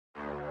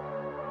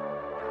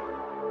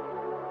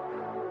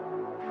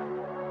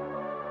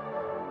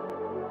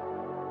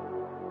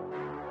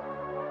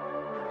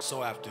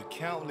So after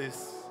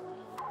countless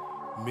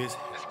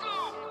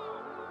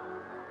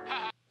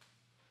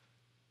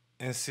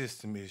and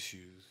system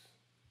issues,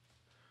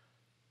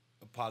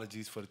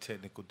 apologies for the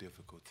technical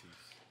difficulties.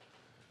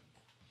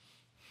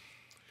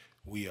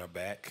 We are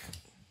back.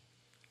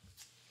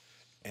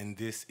 And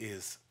this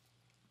is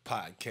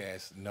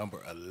podcast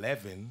number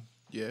 11.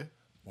 Yeah.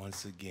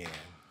 Once again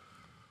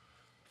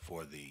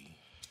for the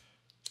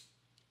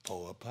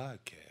Poa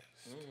Podcast.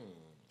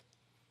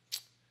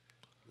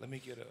 Let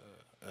me get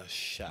a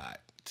shot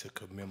to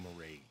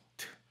commemorate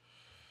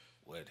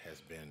what has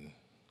been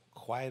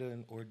quite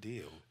an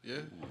ordeal. Yeah.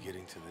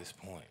 Getting to this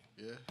point.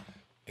 Yeah.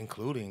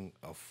 Including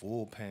a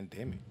full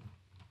pandemic.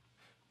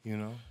 You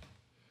know?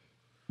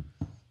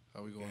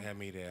 How we going? Had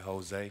me there,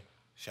 Jose.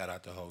 Shout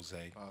out to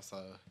Jose.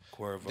 So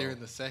Cuervo. during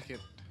the second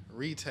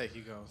retake,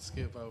 you gonna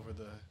skip over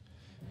the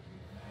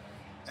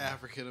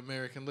African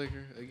American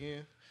liquor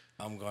again?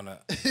 I'm gonna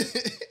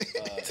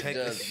take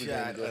a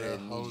shot go ahead at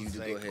and need you to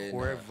Jose go ahead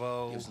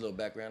Cuervo. and give us a little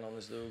background on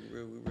this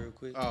real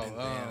quick. Oh, And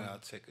then I'll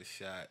take a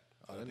shot.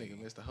 Oh, that nigga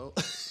missed the whole.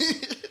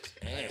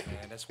 Hey,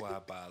 man, that's why I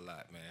buy a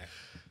lot, man.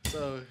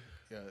 So,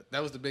 yeah,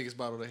 that was the biggest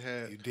bottle they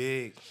had. You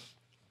dig?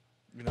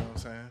 You know what I'm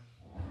saying?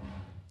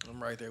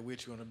 I'm right there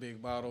with you on a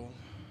big bottle.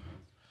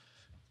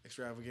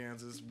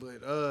 Extravaganzas.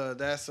 But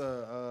that's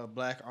a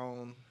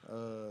black-owned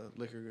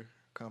liquor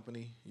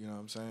company, you know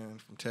what I'm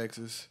saying, from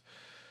Texas.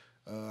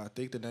 I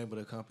think the name of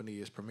the company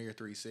is Premier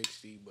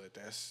 360, but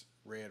that's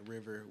Red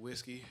River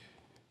Whiskey.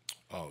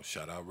 Oh,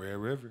 shout out Red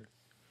River.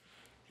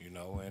 You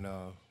know, and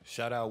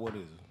shout out, what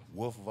is it?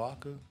 Wolf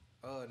Vodka?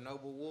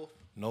 Noble Wolf.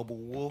 Noble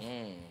Wolf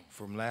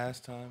from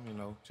last time, you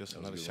know, just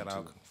another shout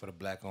out for the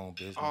black-owned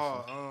business.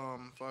 Oh,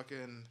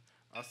 fucking,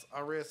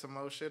 I read some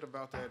more shit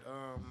about that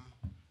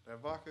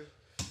vodka.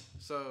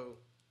 So,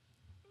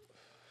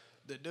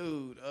 the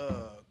dude,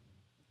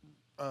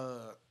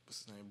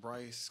 what's his name,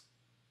 Bryce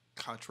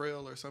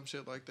Cottrell or some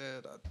shit like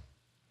that. I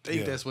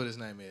think that's what his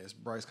name is,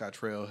 Bryce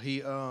Cottrell.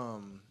 He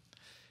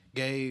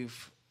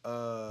gave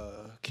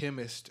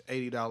chemist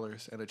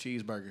 $80 and a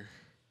cheeseburger,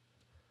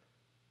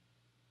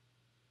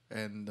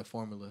 and the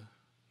formula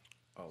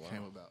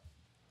came about.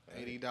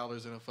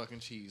 $80 and a fucking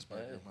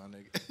cheeseburger, my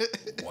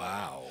nigga.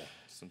 Wow.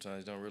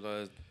 Sometimes you don't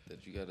realize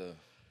that you gotta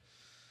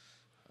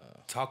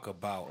Talk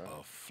about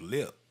a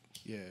flip.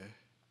 Yeah.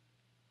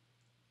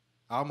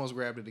 I almost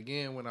grabbed it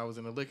again when I was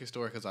in the liquor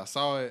store because I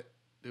saw it.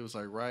 It was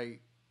like right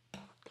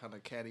kind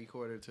of catty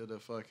quarter to the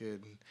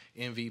fucking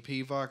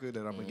MVP vodka that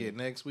I'm going to get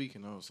next week.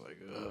 And I was like,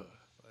 ugh.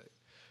 Like,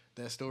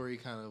 that story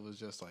kind of was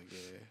just like,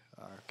 yeah,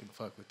 I can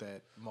fuck with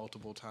that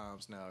multiple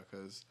times now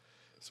because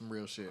some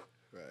real shit.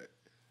 right.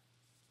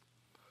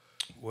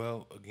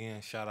 Well,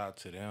 again, shout out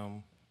to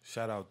them.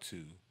 Shout out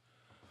to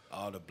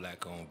all the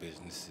black-owned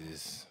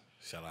businesses.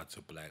 Shout out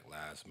to Black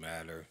Lives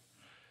Matter.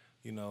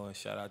 You know, and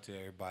shout out to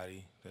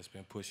everybody that's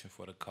been pushing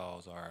for the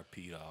cause.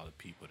 RIP to all the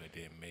people that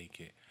didn't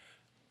make it.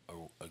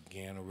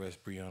 Again,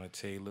 arrest Breonna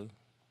Taylor.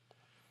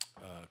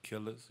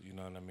 Killers, you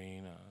know what I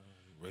mean?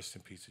 Rest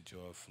in peace to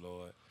George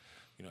Floyd.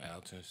 You know,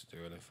 Alton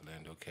Sterling,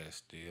 Philando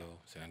Castile,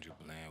 Sandra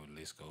Bland, the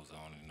list goes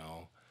on and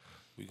on.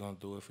 We're going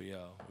to do it for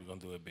y'all. We're going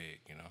to do it big,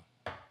 you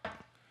know.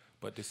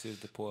 But this is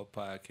the Poor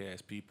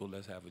Podcast, people.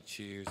 Let's have a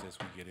cheers as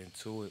we get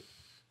into it.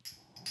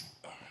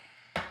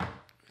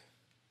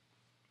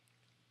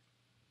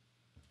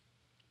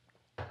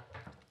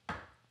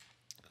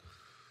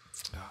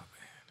 Oh,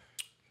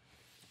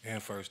 man.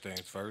 And first things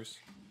first,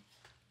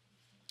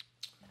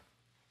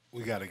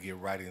 we got to get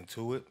right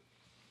into it.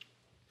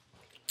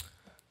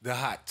 The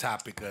hot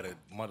topic of the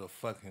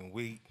motherfucking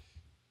week,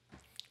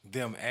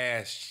 them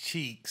ass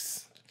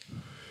cheeks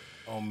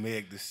on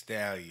Meg Thee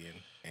Stallion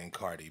and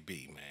Cardi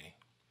B, man.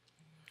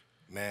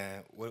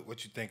 Man,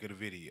 what you think of the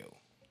video?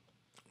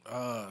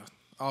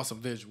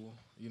 Awesome visual.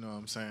 You know what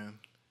I'm saying?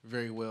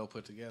 Very well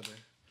put together.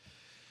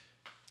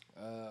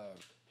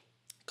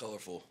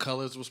 Colorful.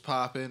 Colors was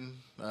popping.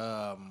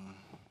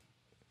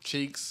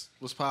 Cheeks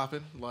was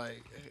popping.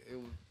 Like, it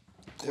was...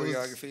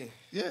 Choreography.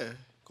 Yeah.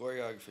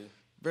 Choreography.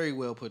 Very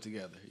well put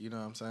together. You know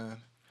what I'm saying?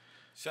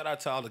 Shout out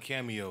to all the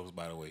cameos,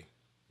 by the way.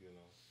 You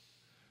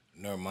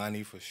know,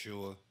 Normani for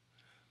sure.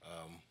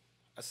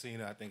 I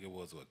seen, I think it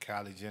was with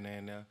Kylie Jenner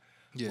in there,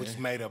 which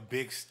made a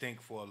big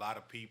stink for a lot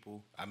of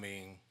people. I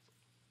mean,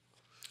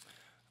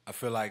 I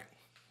feel like,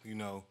 you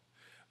know,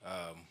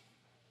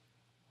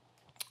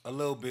 a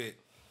little bit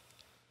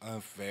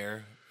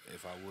unfair,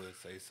 if I would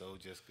say so,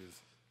 just because,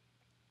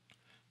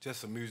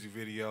 just a music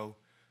video,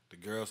 the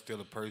girl's still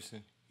a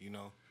person, you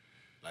know.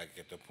 Like,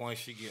 at the point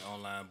she get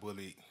online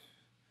bullied,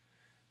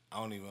 I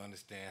don't even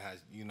understand how,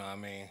 you know what I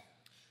mean?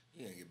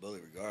 You gonna get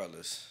bullied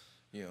regardless.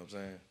 You know what I'm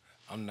saying?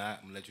 I'm not.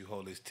 I'm gonna let you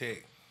hold this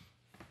tech.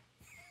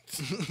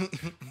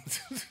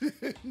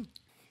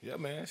 Yeah,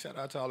 man. Shout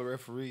out to all the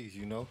referees,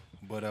 you know.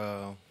 But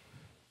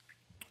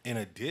in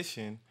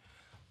addition,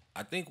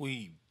 I think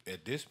we,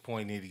 at this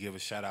point, need to give a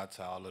shout out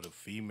to all of the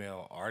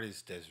female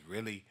artists that's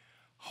really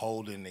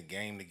holding the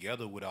game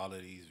together with all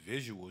of these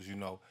visuals, you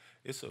know.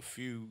 It's a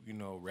few, you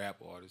know, rap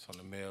artists on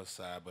the male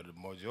side, but the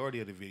majority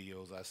of the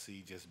videos I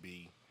see just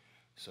be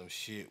some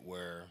shit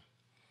where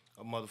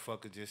a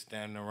motherfucker just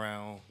standing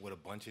around with a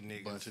bunch of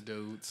niggas, Bunch of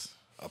dudes.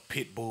 a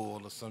pit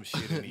bull or some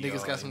shit in the Niggas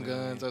yard, got some you know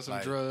what I guns mean? or some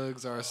Like,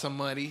 drugs or some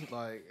money.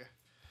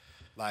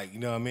 Like, you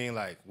know what I mean?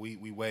 Like,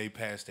 we way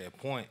past that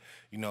point.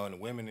 You know, and the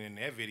women in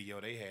that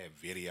video, they had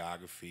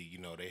videography. You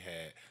know, they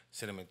had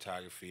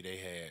cinematography. They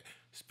had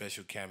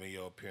special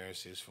cameo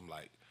appearances from,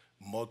 like,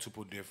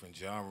 multiple different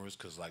genres.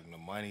 Because, like, the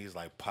money is,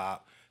 like,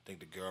 pop. I think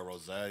the girl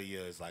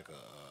Rosalia is, like,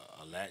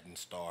 a Latin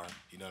star.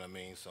 You know what I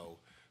mean? So,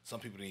 some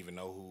people didn't even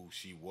know who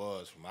she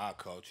was from our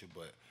culture.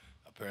 But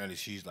apparently,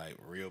 she's, like,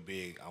 real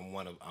big.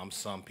 I'm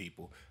some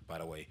people, by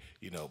the way.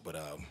 You know, but...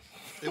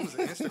 It was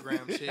an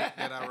Instagram chick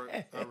that I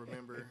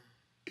remember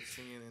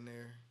seeing in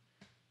there.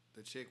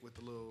 The chick with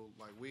the little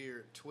like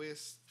weird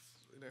twists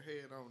in her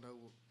head. I don't know,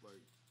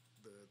 like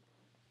the.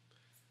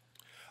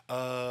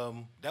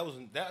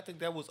 I think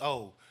that was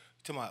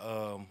to my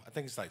I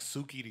think it's like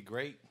Suki the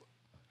Great.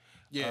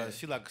 Yeah,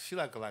 she like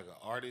an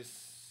artist,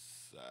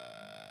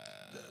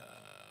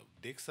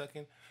 dick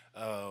sucking.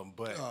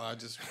 But I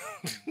just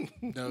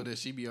know that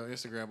she be on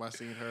Instagram. I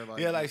seen her like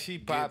yeah, like she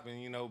popping,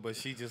 you know, but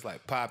she just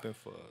like popping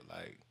for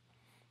like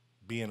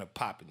being a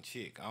popping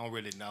chick. I don't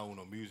really know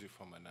no music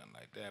from her, nothing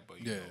like that. But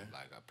you know,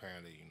 like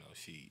apparently, you know,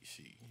 she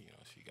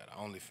got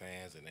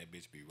OnlyFans and that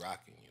bitch be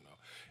rocking, you know.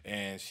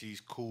 And she's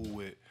cool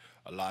with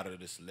a lot of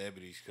the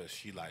celebrities because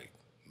she like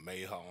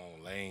made her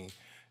own lane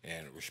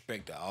and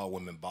respect to all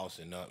women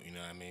bossing up. You know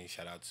what I mean?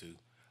 Shout out to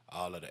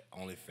all of the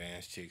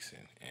OnlyFans chicks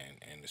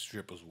and the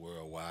strippers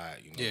worldwide.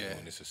 You know,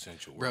 doing this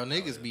essential work. Bro,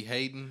 niggas be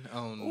hating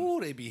on. Ooh,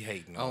 they be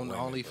hating on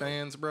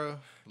OnlyFans, bro.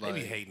 Like,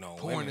 they be hating on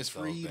porn women is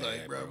free, so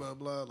bad, like blah blah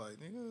blah, like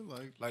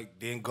nigga, like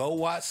then go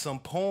watch some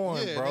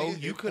porn, bro.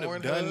 Nigga, you could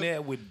have done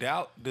that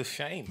without the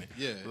shaming.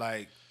 Yeah,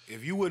 like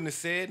if you wouldn't have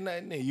said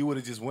nothing and you would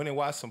have just went and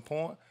watched some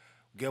porn,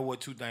 get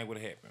what two things would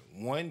have happened.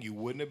 One, you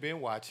wouldn't have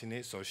been watching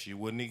it, so she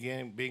wouldn't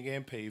have been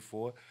getting paid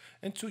for it.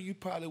 And two, you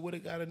probably would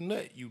have got a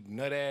nut, you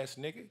nut ass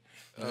nigga.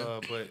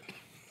 But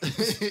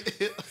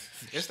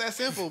it's that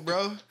simple,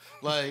 bro.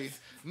 Like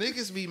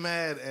niggas be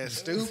mad at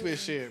stupid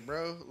shit,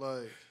 bro.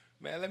 Like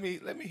man, let me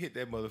hit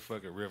that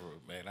motherfucking river,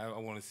 man. I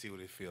want to see what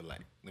it feel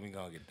like. Let me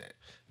go and get that.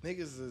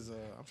 Niggas is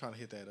I'm trying to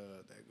hit that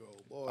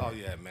gold boy. Oh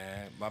yeah,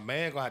 man. My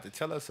man gonna have to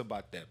tell us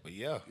about that. But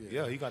yeah, he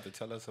gonna have to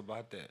tell us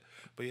about that.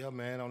 But yeah,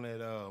 man, on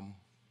that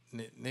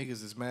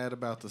niggas is mad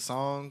about the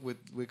song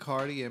with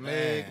Cardi and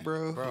Meg,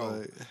 bro.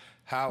 Like,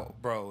 how,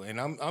 bro? And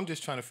I'm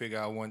just trying to figure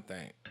out one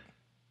thing.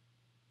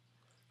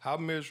 How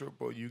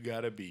miserable you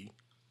gotta be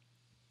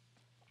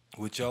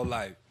with your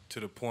life to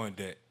the point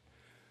that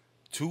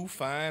two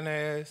fine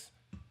ass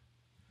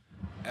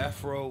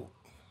Afro,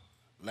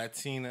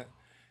 Latina,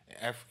 and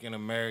African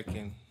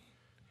American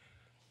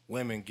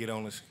women get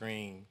on the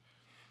screen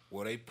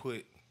where they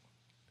put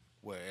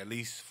at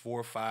least 4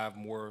 or 5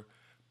 more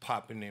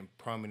popping and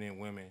prominent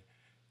women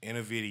in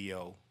a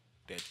video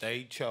that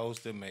they chose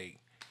to make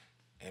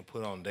and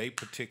put on their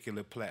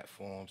particular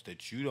platforms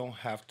that you don't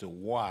have to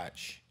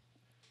watch.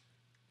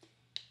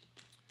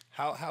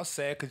 How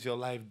sad could your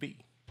life be?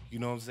 You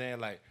know what I'm saying?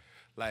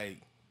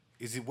 Like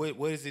is it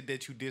what is it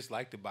that you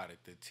disliked about it?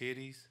 The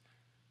titties,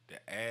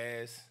 the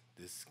ass,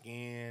 the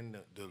skin,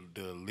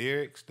 the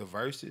lyrics, the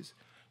verses.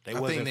 I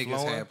think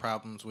niggas had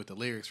problems with the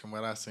lyrics from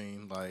what I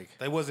seen. Like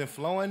they wasn't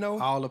flowing though.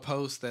 All the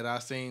posts that I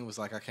seen was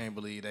like, I can't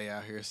believe they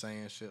out here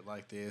saying shit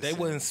like this. They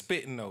wasn't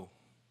spitting though.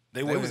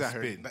 They wasn't out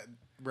spitting, here,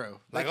 bro.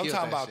 Like I'm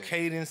talking about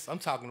cadence. I'm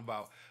talking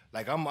about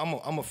like I'm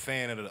a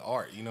fan of the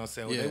art. You know what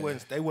I'm saying? Yeah.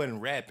 They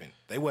wasn't rapping.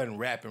 They wasn't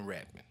rapping.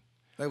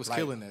 They was like,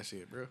 killing that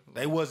shit, bro.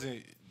 They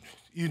wasn't.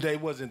 They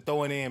wasn't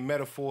throwing in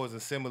metaphors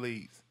and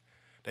similes.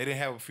 They didn't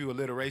have a few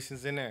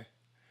alliterations in there.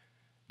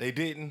 They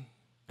didn't.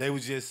 They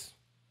was just,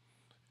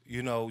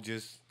 you know,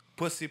 just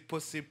pussy,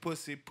 pussy,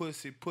 pussy,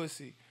 pussy,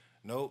 pussy.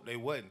 Nope, they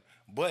wasn't.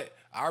 But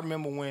I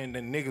remember when the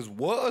niggas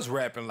was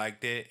rapping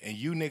like that and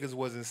you niggas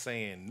wasn't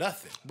saying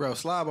nothing. Bro,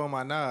 Slob on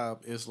My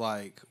Knob is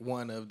like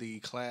one of the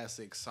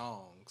classic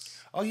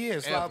songs. Oh yeah,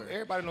 Slob.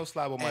 Everybody knows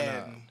Slob on My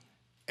Knob.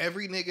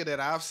 Every nigga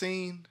that I've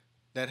seen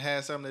that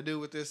has something to do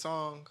with this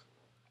song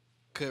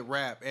could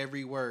rap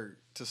every word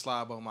to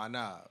Slob on My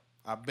Knob.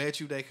 I bet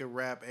you they could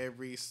rap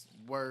every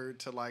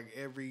word to like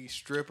every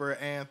stripper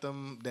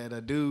anthem that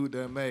a dude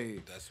done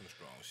made. That's some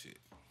strong shit,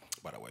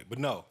 by the way. But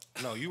no,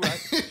 you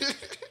right.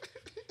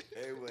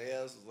 Everybody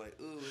else was like,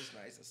 ooh, it's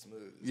nice and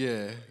smooth.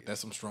 Yeah,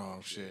 that's some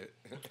strong shit.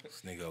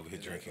 This nigga over here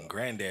drinking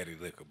granddaddy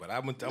liquor, but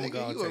I'm gonna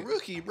go. You a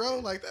rookie, bro?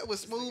 Like that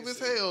was smooth as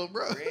hell,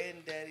 bro.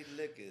 Granddaddy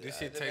liquor. This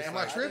shit tastes. Am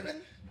I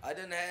tripping? I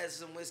done had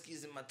some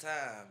whiskeys in my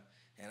time,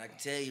 and I can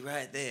tell you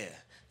right there,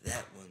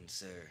 that one,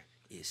 sir,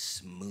 is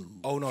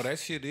smooth. Oh no, that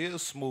shit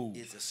is smooth.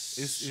 It's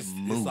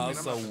smooth. It's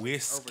also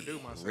whiskey.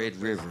 Red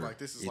River. Like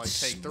this is like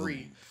take smooth.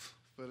 3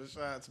 for the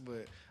shots,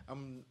 but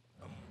I'm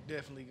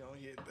definitely gonna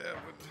hit that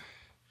one.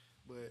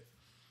 But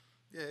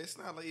Yeah, it's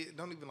not like it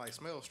don't even like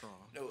smell strong.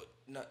 No,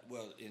 not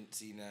well.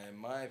 Now, in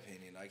my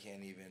opinion, I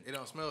can't even. It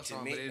don't smell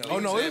strong. me, But it no,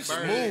 no, leaves it's that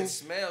burn. smooth. It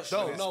smells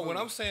No, strong. no. When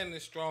I'm saying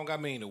it's strong, I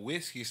mean the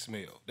whiskey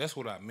smell. That's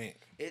what I meant.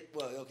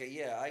 Okay,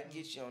 yeah, I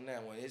get you on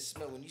that one.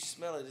 When you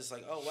smell it, it's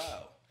like, oh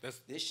wow,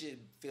 this shit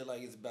feel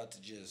like it's about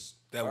to just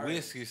that burn.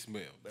 whiskey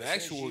smell. But The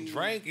actual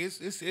drink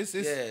is yeah.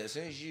 As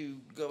soon as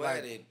you go like,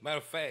 at it, matter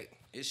of fact,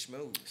 it's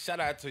smooth. shout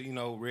out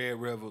to Red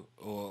River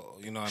or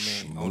what I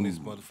mean on this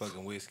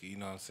motherfucking whiskey. You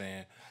know what I'm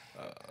saying?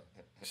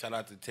 Shout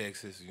out to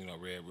Texas.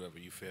 Red River.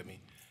 You feel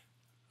me?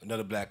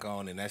 Another black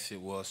on, and that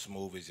shit was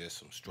smooth. It's just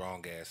some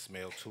strong ass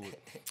smell to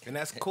it, and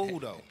that's cool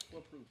though.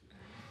 What proof?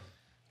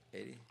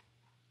 80.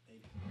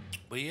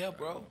 But yeah,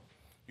 bro,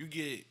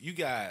 you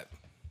got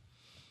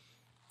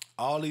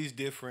all these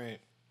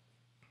different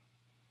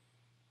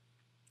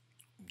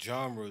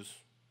genres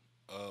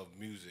of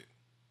music,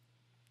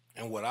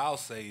 and what I'll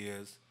say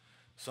is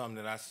something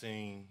that I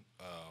seen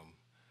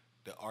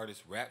the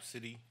artist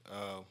Rhapsody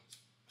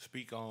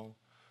speak on,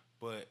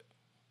 but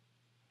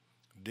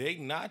they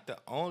not the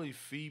only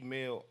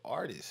female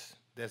artist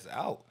that's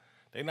out.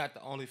 They not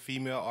the only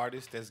female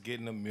artist that's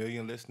getting 1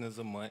 million listeners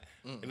a month.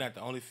 They're not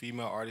the only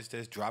female artist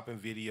that's dropping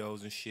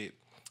videos and shit.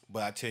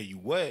 But I tell you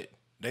what,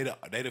 they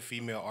the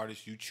female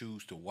artists you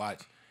choose to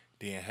watch,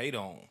 then hate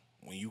on.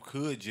 When you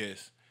could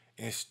just,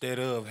 instead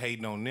of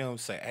hating on them,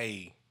 say,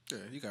 hey. Yeah,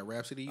 you got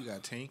Rhapsody, you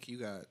got Tank, you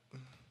got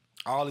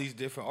all these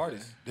different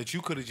artists that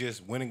you could have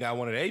just went and got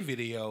one of their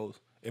videos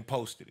and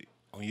posted it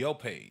on your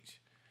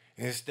page.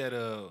 Instead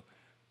of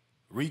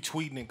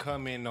retweeting and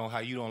commenting on how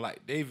you don't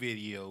like their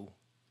video,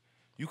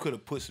 you could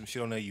have put some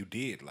shit on there you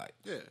did like.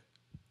 yeah.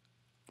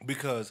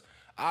 Because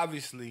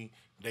obviously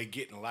they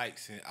getting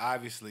likes and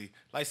obviously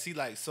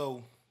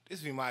so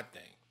this be my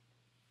thing.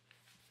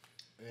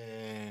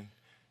 And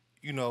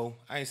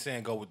I ain't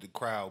saying go with the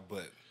crowd,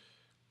 but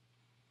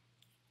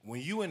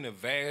when you in the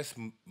vast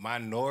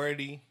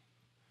minority,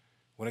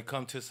 when it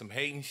comes to some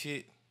hating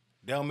shit,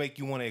 they'll make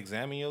you want to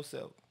examine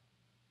yourself.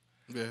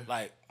 Yeah.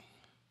 Like,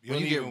 you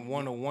When don't you even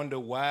want to wonder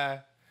why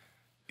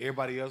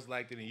everybody else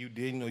liked it and you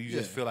didn't, or you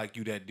just feel like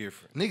you that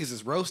different. Niggas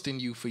is roasting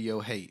you for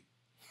your hate.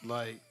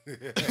 Like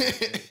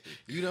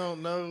you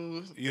don't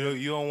know.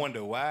 You don't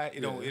wonder why. It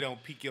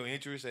don't pique your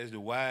interest as to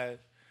why.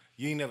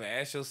 You ain't never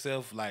asked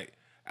yourself, like,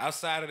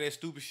 outside of that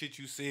stupid shit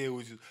you said,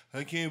 which is,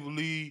 I can't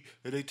believe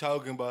that they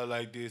talking about it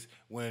like this.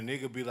 When a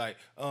nigga be like,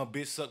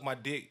 bitch suck my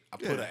dick. I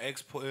put an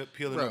X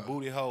pill in her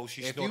booty hole.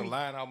 She snort a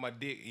line out my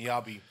dick, and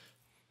y'all be.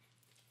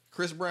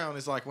 Chris Brown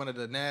is like one of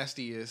the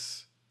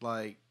nastiest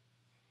like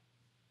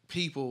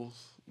people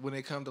when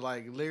it come to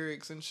like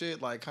lyrics and shit,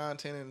 like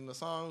content in the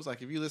songs.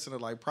 Like if you listen to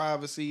like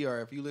Privacy,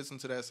 or if you listen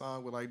to that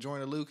song with like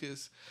Joyner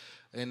Lucas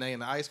and they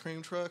in the ice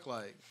cream truck,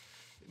 like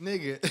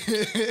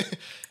nigga.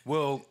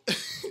 Well,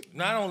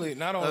 not only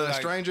like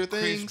Stranger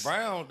Things. Chris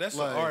Brown, that's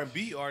like, an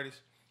R&B artist.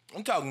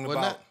 I'm talking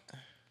about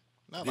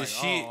not this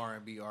like shit all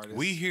R&B artists.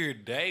 we hear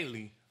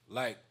daily.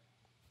 Like,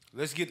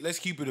 let's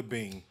keep it a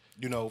bean.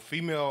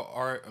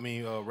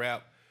 Female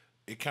rap,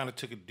 it kind of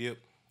took a dip,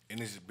 and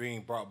it's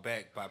being brought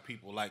back by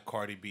people like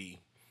Cardi B,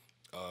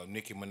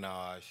 Nicki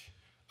Minaj.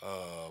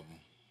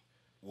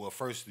 Well,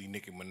 firstly,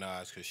 Nicki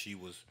Minaj, because she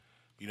was,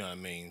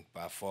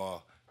 by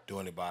far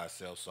doing it by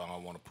herself. So I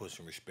don't want to put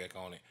some respect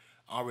on it.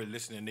 I don't really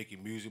listen to Nicki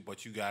music,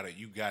 but you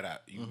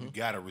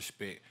gotta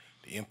respect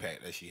the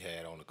impact that she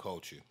had on the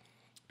culture.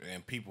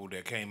 And people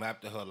that came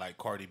after her, like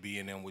Cardi B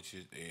and them, which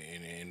is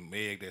and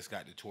Meg, that's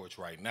got the torch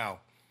right now.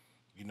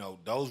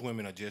 Those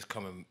women are just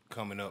coming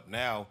up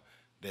now.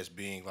 That's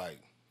being like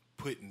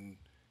putting,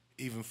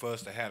 even for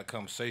us to have a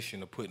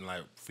conversation of putting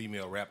like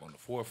female rap on the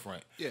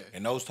forefront. Yeah.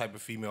 And those type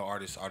of female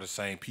artists are the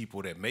same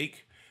people that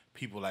make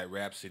people like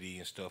Rhapsody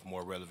and stuff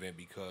more relevant,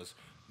 because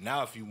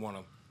now if you want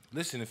to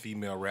listen to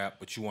female rap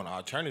but you want an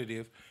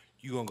alternative,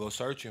 you're going to go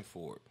searching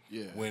for it.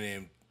 Yeah.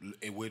 When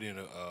within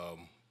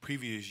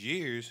previous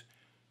years,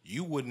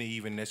 you wouldn't have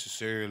even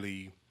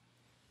necessarily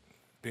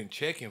been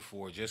checking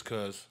for it, just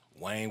because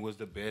Wayne was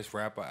the best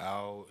rapper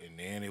out, and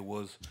then it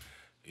was,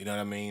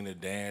 the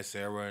dance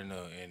era,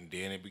 and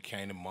then it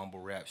became the mumble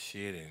rap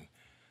shit, and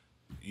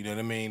and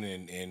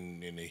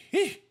the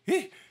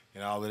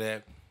and all of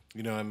that,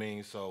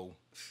 So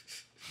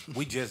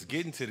we just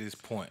getting to this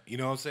point,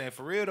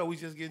 For real though, we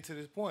just getting to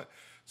this point.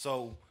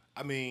 So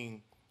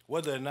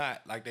whether or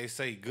not, like they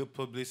say, good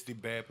publicity,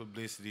 bad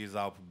publicity is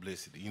all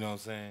publicity. You know what I'm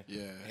saying?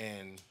 Yeah.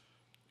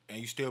 And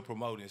you still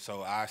promoting,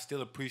 so I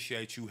still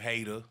appreciate you,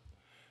 hater,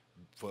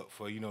 for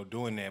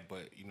doing that.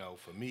 But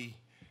for me,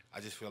 I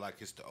just feel like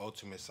it's the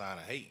ultimate sign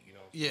of hate.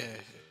 Yeah,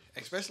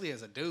 especially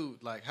as a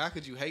dude. Like, how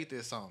could you hate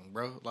this song,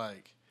 bro?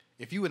 Like,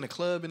 if you in the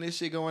club and this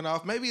shit going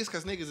off, maybe it's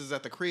because niggas is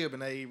at the crib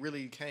and they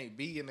really can't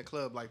be in the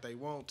club like they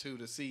want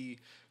to see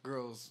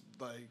girls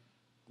like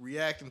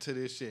reacting to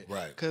this shit.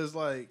 Right. Because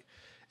like,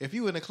 if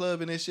you in the club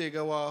and this shit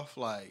go off,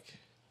 like,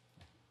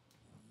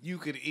 you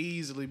could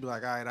easily be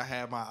like, all right, I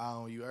had my eye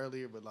on you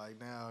earlier, but like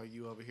now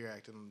you over here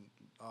acting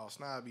all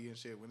snobby and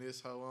shit. When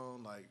this hoe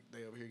on, like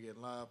they over here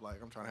getting live, like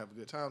I'm trying to have a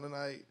good time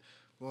tonight,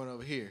 going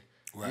over here.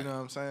 Right. You know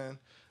what I'm saying?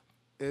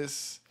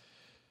 It's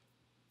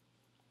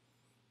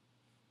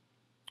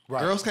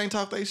Right. Girls can't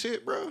talk they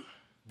shit, bro.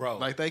 Bro.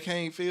 Like they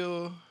can't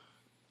feel.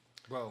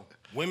 Bro,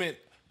 women,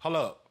 hold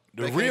up.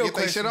 The They real can't get their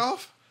question, shit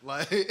off.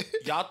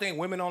 Like y'all think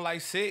women don't like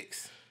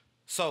sex?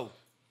 So,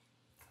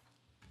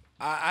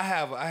 I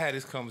had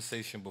this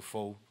conversation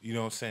before. You know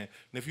what I'm saying?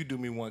 And if you do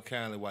me one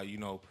kindly,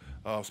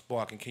 while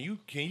sparking, can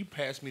you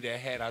pass me that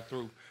hat I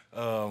threw?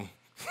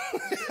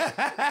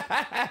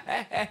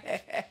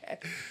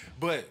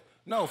 But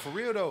no, for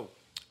real though,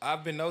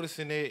 I've been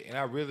noticing it, and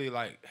I really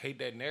like hate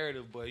that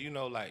narrative. But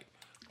like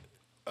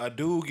a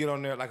dude get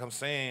on there, like I'm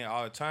saying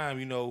all the time.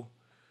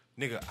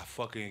 Nigga, I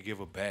fucking give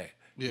a back.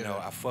 Yeah.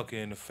 I fuck her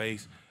in the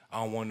face.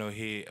 I don't want no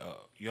head.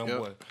 Young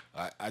boy,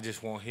 I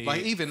just want head.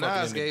 Like even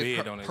Fucking Nas in the gave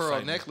bed, don't pearl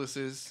excite me.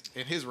 necklaces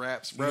in his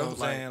raps, You bro. know what I'm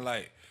saying?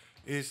 Like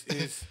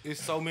it's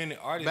so many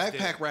artists.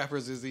 Backpack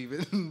rappers is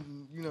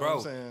even. You know Bro, what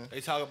I'm saying?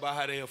 they talk about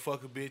how they'll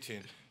fuck a bitch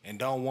and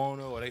don't want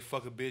her, or they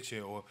fuck a bitch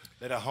or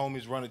let her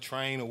homies run a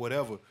train or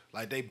whatever.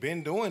 Like they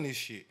been doing this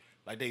shit.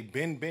 Like they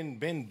been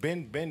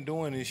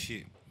doing this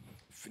shit.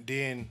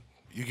 Then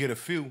you get a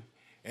few,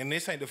 and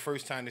this ain't the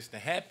first time this to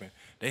happen.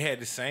 They had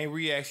the same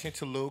reaction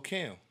to Lil'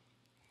 Kim,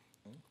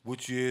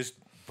 which is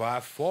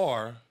by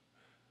far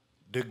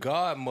the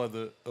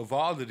godmother of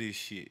all of this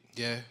shit.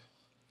 Yeah.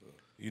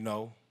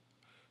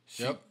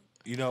 She, Yep.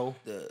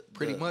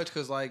 Pretty The- much,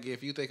 because like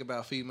if you think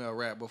about female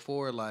rap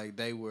before, like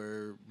they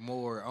were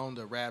more on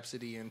the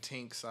Rhapsody and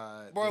Tink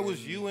side. Bro, it than- was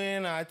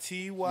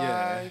UNITY.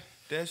 Yeah.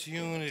 That's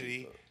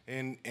Unity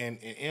and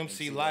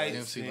MC Lights.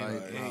 MC and, Light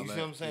and all you see that.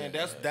 what I'm saying?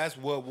 Yeah. That's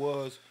what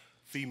was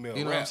female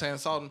You know rap. what I'm saying?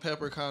 Salt and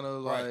Pepper kind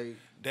of Right. like.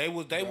 They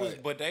was,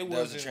 but they That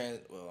was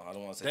wasn't. well, I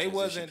don't want to say They transition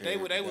wasn't. They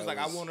period, was that like,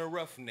 I want a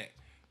roughneck.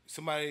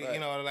 Somebody,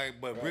 Right.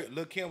 but Right.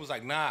 Lil' Kim was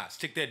like, nah,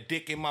 stick that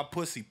dick in my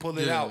pussy, pull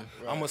it Yeah. out.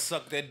 I'm gonna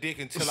suck that dick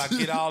until I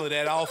get all of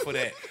that off of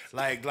that.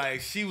 Like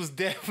she was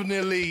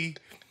definitely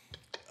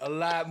a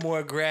lot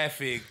more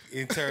graphic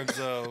in terms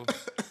of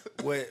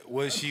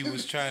what she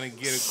was trying to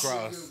get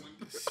across.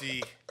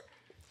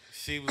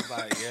 She was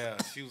like, yeah,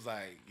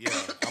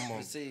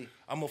 See,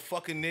 I'm a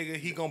fucking nigga.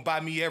 He gonna buy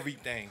me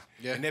everything.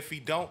 Yeah. And if he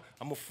don't,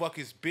 I'm gonna fuck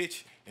his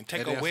bitch and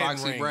take And a then wedding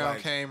Foxy ring. Brown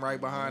like, came right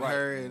behind Right.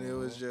 her, and it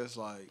was just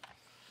like.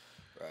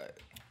 right.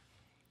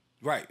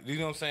 right. You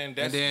know what I'm saying?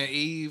 That's And then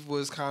Eve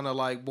was kind of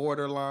like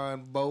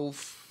borderline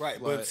both.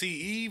 right. Like, But see,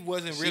 Eve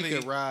wasn't she really.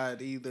 could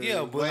ride either.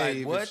 Yeah, but way,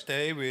 like what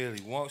they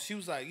really want. She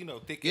was like,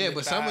 thick. Yeah, in the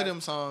but some of thighs.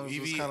 them songs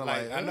was Evie, kinda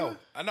like, I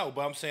know,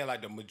 but I'm saying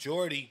like the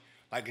majority,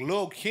 like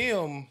Lil'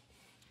 Kim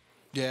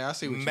Yeah, I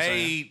see what you're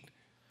saying. made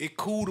it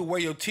cool to wear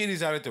your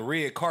titties out at the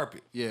red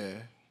carpet. Yeah,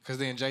 because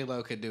then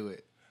J-Lo could do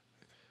it.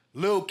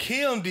 Lil'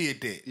 Kim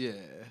did that. Yeah.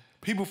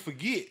 People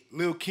forget.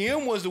 Lil'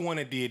 Kim was the one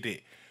that did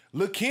that.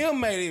 Lil' Kim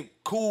made it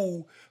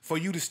cool for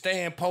you to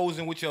stand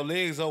posing with your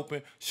legs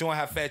open, showing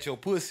how fat your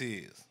pussy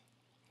is.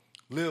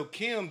 Lil'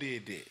 Kim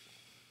did that.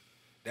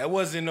 That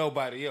wasn't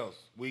nobody else.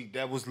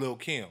 That was Lil'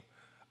 Kim.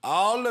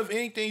 All of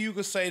anything you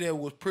could say that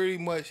was pretty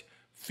much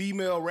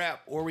female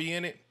rap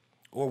oriented,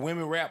 or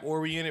women rap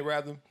oriented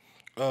rather,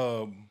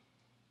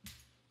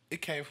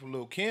 it came from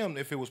Lil' Kim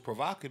if it was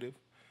provocative.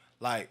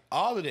 Like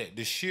all of that,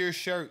 the sheer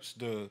shirts,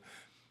 the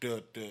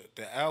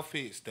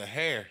outfits, the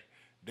hair,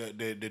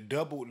 the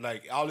double,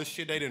 like all this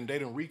shit they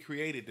done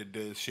recreated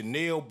the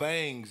Chanel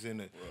bangs and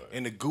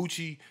the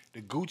Gucci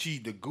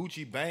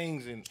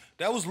bangs, and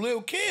that was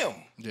Lil' Kim.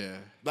 Yeah.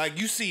 Like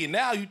you see it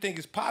now, you think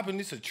it's popping,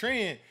 it's a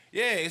trend.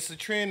 Yeah, it's a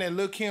trend that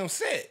Lil' Kim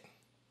set.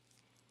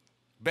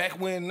 Back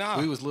when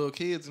We was little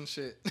kids and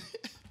shit.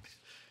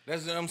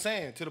 that's what I'm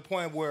saying. To the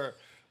point where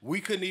we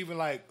couldn't even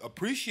like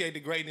appreciate the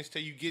greatness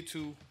till you get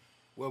to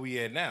where we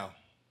at now.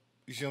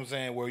 You see what I'm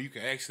saying? Where you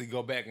can actually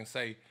go back and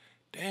say,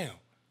 damn,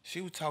 she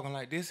was talking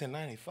like this in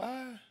 95?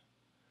 93.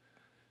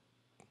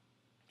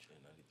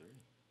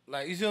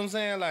 Like, you see what I'm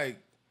saying? Like,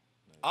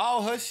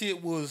 all her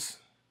shit was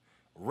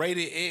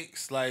rated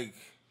X. Like,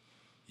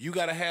 you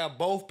gotta have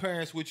both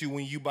parents with you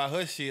when you buy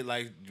her shit.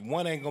 Like,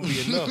 one ain't gonna be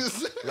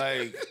enough.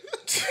 Like,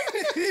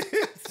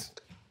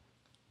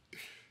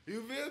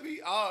 you feel me?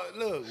 Oh,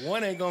 look,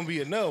 one ain't gonna be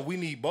enough. We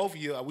need both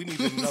of you. We need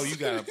to know you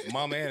got a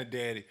mama and a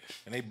daddy,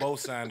 and they both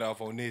signed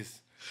off on this.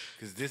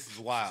 Cause this is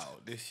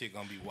wild. This shit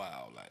gonna be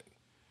wild. Like,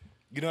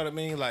 you know what I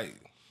mean? Like,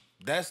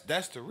 that's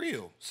the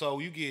real. So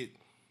you get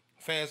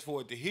fast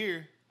forward to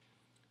here,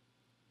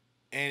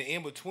 and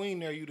in between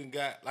there, you done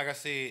got, like I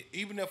said,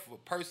 even if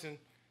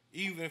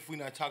we're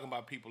not talking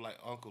about people like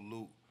Uncle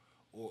Luke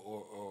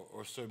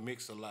or Sir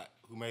Mix-a-Lot,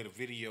 who made a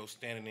video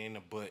standing in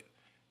the butt,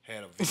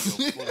 had a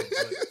video full of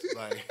butts,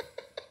 like.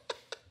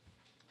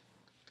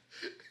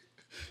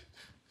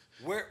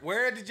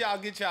 Where did y'all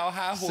get y'all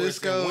high horse?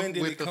 Cisco and when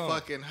did with it the come?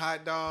 fucking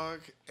hot dog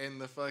and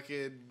the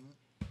fucking,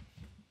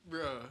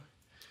 bruh.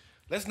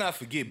 Let's not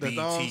forget The BET.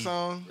 thong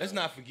song? Let's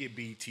not forget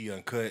BET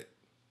Uncut.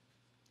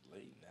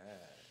 Late night.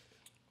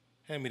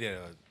 Hand me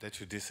that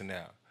you're dissing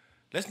out.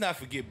 Let's not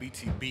forget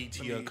BET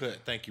Uncut.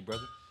 Thank you,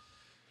 brother.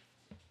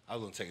 I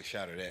was gonna take a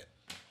shot of that.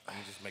 I'm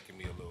just making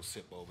me a little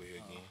sip over here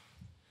again.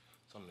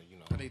 Something,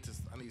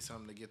 I need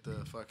something to get the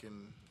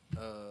fucking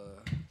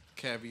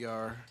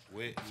caviar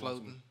wet.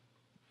 floating.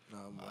 No,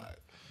 All right.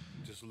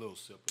 Just a little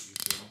sip. You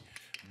feel me?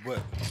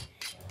 But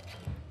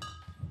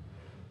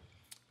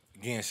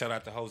again, shout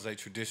out to Jose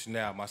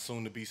Traditional, my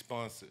soon-to-be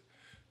sponsor.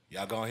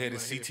 Y'all go ahead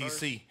and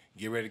CTC.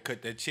 Get ready to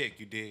cut that check,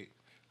 you dig?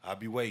 I'll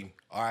be waiting.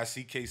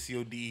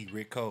 RICKCODE,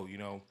 Rick Cole, you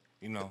know.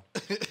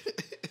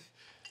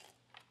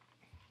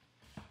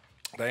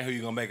 That ain't who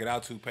you gonna make it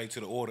out to, pay to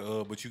the order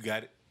of, but you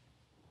got it.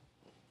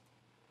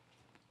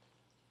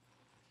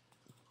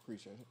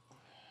 Appreciate it.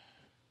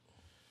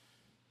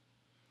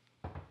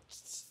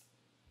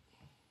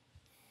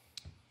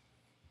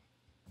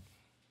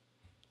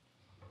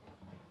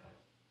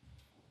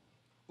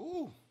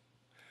 Ooh.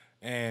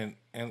 And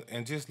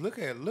just look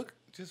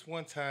just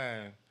one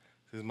time,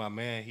 cause my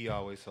man, he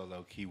always so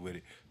low key with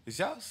it. Is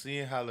y'all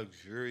seeing how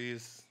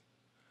luxurious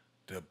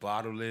the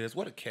bottle is?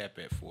 What a cap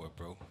at for it,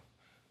 bro.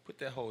 Put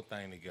that whole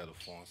thing together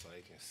for him so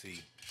they can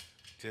see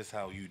just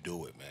how you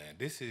do it, man.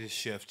 This is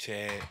Chef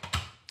Chad,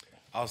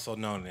 also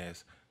known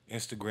as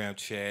Instagram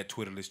Chad,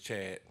 Twitterless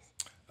Chad.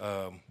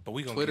 But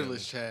we gonna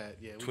Twitterless Chad,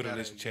 yeah.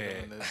 Twitterless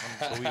Chad.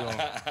 So we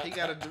gonna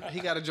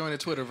he gotta join the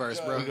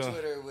Twitterverse, bro.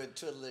 Twitter with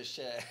Twitterless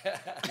Chad.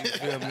 You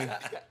feel me?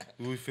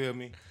 You feel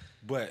me?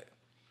 But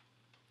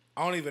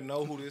I don't even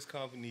know who this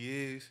company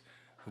is,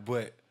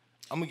 but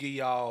I'm gonna give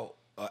y'all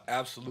an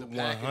absolute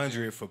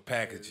 100 for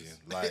packaging.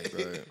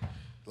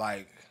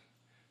 Like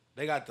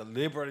they got the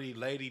Liberty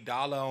Lady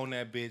Dollar on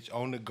that bitch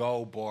on the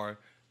gold bar,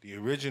 the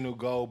original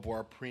gold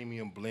bar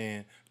premium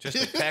blend. Just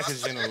the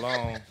packaging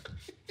alone,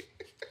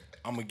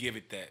 I'm gonna give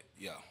it that,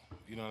 yo.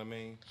 You know what I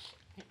mean?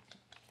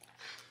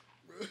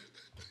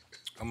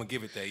 I'm gonna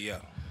give it that,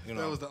 yeah. You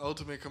know, that was the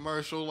ultimate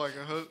commercial. Like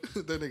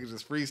that nigga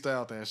just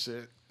freestyled that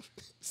shit.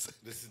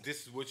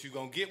 This is what you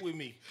gonna get with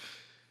me.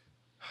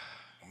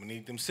 I'm gonna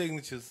need them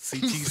signatures,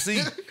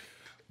 CTC.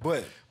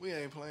 But we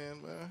ain't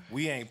playing, man.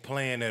 We ain't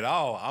playing at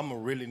all. I'm gonna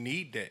really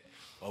need that,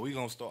 or we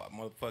gonna start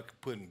motherfucking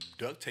putting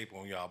duct tape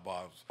on y'all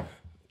bottles.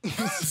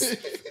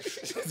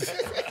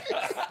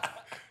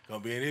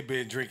 Gonna be in this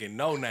bitch drinking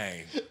no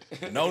name.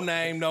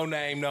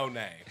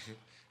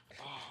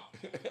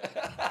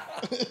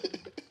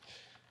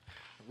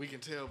 We can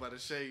tell by the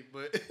shape,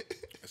 but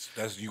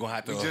that's you gonna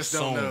have to we just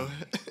assume. don't know.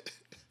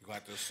 You gonna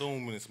have to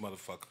assume in this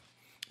motherfucker.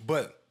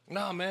 But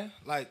nah, man,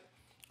 like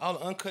all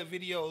the uncut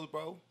videos,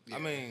 bro. Yeah. I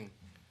mean,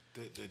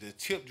 the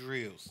tip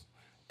drills,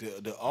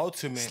 the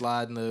ultimate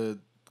sliding the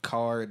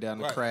card down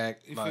the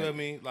crack. You feel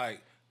me?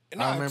 Like.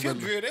 And I remember tip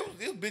drill, they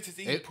was bitches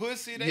eating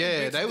pussy.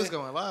 They was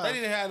going live. They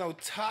didn't have no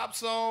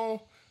tops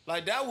on.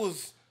 Like that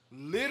was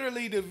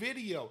literally the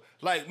video.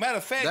 Like matter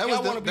of fact, that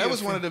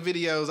was one of the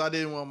videos I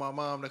didn't want my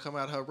mom to come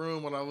out of her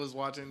room when I was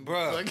watching.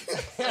 Bruh. Like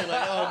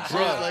oh shit.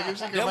 Like if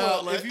she come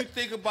out, like, if you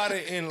think about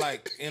it in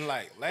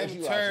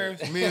layman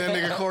terms, me and that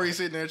nigga Corey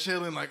sitting there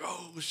chilling, like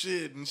oh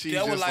shit, and she that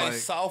just was like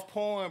soft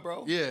porn,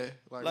 bro. Yeah,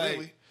 like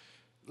really,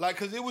 like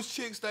cause it was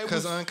chicks that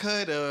because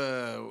uncut.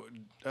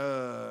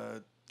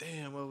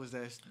 Damn, what was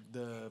that?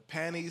 The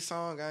panties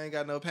song? I ain't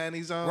got no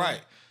panties on. Right.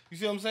 You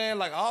see what I'm saying?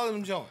 Like all of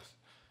them joints.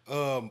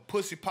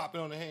 Pussy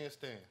popping on the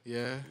handstand.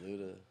 Yeah.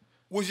 Luda.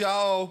 Was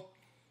y'all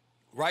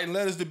writing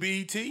letters to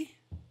BET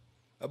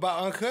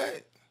about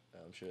Uncut?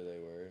 I'm sure they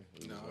were.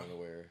 We was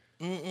unaware.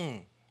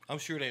 I'm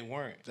sure they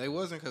weren't. They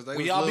wasn't because they when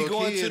was y'all little be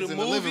going kids to the in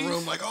movies, the living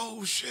room like,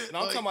 oh shit. No,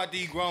 I'm talking about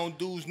these grown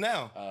dudes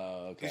now.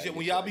 Okay.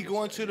 When y'all be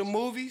going to the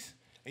movies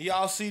and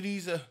y'all see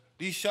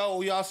these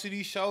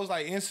shows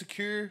like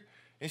Insecure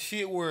and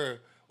shit or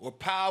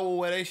Power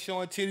where they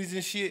showing titties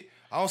and shit.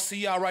 I don't see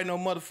y'all write no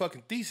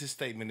motherfucking thesis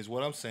statement is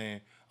what I'm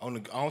saying. I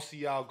don't see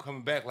y'all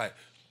coming back like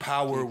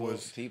Power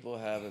was. People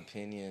have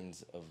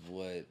opinions of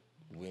what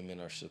women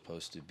are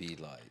supposed to be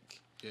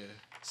like. Yeah.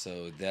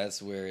 So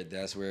that's where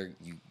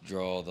you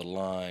draw the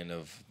line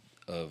of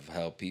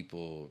how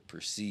people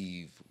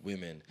perceive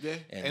women. Yeah.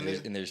 And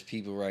there's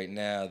people right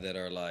now that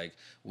are like,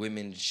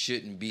 women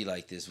shouldn't be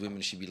like this.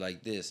 Women should be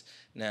like this.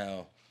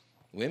 Now,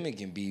 women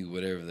can be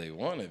whatever they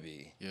want to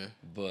be. Yeah.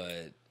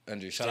 But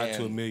understand. Shout out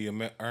to Amelia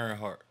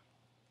Earnhardt.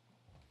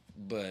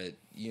 But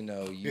you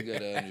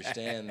gotta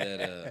understand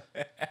that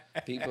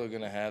people are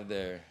gonna have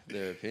their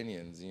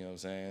opinions. You know what I'm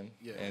saying?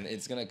 Yeah. And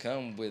it's gonna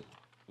come with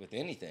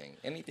everything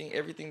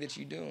that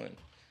you're doing,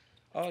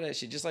 all that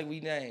shit. Just like we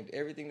named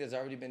everything that's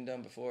already been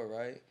done before,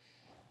 right?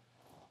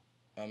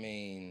 I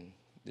mean,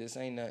 this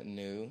ain't nothing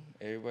new.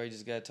 Everybody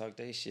just gotta talk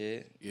their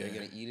shit. Yeah. They're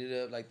gonna eat it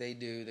up like they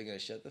do. They're gonna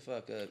shut the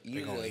fuck up,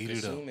 eat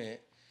consume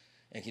it,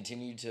 and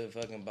continue to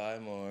fucking buy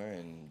more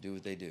and do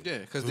what they do. Yeah,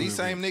 because these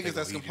same niggas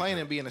that's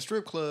complaining be in a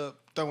strip club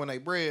throwing their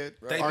bread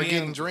or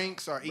getting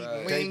drinks or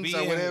eating wings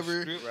or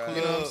whatever. You know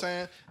what I'm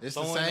saying? It's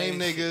the same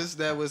niggas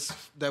that was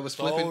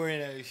flipping. Throwing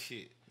that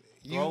shit.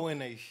 Throwing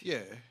that shit.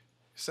 Yeah.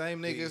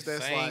 Same niggas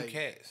that's same like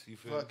cats, you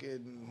feel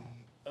fucking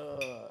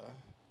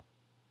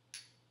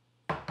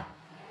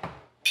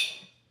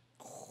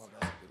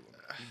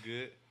You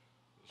good?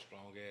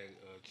 Strong ass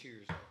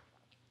cheers.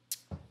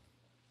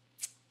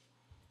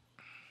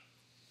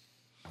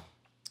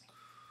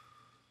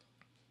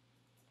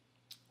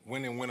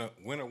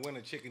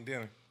 Winner chicken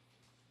dinner.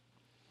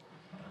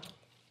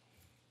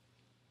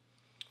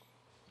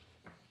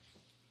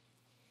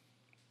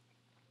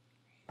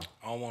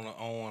 I don't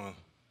wanna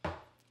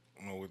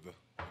You know, with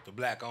the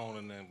black on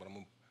and then, but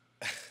I'm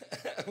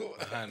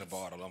behind the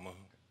bottle. I'm a,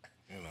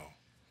 you know.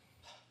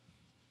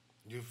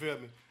 You feel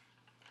me?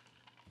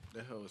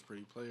 That hoe is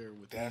pretty player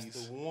with That's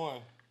these. the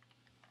one.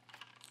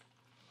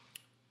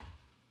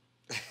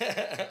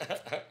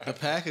 The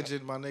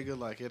packaging, my nigga,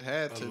 like it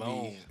had to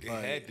be. It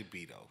Like, had to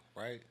be though,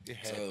 right? It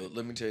had So to.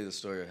 let me tell you the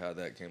story of how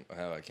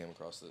I came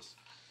across this.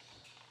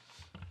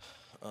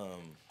 I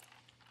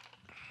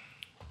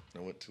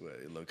went to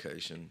a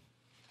location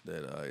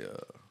that I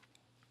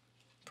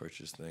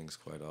purchase things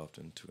quite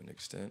often to an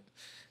extent,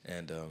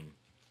 and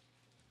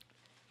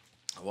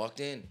I walked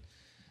in,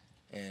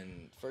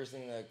 and first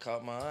thing that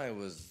caught my eye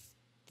was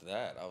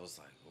that. I was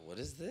like, "What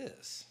is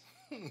this?"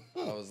 I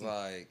was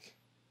like,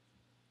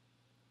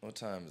 "What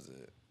time is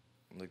it?"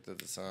 Looked at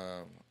the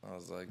time. I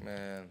was like,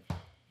 "Man,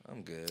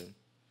 I'm good.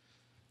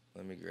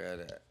 Let me grab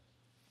that."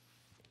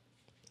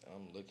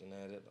 I'm looking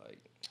at it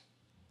like,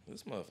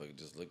 this motherfucker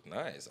just looked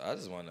nice. I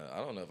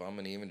don't know if I'm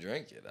gonna even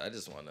drink it. I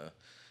just wanna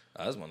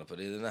put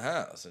it in the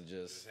house and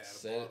just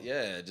set it.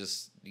 Yeah,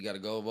 you got a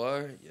gold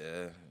bar?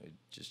 Yeah,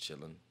 just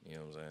chilling. You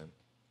know what I'm saying?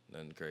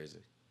 Nothing crazy.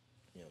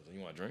 You know what I'm saying?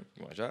 You want a drink?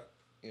 You want a shot?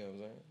 You know what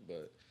I'm saying?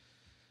 But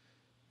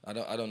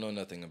I don't know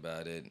nothing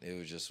about it. It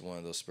was just one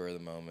of those spur of the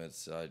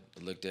moments. I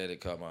looked at it,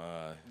 caught my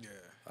eye. yeah.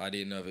 I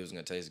didn't know if it was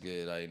gonna taste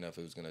good. I didn't know if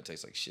it was gonna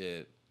taste like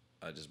shit.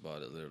 I just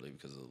bought it literally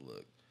because of the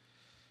look.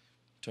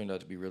 Turned out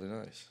to be really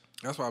nice.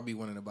 That's why I be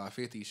wanting to buy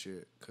 50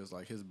 shit, cause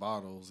like his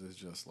bottles is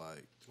just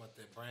like. What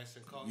that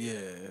Branson called?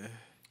 Yeah.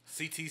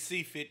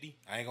 CTC 50.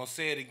 I ain't gonna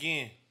say it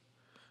again.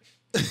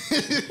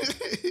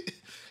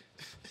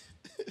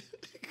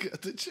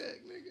 Cut the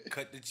check, nigga.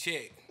 Cut the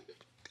check.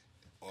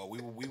 Or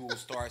we will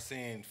start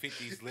saying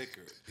 50's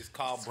liquor. It's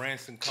called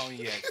Branson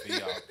Cognac for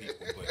y'all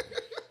people, but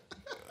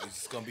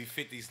it's gonna be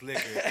 50's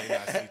liquor if they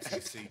not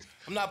CTC.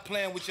 I'm not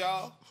playing with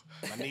y'all.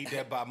 I need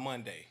that by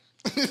Monday.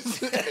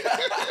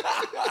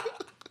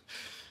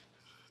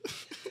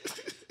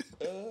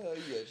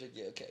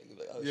 Okay.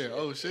 Yeah,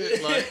 oh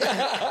shit. Like,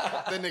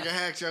 that nigga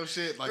hacked your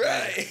shit. Like,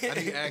 Right. I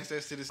need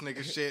access to this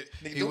nigga shit.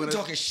 Nigga, don't be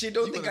talking shit.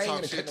 Don't think I ain't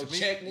gonna cut no to me?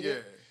 check,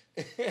 nigga.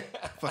 Yeah.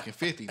 Fucking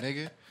 50,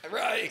 nigga.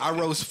 Right. I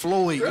roast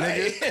Floyd,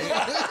 Right.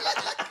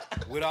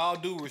 nigga. With all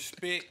due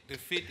respect to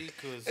 50,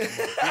 because I'm a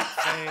big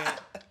fan,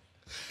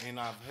 and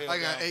I've held I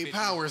got down 8 50.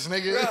 powers,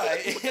 nigga.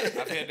 Right.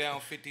 I've held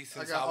down 50 I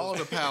since got all was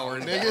the power,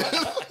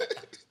 nigga.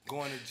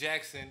 going to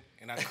Jackson,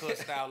 and I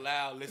cussed out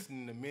loud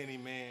listening to Mini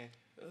Man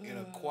in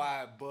a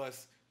quiet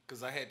bus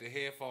because I had the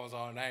headphones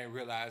on and I didn't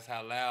realize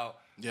how loud.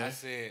 Yeah. I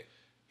said,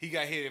 he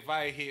got hit if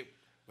I ain't hit,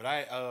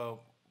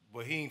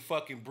 but he ain't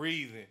fucking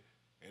breathing.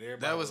 And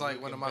everybody That was like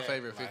looking one of my back,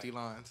 favorite like, 50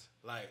 lines.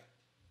 Like,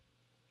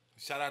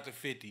 shout out to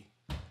 50.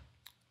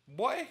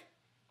 Boy,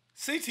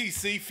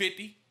 CTC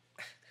 50.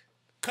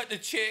 Cut the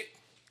check.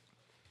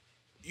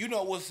 You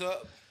know what's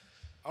up.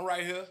 I'm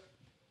right here.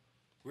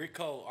 Rick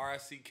Cole,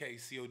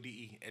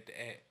 RICKCODE at the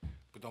ad.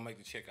 But don't make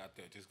the check out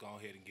there. Just go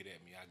ahead and get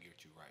at me. I'll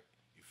get you right.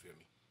 You feel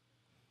me?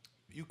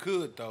 You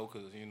could, though,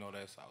 because, you know,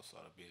 that's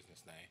outside of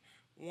business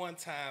name. One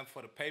time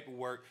for the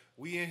paperwork,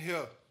 we in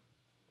here.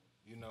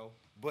 You know?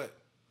 But,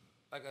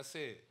 like I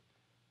said,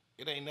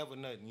 it ain't never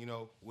nothing, you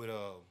know, with,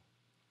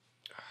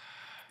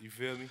 you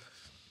feel me?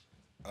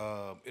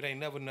 It ain't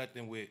never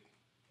nothing with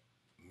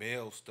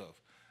male stuff.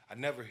 I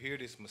never hear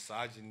this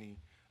misogyny.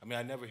 I mean,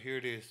 I never hear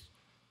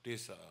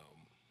this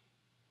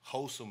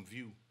wholesome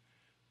view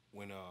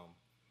when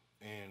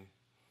and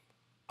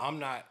I'm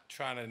not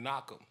trying to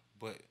knock him,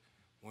 but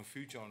when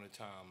Future on the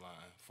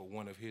timeline for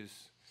one of his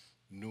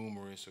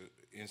numerous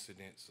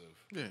incidents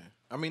of Yeah.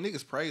 I mean,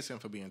 niggas praise him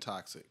for being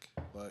toxic.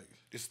 Like,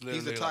 it's he's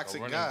literally a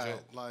toxic running guy.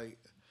 joke. Like,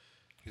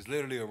 It's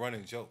literally a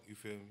running joke, you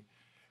feel me?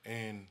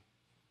 And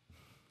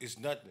it's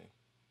nothing.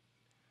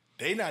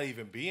 They not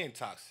even being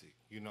toxic,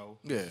 you know,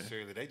 Yeah.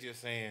 necessarily. They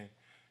just saying,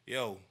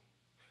 yo,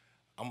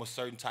 I'm a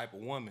certain type of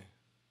woman.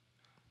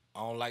 I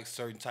don't like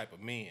certain type of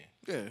men.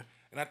 yeah.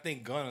 And I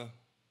think Gunna,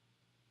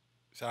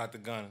 shout out to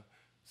Gunna,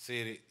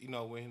 said it, you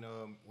know, when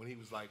he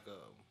was like,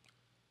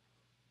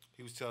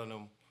 he was telling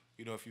them,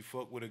 you know, if you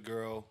fuck with a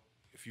girl,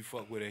 if you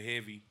fuck with a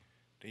heavy,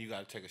 then you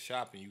got to take a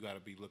shopping. You got to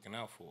be looking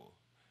out for her.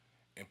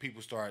 And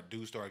people start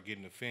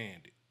getting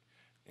offended.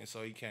 And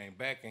so he came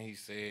back and he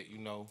said, you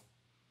know,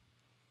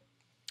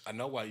 I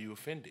know why you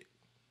offended.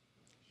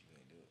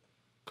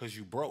 Because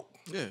you broke.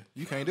 Yeah.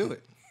 You can't do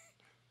it.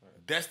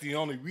 That's the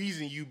only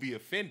reason you be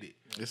offended.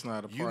 It's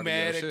not a part You of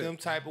mad your at shit. them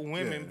type of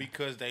women Yeah.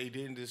 because they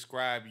didn't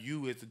describe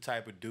you as the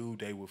type of dude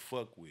they would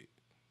fuck with.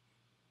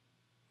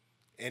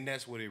 And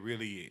that's what it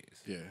really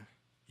is. Yeah.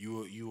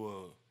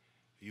 You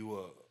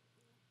a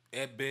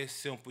at best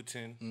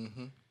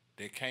simpleton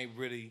that can't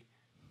really,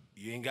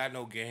 you ain't got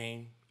no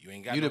game. You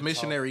ain't got You no the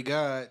missionary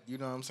God, you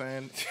know what I'm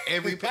saying?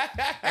 Every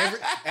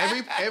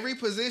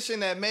position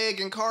that Meg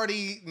and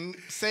Cardi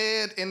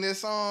said in this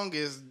song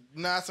is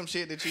not some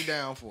shit that you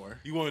down for.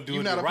 You want to do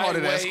You're it not the a right part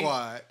of that way,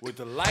 squad. with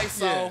the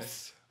lights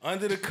Yes. off,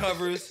 under the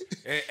covers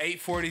at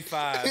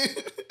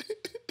 8:45.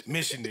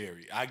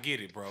 Missionary. I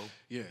get it, bro.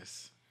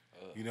 Yes.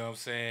 You know what I'm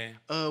saying?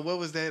 What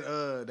was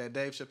that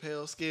Dave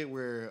Chappelle skit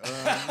where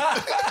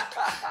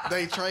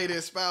they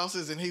traded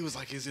spouses and he was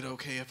like, "Is it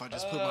okay if I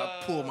just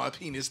pull my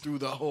penis through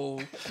the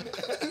hole?"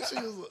 She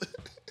was like,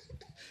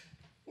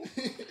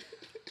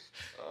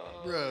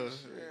 "Bro,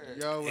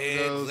 y'all one of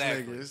those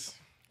niggas."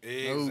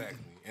 Exactly. Nope.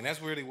 And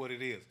that's really what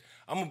it is.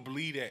 I'm gonna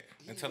believe that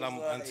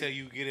until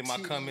you get in my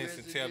comments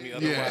and tell me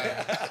otherwise.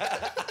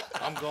 Yeah.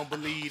 I'm gonna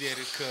believe that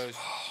it's because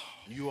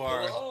you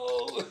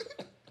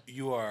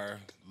are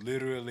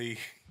literally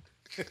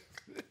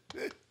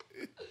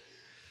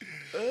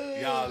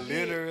y'all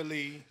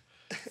literally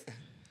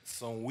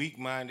some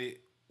weak-minded,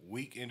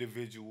 weak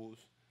individuals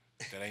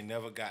that ain't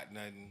never got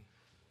nothing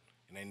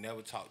and they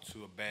never talked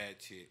to a bad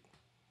chick.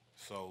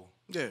 So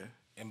Yeah.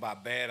 and by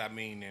bad I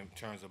mean in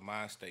terms of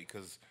mind state,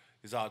 because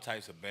there's all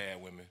types of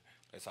bad women.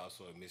 That's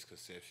also a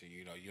misconception.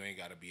 You know, you ain't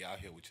got to be out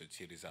here with your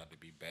titties out to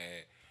be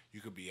bad.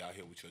 You could be out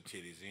here with your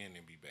titties in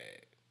and be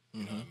bad.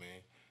 You know what I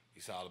mean?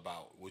 It's all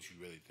about what you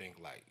really think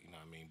like. You know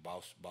what I mean?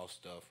 Boss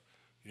stuff.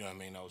 You know what I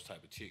mean? Those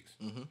type of chicks.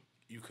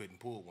 You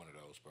couldn't pull one of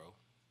those, bro.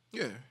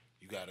 Yeah.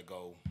 You got to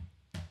go.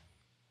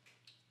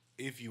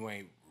 If you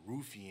ain't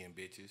roofing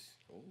bitches,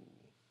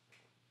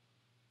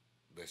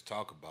 let's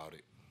talk about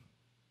it.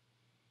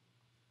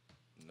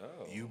 No.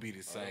 You be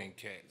the same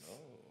cats. No.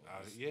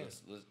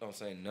 Yes. I'm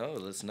saying no.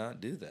 Let's not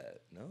do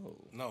that.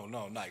 No.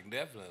 No, like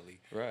definitely.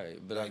 Right,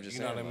 but Like, I'm just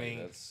you know saying, what I mean.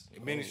 That's,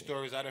 Many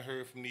stories I done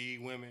heard from these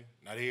women.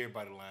 Not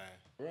everybody lying.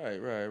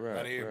 Right.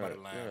 Not everybody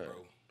lying,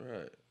 bro.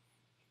 Right.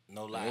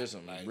 No lie. There's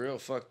some like, real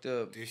fucked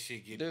up. this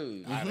shit get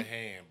dude. out of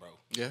hand, bro.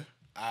 Yeah.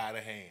 Out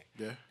of hand.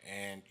 Yeah.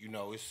 And you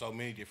know, it's so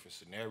many different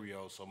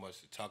scenarios, so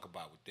much to talk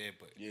about with that.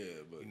 But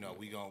But you know,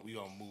 we gonna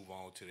move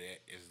on to that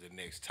as the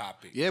next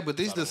topic. Yeah, but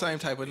these So I the don't same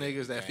want type of to be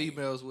niggas that anything.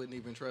 females wouldn't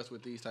even trust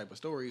with these type of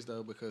stories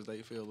though, because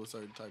they feel a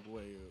certain type of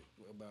way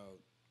about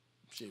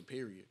shit.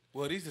 Period.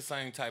 Well, these the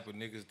same type of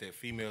niggas that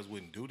females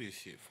wouldn't do this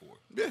shit for.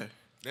 Yeah.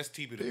 Let's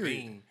keep it a Period.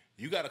 bean.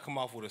 You got to come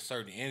off with a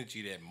certain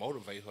energy that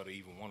motivate her to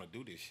even want to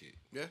do this shit.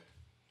 Yeah.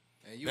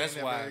 And you That's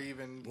ain't why never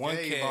even one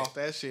gave cat- off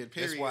that shit.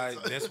 Period.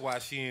 That's why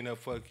she end up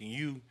fucking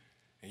you,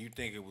 and you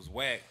think it was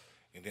whack,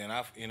 and then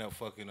I end up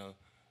fucking her,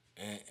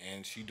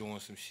 and she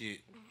doing some shit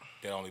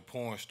that only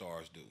porn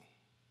stars do,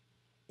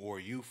 or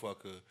you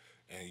fuck her,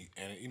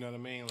 and you know what I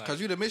mean? Like,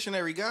 Cause you the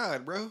missionary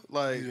God, bro.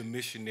 Like you the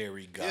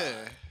missionary God.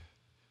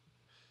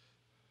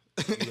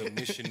 yeah. You the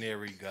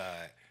missionary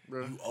God.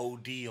 Bro. You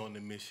OD on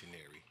the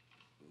missionary.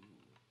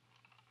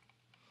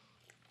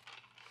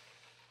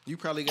 You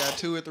probably got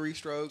 2 or 3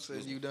 strokes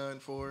and you done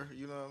 4.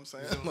 You know what I'm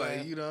saying? You know what I'm Like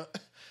saying?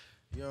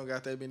 you don't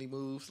got that many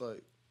moves.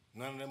 Like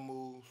None of them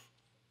moves,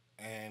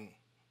 and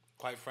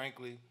quite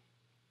frankly,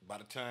 by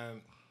the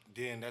time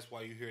then, that's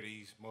why you hear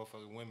these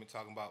motherfucking women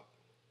talking about.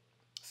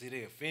 See,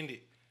 they offended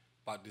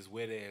about this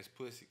wet ass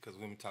pussy because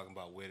women talking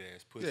about wet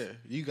ass pussy. yeah,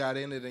 you got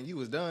in it and you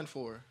was done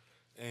for.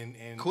 And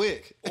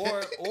Quick.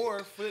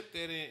 or flip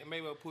that in, and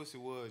maybe her pussy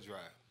was dry.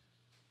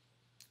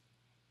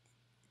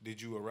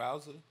 Did you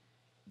arouse her?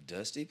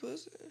 Dusty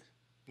pussy?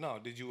 No,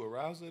 did you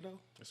arouse her though?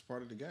 That's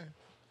part of the game.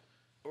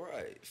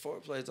 Right.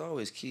 Foreplay is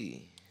always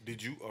key.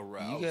 Did you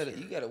arouse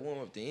You gotta warm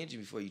up the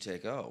engine before you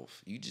take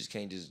off. You just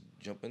can't just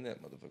jump in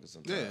that motherfucker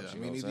sometimes. Yeah, you I know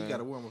mean, what I'm either you saying? got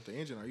to warm up the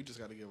engine or you just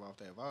got to give off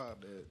that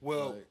vibe. That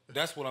Well, like,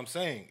 that's what I'm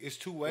saying. It's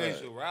 2 ways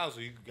Right. to arouse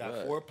her. You got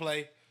Right.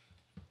 foreplay,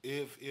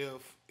 if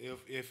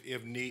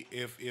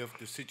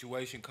the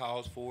situation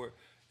calls for it,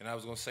 and I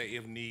was gonna say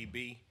if need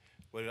be,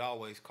 but it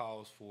always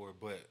calls for it.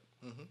 But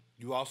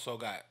you also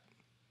got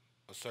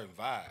a certain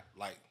vibe.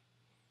 Like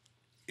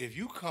if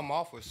you come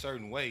off a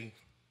certain way,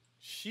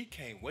 she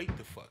can't wait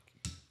to fuck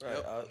you.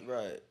 Right.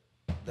 Right.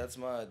 That's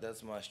my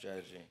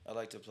strategy. I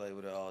like to play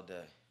with it all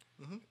day.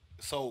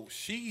 So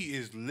she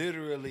is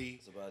literally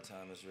It's about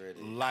time it's ready.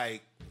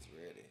 like It's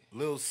ready.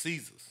 Little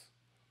Caesars,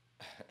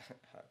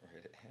 Hot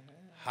ready.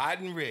 hot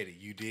and ready.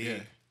 You did.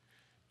 Yeah.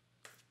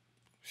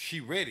 She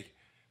ready.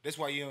 That's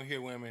why you don't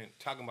hear women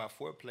talking about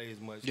foreplay as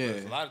much. Yeah.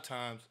 Because a lot of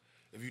times,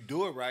 if you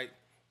do it right,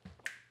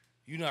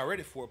 you're not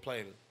ready for a play.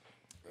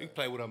 You can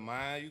play with her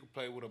mind. You can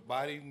play with her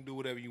body. You can do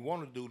whatever you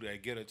want to do to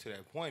get her to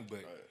that point.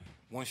 But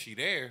once she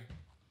there,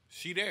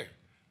 she there.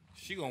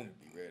 She gonna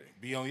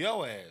be on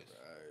your ass.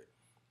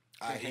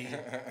 Right. You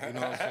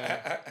know what I'm saying?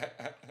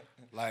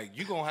 Like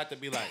you gonna have to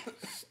be like,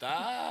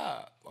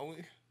 stop. Oh,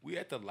 we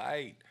at the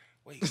light.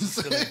 Wait, we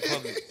still in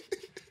public.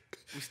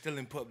 We still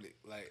in public.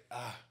 Like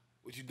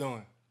what you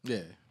doing?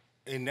 yeah,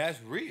 And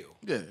that's real.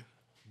 yeah,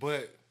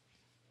 But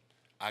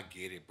I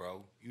get it,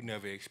 bro. You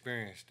never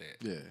experienced that.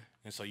 yeah,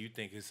 And so you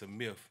think it's a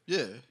myth.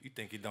 yeah. You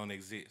think it don't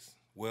exist.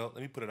 Well,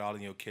 let me put it all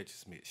in your catch,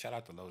 Smith. Shout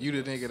out to Loaded. You the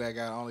Bucks. nigga that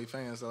got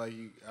OnlyFans, so like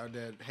you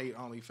that hate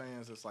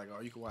OnlyFans. It's like,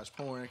 oh, you can watch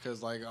porn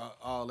because like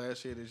all that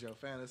shit is your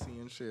fantasy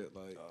and shit.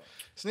 Like,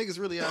 this niggas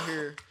really out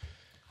here.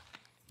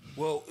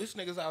 Well, it's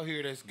niggas out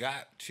here that's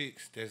got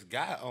chicks that's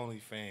got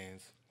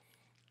OnlyFans.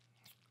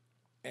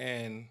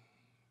 And,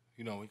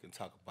 you know, we can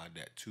talk about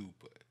that too.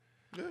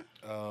 But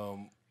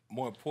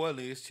more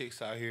importantly, it's chicks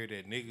out here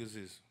that niggas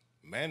is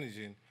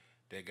managing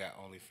that got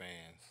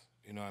OnlyFans.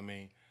 You know what I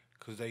mean?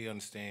 Because they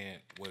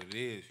understand what it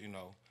is, you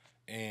know.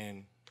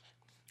 And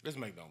let's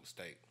make no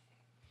mistake.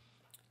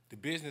 The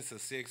business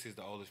of sex is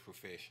the oldest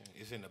profession.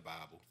 It's in the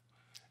Bible.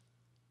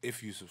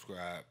 If you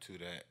subscribe to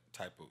that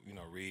type of,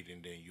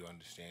 reading, then you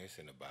understand it's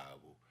in the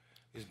Bible.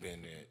 It's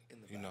been there.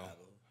 In the Bible.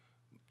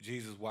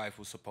 Jesus' wife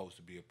was supposed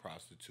to be a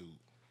prostitute,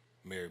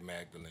 Mary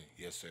Magdalene.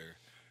 Yes, sir.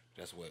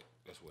 That's what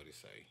it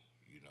say.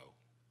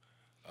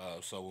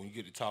 So when you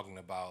get to talking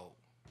about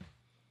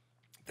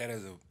that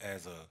as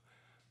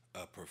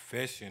a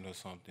profession or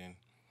something,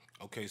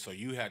 okay, so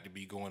you have to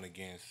be going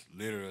against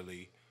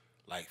literally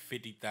like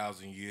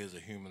 50,000 years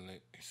of human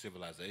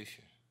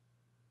civilization.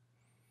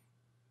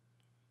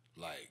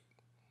 Like,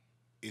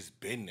 it's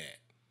been that.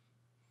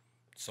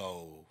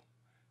 So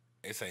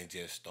it ain't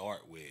just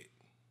start with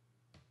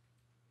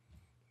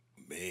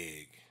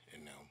Meg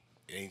and them.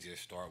 It ain't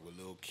just start with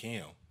Lil'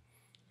 Kim.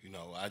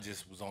 I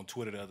just was on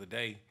Twitter the other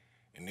day,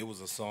 and it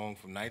was a song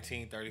from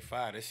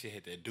 1935. That shit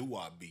had that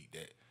doo-wop beat,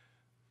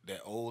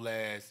 that old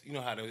ass. You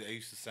know how they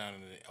used to sound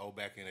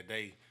back in the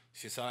day.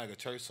 Shit sounded like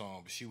a church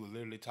song, but she was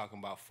literally talking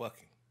about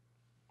fucking.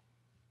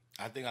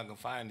 I think I can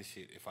find this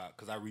shit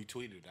because I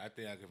retweeted it. I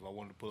think if I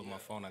wanted to pull up my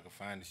phone, I can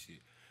find this shit.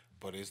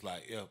 But it's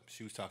like,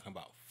 she was talking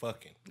about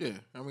fucking. Yeah,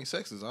 I mean,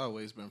 sex has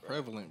always been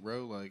prevalent,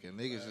 bro. Like, and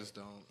niggas just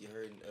don't. You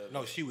heard?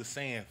 No, she was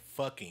saying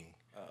fucking.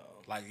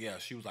 Like,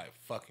 she was like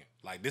fucking.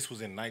 Like, this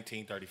was in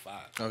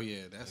 1935. Oh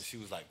yeah, And she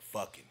was like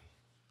fucking.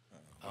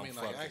 I mean,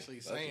 like actually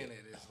saying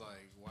it is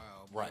like wow.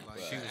 Right. Like,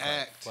 She was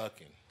act like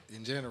fucking.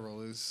 in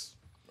general is.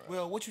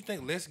 Well, what you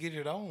think Let's Get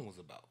It On was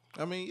about?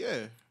 I mean,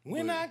 yeah.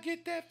 When I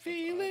get that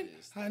feeling,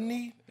 I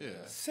need Yeah.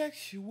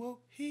 sexual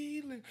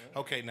healing.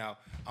 Okay, now,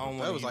 I don't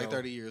want to, That was like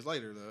 30 years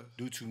later, though.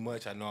 do too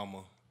much. I know I'm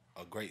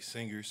a great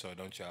singer, so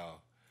don't y'all,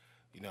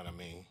 you know what I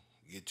mean,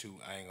 I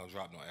ain't going to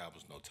drop no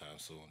albums no time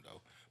soon,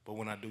 though. But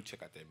when I do,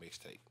 check out that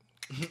mixtape.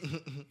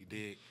 You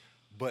dig?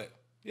 But,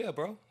 yeah,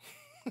 bro.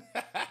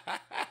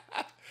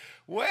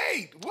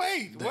 Wait.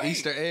 The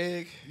Easter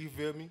egg. You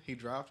feel me? He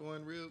dropped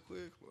one real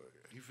quick.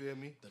 You feel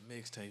me? The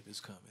mixtape is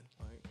coming.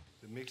 Like,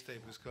 The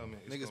mixtape is coming.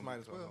 It's niggas gonna might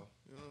be as well. coming.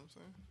 You know what I'm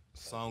saying?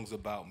 Songs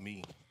about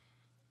me,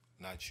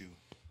 not you.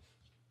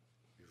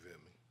 You feel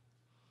me?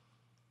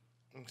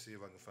 Let me see if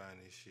I can find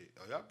this shit.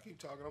 Oh, y'all keep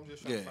talking. I'm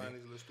just trying to find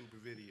this little stupid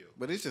video.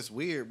 But it's just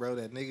weird, bro,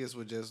 that niggas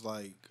would just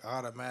like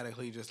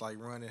automatically just like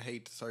run and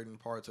hate certain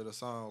parts of the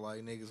song.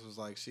 Like niggas was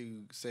like,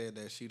 she said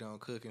that she don't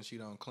cook and she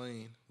don't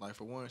clean. Like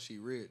for one, she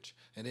rich.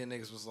 And then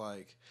niggas was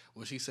like,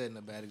 well, she's setting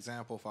a bad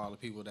example for all the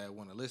people that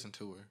want to listen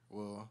to her.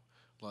 Well,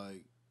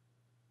 like,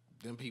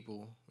 them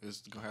people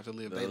is gonna have to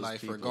live their life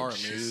people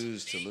regardless.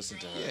 Choose to listen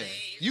to her. Yeah,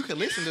 you can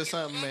listen to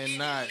something and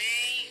not.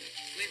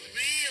 With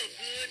real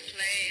good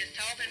players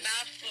talking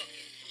about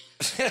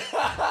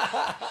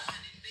fucking.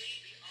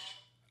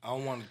 I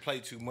don't want to play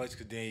too much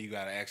because then you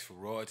got to ask for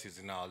royalties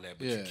and all that.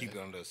 But you keep it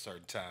under a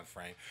certain time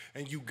frame.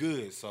 And you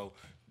good. So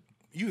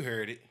you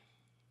heard it.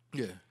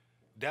 Yeah.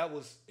 That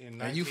was in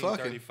And you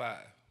fucking. 1935.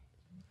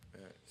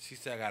 She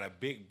said, I got a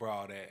big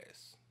broad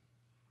ass.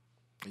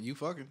 And you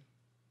fucking.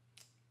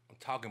 I'm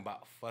talking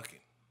about fucking.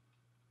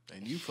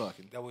 And you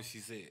fucking. That's what she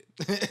said.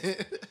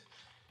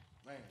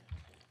 Man.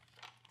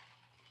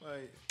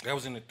 Like, That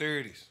was in the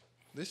 30s.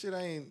 this shit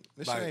ain't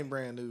Like,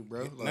 brand new,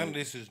 bro. Like, None of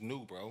this is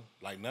new, bro.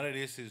 Like, none of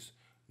this is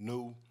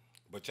new.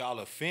 But y'all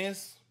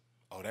offense,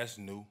 oh, that's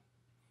new.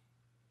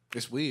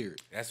 it's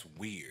weird. That's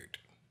weird.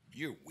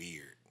 You're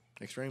weird.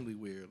 Extremely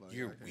weird. Like,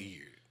 You're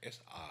weird. It's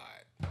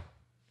odd.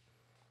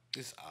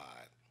 It's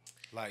odd.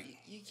 Like,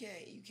 You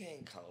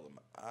can't call them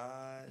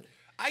odd.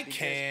 I Because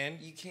can.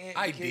 You can't.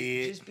 I because-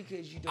 did. Just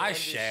because you don't I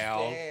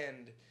shall.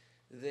 understand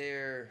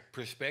their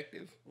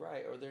perspective.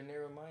 right or their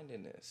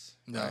narrow-mindedness.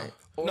 No. Right?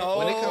 No.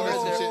 When it comes to or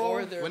some their- shit,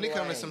 or their when it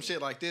comes to lane. some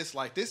shit like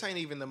this ain't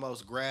even the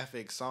most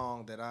graphic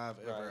song that I've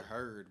ever Right.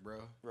 heard,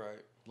 bro. Right.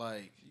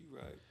 Like, You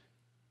right.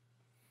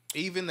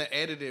 even the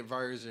edited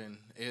version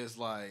is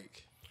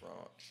like,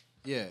 Raunch.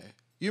 yeah.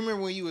 You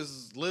remember when you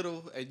was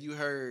little and you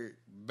heard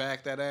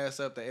 "Back That Ass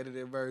Up" the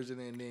edited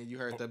version, and then you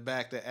heard the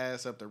 "Back That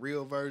Ass Up" the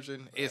real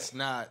version? It's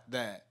not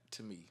that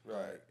to me.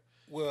 Right.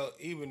 Well,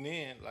 even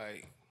then,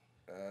 like,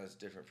 It's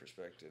different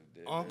perspective.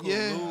 Dude. Uncle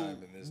There's Yeah, Lou,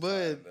 time in this but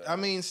time, though. I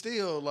mean,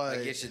 still, like,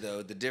 I get you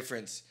though. The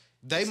difference.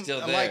 they is still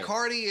like there.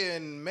 Cardi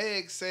and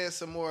Meg said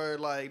some more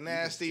like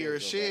nastier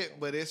still go back shit, on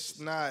but it's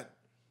not.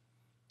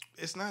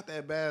 It's not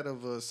that bad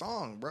of a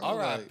song, bro. Like,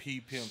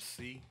 R.I.P. Pimp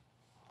C.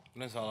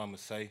 And that's all I'm gonna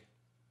say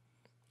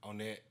on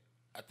that.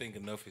 I think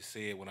enough is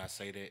said when I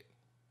say that.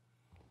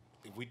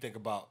 If we think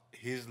about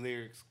his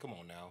lyrics, come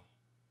on now.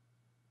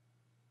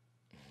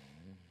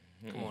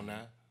 Come on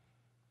now.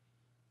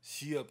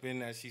 She up in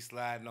there, she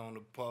sliding on the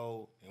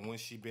pole, and when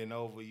she been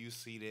over, you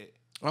see that.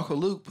 Uncle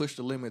Luke pushed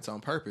the limits on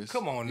purpose.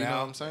 Come on you know now.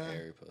 what I'm saying?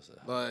 Harry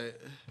Potter.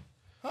 Like,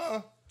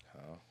 Huh?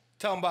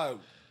 Talking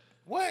about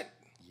what?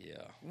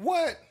 Yeah.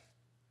 What?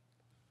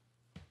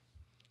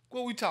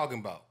 What we talking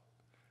about?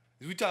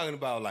 Is we talking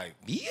about like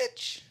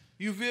Bitch.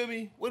 You feel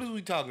me? What is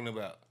we talking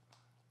about?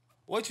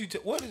 What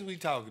is we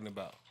talking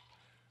about?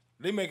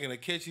 They making a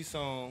catchy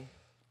song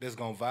that's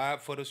gonna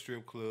vibe for the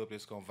strip club,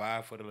 that's gonna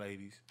vibe for the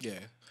ladies. Yeah.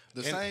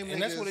 The And, same and niggas,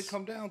 that's what it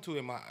come down to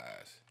in my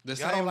eyes. the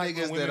Y'all same like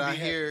when niggas women that I be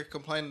hear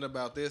complaining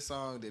about this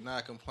song did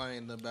not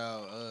complain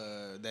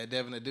about that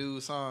Devin the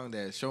Dude song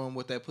that show 'em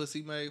what that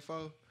pussy made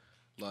for.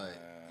 Like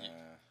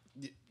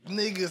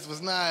niggas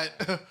was not.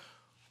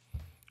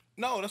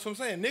 No, that's what I'm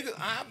saying. Nigga,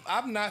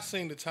 I've not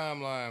seen the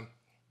timeline.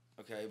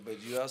 Okay,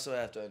 but you also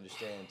have to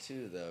understand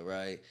too, though,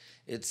 right?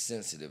 It's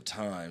sensitive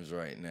times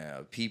right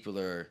now. People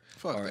are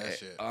Fuck that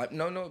shit.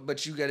 No,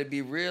 but you got to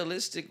be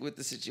realistic with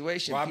the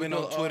situation. Bro, I've been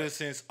People on Twitter are-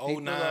 since people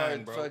 09, are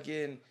bro.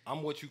 Fucking,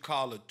 I'm what you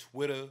call a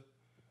Twitter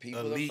people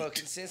elite. are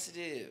fucking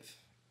sensitive.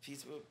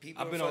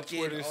 People I've been are on fucking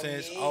Twitter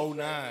since the edge 09. right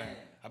now.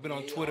 I've been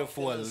on They Twitter all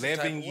for feeling some type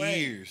 11 of way.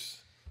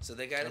 years. So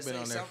they got to I've say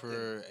been on there something.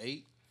 for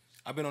 8.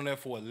 I've been on there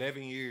for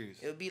 11 years.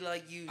 It'll be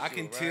like usual, I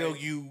can right? tell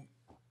you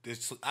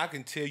this. I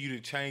can tell you the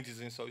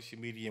changes in social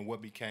media and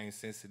what became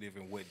sensitive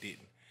and what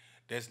didn't.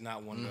 That's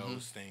not one of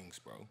those things,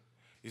 bro.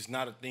 It's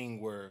not a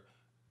thing where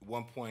at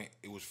one point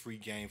it was free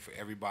game for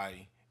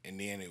everybody and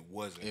then it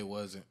wasn't. It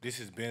wasn't. This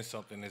has been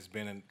something that's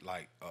been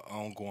like an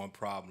ongoing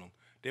problem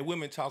that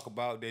women talk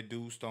about, that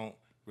dudes don't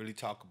really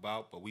talk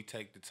about, but we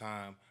take the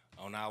time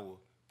on our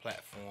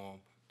platform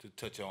to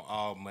touch on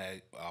all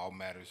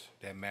matters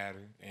that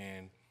matter,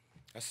 and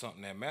that's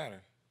something that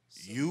matter.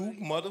 You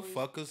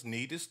motherfuckers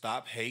need to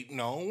stop hating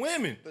on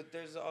women. But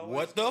there's always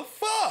What the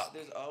fuck?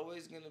 There's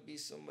always gonna be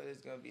somebody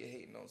that's gonna be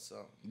hating on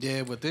something.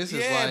 Yeah, but this is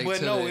Yeah, like but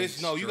to no, the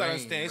it's no. You gotta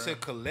understand, extreme,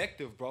 it's a bro.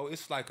 collective, bro.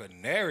 It's like a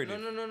narrative.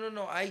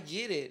 No. I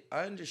get it.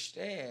 I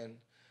understand.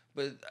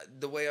 But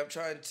the way I'm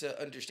trying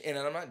to understand,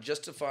 and I'm not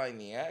justifying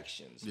the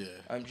actions. Yeah.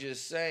 I'm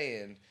just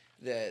saying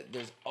that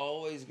there's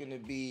always going to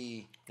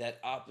be that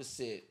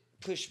opposite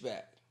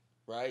pushback,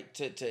 right?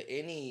 To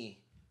any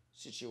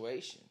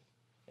situation.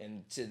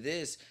 And to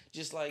this,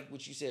 just like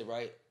what you said,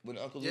 right? When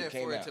Uncle Luke Yeah,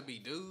 came for out. it to be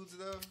dudes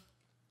though.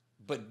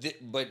 But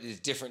it's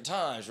different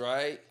times,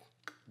 right?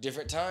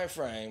 Different time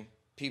frame.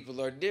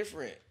 People are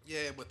different.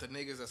 Yeah, but the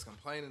niggas that's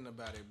complaining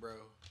about it, bro.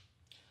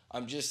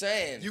 I'm just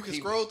saying. You can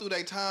people- scroll through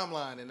their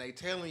timeline and they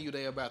telling you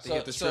they about to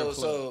hit the strip club.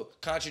 So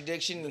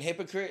contradiction and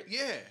hypocrite.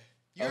 Yeah.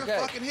 You're Okay. a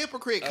fucking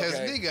hypocrite, cause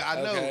Okay. nigga, I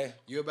know Okay.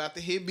 you about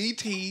to hit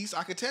BTs.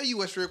 I can tell you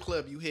what strip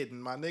club you hitting,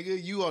 my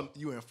nigga.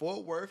 You in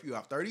Fort Worth, you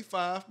have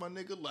 35, my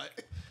nigga.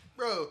 Like,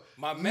 bro,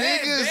 My man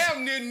niggas,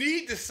 damn near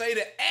need to say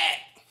the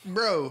act.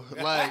 bro.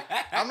 Like,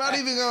 I'm not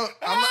even gonna.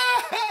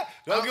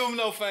 Don't give him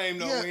no fame,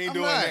 no. Yeah, we ain't I'm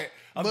doing not, that.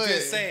 I'm but-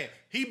 just saying,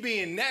 he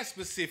being that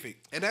specific.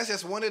 And that's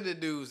just one of the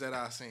dudes that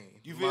I seen.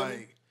 You feel me?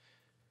 like,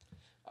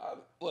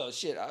 Well,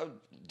 shit.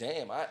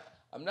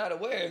 I'm not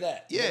aware of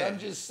that. Yeah. But I'm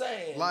just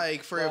saying.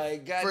 Like for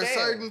goddamn.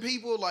 certain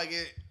people, like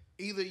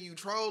either you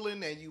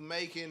trolling and you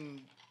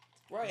making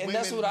Right, and women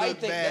that's what I look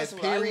think. bad, That's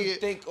what I would period,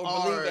 think or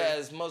or believe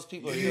as most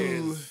people are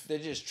doing. They're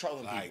just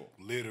trolling Like, people.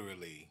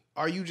 literally.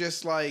 are you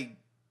just like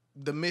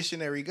the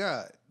missionary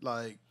God?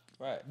 Like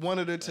Right. one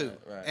of the two.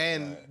 right,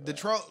 and right, the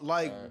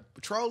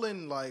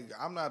trolling, like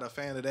I'm not a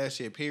fan of that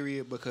shit,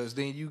 period, because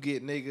then you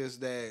get niggas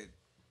that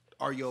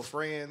are your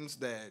friends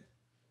that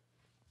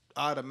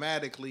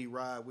automatically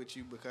ride with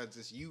you because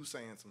it's you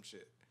saying some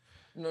shit.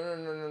 No.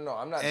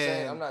 I'm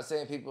not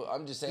saying people.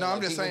 I'm just saying. No, I'm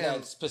like, just people saying-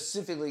 that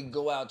specifically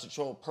go out to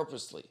troll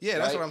purposely. Yeah,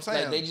 that's right? what I'm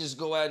saying. Like they just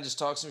go out and just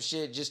talk some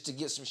shit just to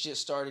get some shit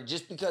started.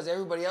 Just because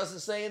everybody else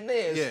is saying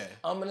this, Yeah.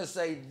 I'm gonna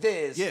say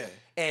this. Yeah.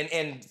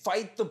 And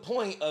fight the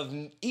point of,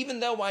 even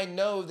though I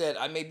know that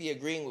I may be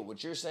agreeing with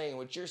what you're saying,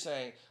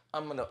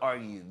 I'm gonna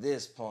argue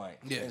this point.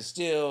 Yeah. And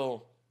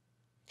still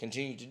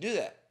continue to do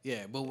that.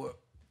 Yeah, but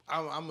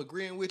I'm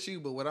agreeing with you,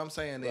 but what I'm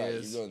saying Right.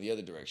 is You're going the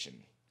other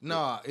direction.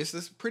 nah, it's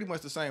just pretty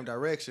much the same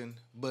direction.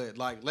 But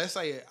like, let's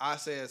say I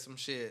said some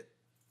shit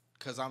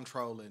because I'm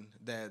trolling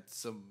that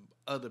some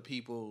other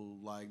people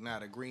like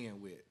not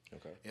agreeing with.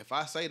 Okay. If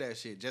I say that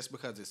shit just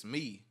because it's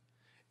me,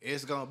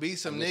 it's gonna be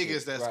some I get you.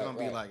 niggas that's Right, gonna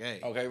be right. like, hey,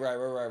 Okay,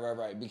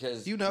 right.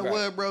 Because you know right,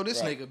 what, bro?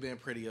 This right. nigga been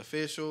pretty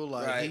official.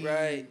 Like,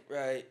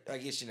 Right. I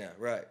get you now.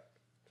 Right.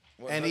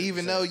 And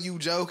even 100%. though you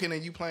joking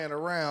and you playing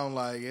around,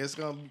 like it's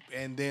gonna,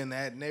 and then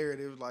that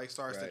narrative like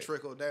starts Right. to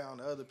trickle down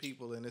to other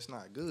people, and it's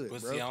not good,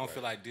 But bro. see, I don't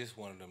feel like this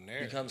one of them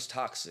narratives. becomes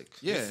toxic.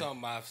 Yeah. It's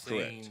something I've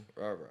seen.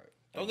 Right.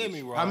 Don't get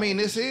me wrong. I mean,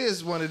 this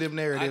is one of them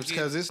narratives I get-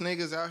 because this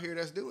niggas out here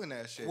that's doing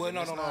that shit. Well, and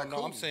no. it's not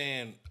cool. I'm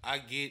saying I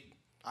get.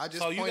 I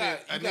just So you pointed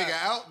got- a you nigga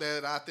got- out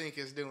that I think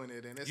is doing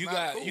it, and it's You not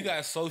got cool. you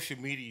got social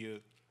media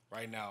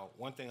right now.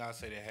 One thing I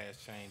say that has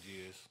changed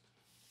is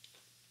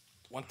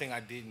one thing I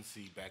didn't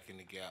see back in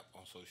the gap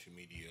on social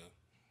media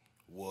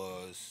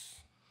was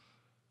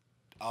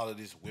all of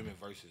this women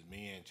versus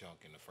men junk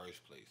in the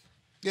first place.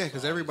 Yeah,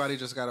 because everybody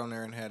just got on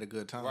there and had a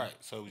good time. Right.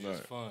 So it was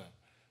just fun.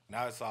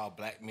 Now it's all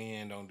black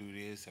men don't do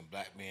this and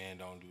black men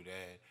don't do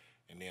that.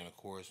 And then of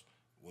course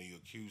when you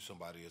accuse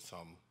somebody of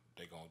something,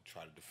 they're gonna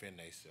try to defend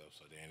themselves.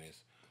 So then it's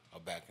a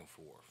back and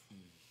forth.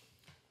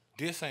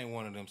 This ain't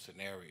one of them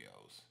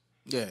scenarios.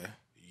 Yeah.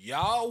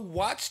 Y'all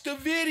watch the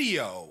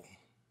video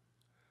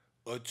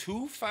of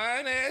two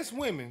fine ass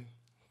women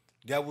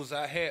that was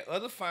I had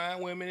other fine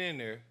women in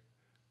there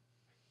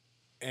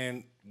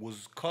and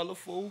was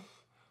colorful,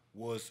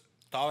 was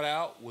thought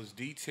out, was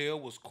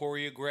detailed, was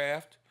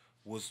choreographed,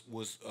 was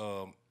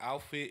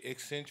outfit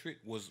eccentric,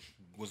 was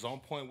on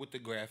point with the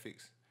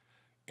graphics.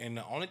 And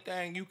the only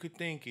thing you could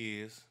think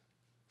is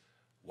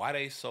why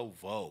they so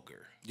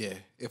vulgar. Yeah,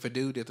 if a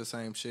dude did the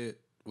same shit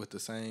with the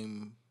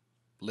same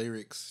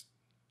lyrics,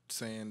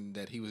 saying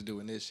that he was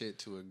doing this shit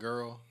to a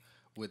girl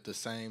with the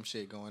same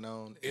shit going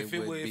on, if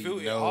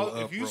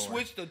you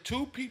switch the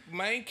two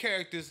main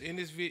characters in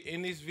this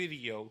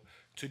video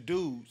to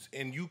dudes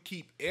and you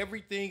keep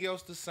everything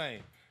else the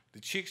same, the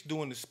chicks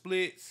doing the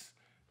splits,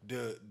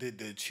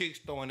 the chicks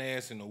throwing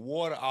ass in the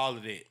water, all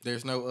of that.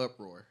 There's no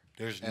uproar.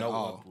 There's no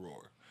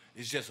uproar.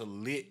 It's just a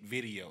lit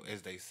video,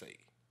 as they say.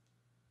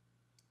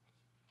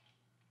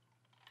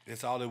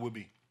 That's all it would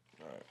be.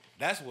 All right.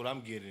 That's what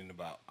I'm getting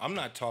about. I'm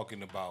not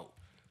talking about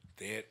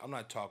that. I'm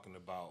not talking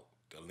about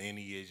the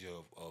lineage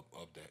of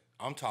that.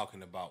 I'm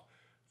talking about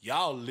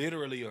y'all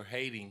literally are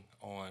hating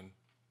on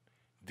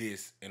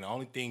this, and the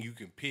only thing you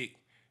can pick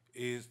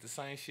is the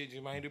same shit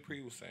Jermaine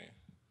Dupri was saying.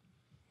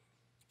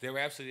 They're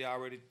absolutely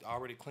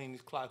already cleaned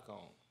his clock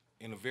on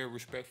in a very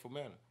respectful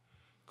manner,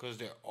 because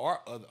there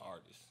are other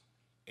artists.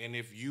 And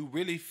if you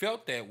really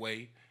felt that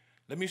way,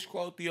 let me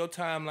scroll through your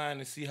timeline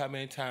and see how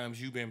many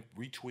times you've been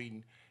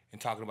retweeting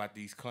and talking about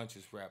these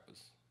conscious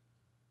rappers.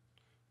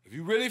 If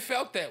you really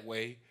felt that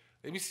way,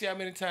 let me see how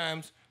many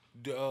times.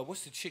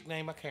 What's the chick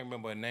name? I can't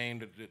remember her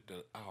name.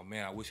 Oh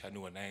man, I wish I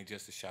knew her name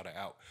just to shout her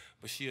out.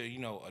 But she,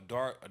 a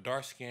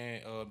dark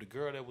skin. The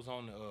girl that was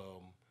on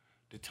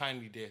the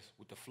Tiny Desk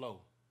with the flow.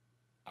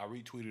 I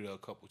retweeted her a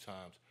couple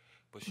times,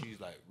 but she's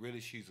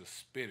she's a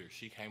spitter.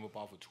 She came up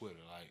off of Twitter,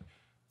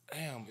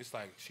 damn, it's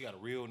like she got a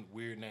real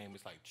weird name.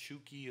 It's like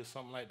Chuki or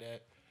something like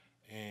that,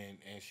 and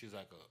she's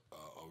like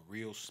a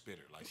real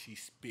spitter. Like she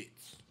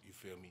spits. You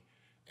feel me?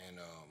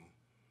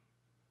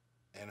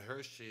 And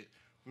her shit.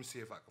 Let me see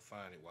if I can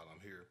find it while I'm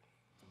here.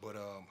 But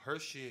her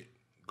shit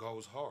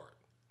goes hard,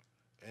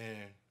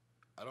 and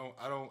I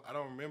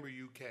don't remember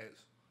you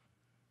cats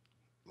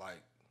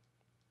like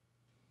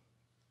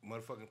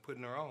motherfucking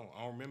putting her on.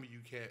 I don't remember you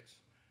cats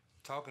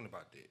talking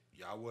about that.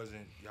 Y'all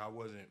wasn't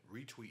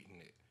retweeting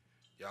it.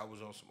 Y'all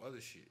was on some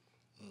other shit.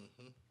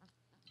 Mm-hmm.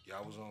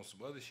 Y'all was on some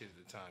other shit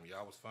at the time.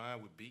 Y'all was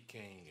fine with Beat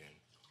King and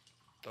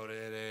throw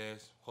that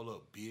ass. Hold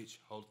up, bitch.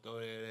 Throw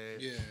that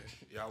ass. Yeah.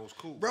 Y'all was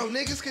cool. Bro,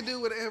 niggas can do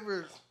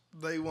whatever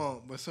they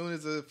want, but as soon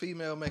as a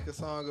female make a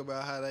song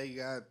about how they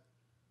got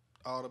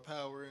all the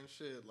power and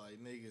shit, like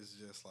niggas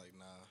just like,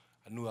 nah.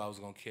 I knew I was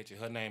gonna catch it.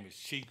 Her name is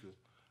Chica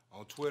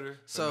on Twitter.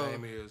 Her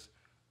name is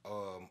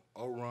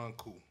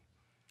Oranku.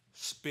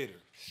 Spitter.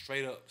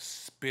 Straight up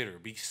spitter.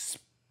 Be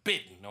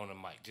spitting on the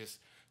mic. Just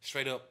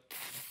straight up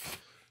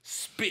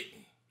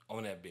spitting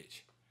on that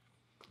bitch.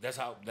 That's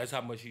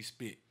how much he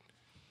spit.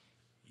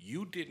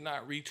 You did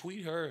not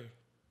retweet her.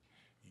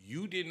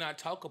 You did not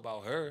talk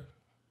about her.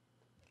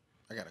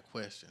 I got a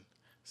question.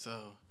 So,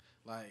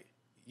 like,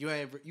 you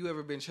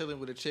ever been chilling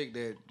with a chick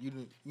that you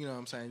know what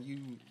I'm saying,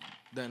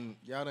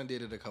 y'all done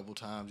did it a couple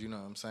times, you know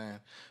what I'm saying?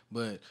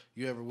 But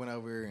you ever went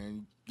over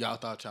and y'all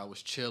thought y'all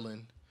was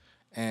chilling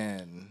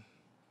and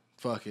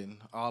fucking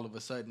all of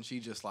a sudden she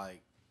just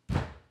like,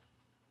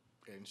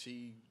 and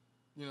she,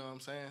 you know what I'm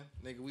saying?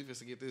 Nigga, we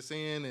finna get this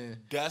in, and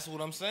That's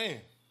what I'm saying.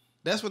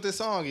 that's what this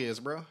song is,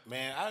 bro.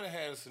 Man, I done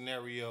had a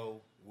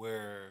scenario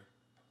where,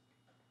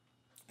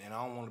 and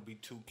I don't want to be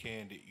too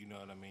candid, you know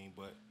what I mean,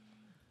 but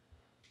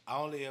I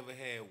only ever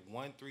had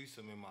one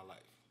threesome in my life,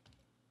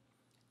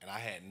 and I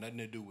had nothing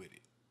to do with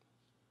it.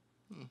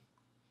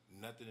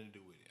 Nothing to do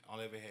with it. I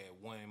only ever had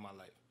one in my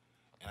life,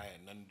 and I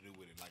had nothing to do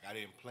with it. Like, I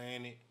didn't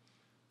plan it.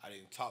 I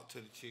didn't talk to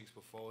the chicks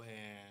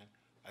beforehand.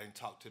 I didn't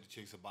talk to the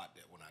chicks about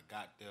that. When I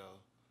got there,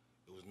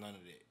 it was none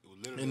of that. It was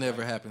literally It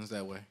never happens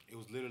that way. It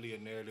was literally a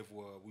narrative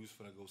where we was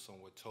finna go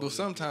somewhere totally. Well,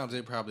 sometimes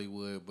different. it probably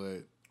would,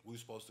 but We were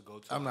supposed to go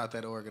to. I'm not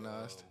that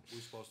organized. We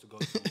were supposed to go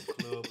to a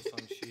club or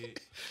some shit.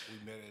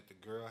 We met at the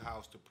girl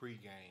house to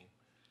pregame,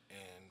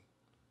 and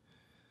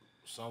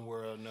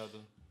somewhere or another,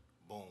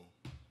 boom.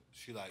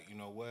 She like, you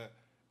know what?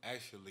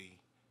 Actually,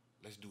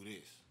 let's do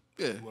this.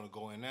 Yeah. You want to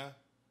go in there?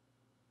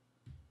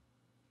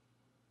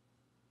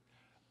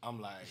 I'm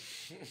like,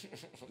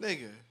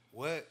 nigga,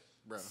 what?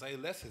 Bro. Say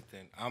less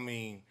than. I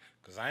mean,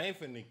 because I ain't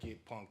finna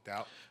get punked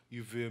out.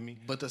 You feel me?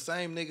 but the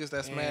same niggas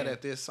that's And mad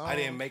at this song, I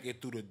didn't make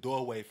it through the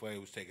doorway before they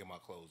was taking my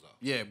clothes off.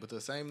 yeah, but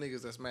the same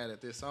niggas that's mad at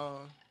this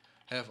song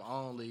have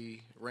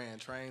only ran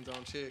trains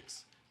on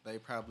chicks. They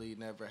probably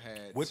never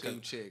had With two the-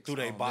 chicks through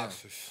they on them.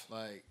 boxers.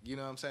 Like, you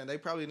know what I'm saying? They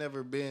probably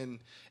never been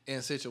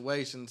in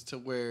situations to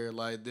where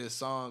like this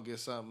song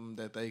is something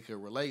that they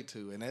could relate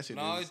to, and that shit.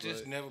 No, is, it's just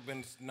like, never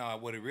been. No,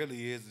 what it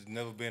really is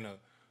never been a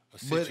But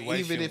situation.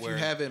 even if where, you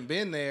haven't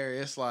been there,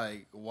 it's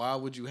like, why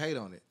would you hate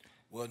on it?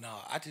 well, no,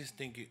 I just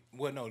think it.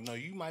 Well, no,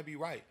 you might be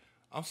right.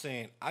 I'm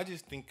saying I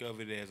just think of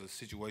it as a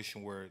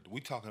situation where we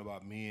talking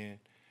about men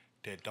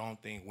that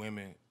don't think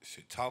women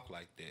should talk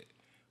like that,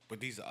 but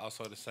these are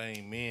also the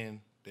same men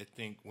that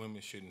think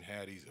women shouldn't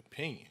have these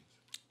opinions.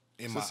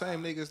 It's the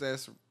same niggas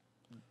that's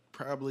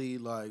probably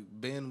like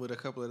been with a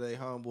couple of their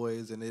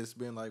homeboys, and it's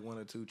been like one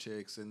or two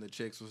chicks, and the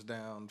chicks was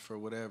down for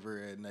whatever,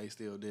 and they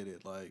still did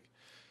it. Like,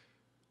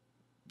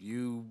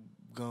 you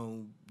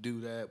gonna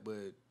do that,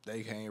 but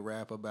they can't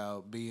rap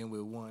about being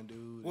with one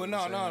dude. Well, you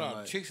know no. what I'm saying?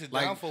 Like, Chicks is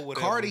like, down for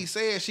whatever. Cardi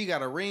said she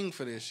got a ring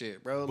for this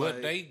shit, bro.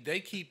 But like, they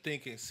keep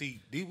thinking.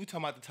 See, we talking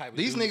about the type of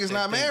these dudes niggas that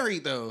not think-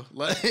 married though.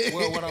 Like,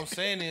 Well, what I'm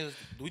saying is,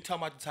 we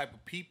talking about the type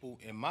of people,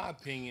 in my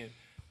opinion,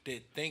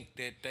 that think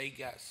that they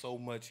got so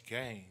much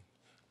game.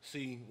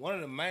 See, one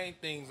of the main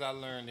things I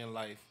learned in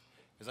life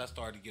as I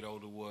started to get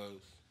older was,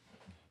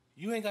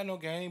 you ain't got no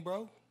game,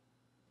 bro.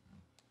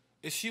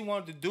 If she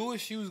wanted to do it,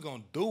 she was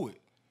gonna do it.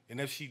 And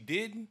if she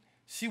didn't,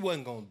 she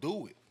wasn't gonna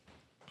do it.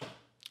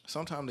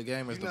 sometimes the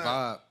game is You the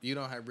not- vibe. You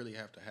don't really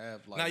have to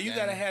have like. Now you game.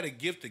 gotta have a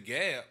gift of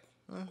gab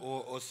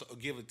or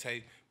give or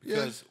take,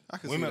 because I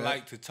can see women that.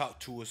 like to talk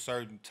to a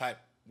certain type.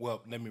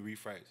 Well, let me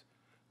rephrase.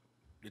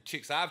 The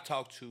chicks I've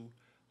talked to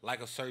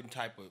like a certain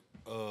type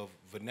of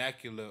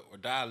vernacular or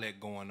dialect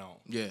going on.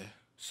 Yeah,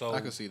 So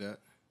I can see that.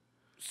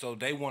 So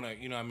they want to,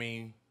 you know what I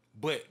mean?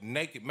 But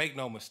make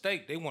no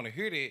mistake, they want to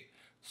hear that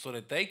so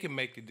that they can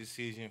make a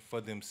decision for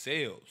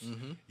themselves.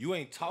 You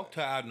ain't talked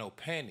to her out of no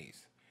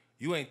panties.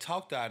 You ain't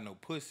talked to her out of no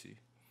pussy.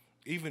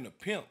 Even a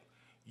pimp,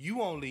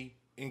 you only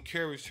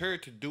encouraged her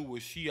to do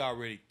what she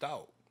already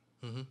thought.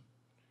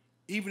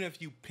 Even if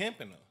you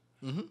pimping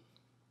her,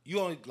 you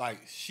only,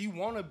 like, she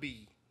want to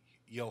be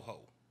your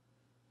hoe.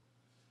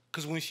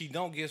 Because when she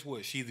don't, guess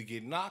what? She either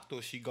get knocked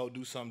or she go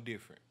do something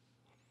different.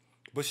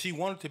 But she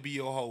wanted to be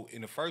your hoe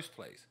in the first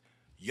place.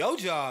 Your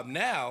job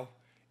now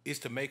is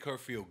to make her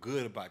feel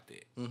good about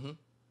that.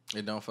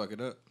 And don't fuck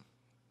it up.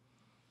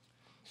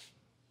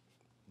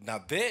 Now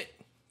that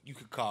you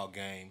could call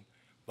game,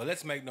 but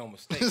let's make no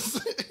mistakes.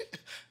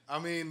 I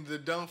mean, the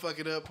don't fuck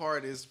it up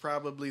part is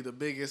probably the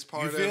biggest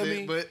part You of feel it.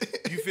 me?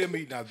 But You feel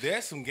me? Now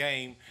there's some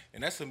game,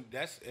 and that's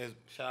as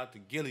shout out to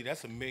Gilly.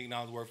 That's $1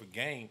 million worth of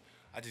game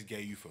I just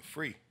gave you for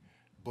free.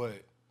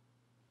 But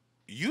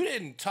you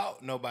didn't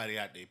talk nobody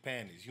out their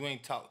panties. You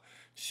ain't talk.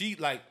 She,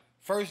 like,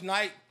 first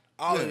night,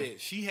 all of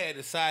that. She had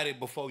decided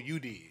before you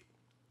did.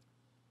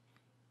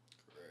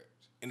 Correct.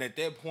 And at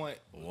that point,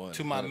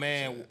 to my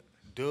man 100%.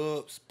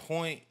 Dubz'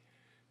 point,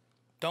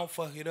 don't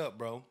fuck it up,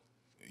 bro.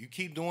 You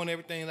keep doing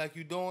everything like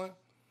you doing,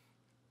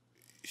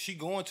 she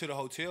going to the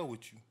hotel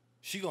with you.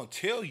 She gonna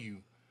tell you,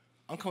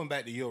 I'm coming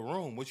back to your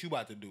room. What you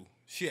about to do?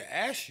 She'll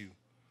ask you,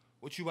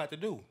 what you about to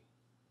do?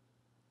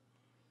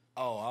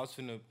 Oh, I was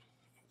finna,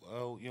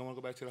 well, you don't want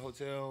to go back to the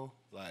hotel?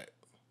 Like,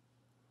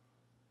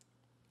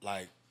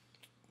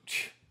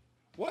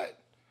 what?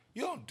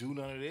 You don't do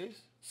none of this.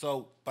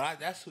 So, but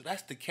that's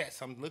the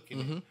cats I'm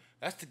looking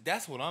at.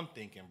 That's what I'm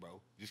thinking, bro.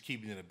 Just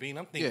keeping it a bean.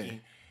 I'm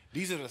thinking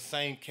these are the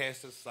same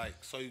cats that's like,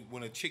 so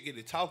when a chick get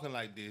to talking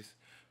like this,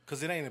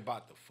 because it ain't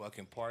about the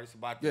fucking party. It's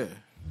about the,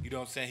 you know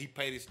what I'm saying? He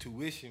paid his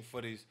tuition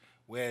for this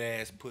wet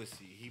ass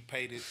pussy. He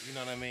paid it, you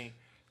know what I mean?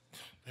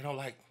 They don't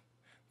like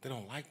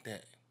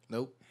that.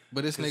 nope.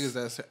 But it's niggas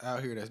that's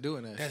out here that's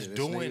doing that That's shit.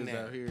 doing It's niggas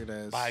that out here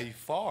that's by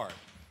far.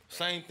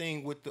 Same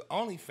thing with the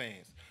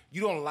OnlyFans.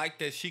 You don't like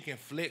that she can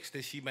flex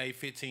that she made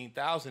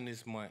 $15,000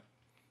 this month,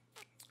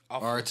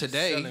 off or of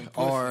today selling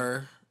pussy.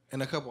 or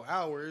in a couple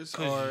hours or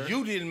 'Cause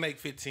you didn't make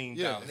 $15,000.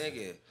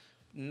 Nigga,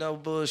 no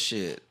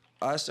bullshit.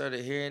 I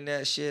started hearing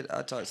that shit.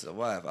 I talked to the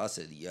wife. I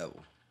said, yo,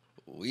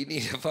 we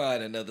need to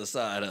find another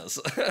side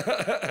hustle.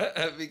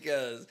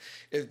 Because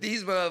if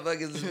these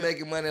motherfuckers is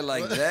making money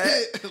like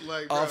that,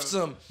 Like, bro, off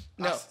some...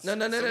 No.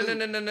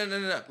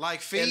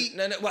 Like feet?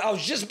 No. Well, I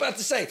was just about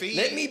to say, Feet?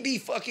 let me be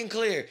fucking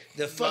clear.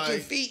 The fucking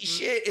Like, feet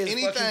shit is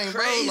anything, fucking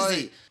bro, crazy.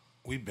 like-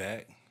 We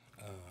back.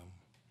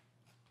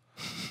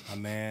 My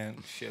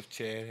man, Chef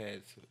Chad,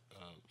 had some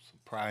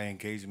prior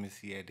engagements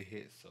he had to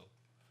hit. So,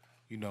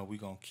 you know, we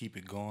going to keep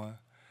it going.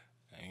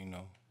 And, you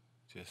know,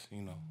 just,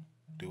 you know,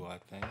 do our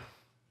thing.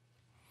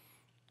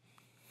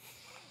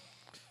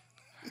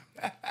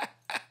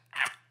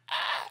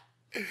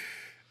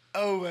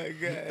 Oh, my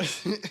God.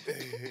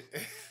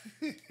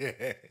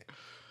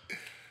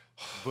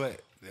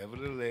 But,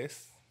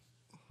 nevertheless,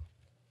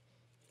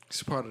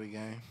 it's part of the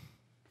game.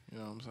 You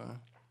know what I'm saying?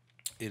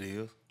 it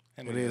is.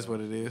 And It is what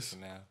it is. for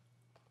now.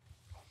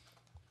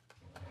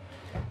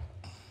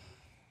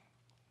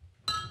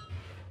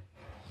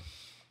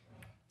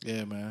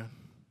 Yeah, man.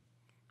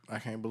 I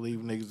can't believe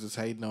niggas is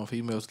hating on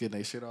females getting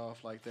their shit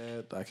off like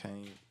that. I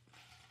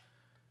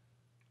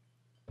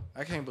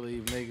can't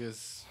believe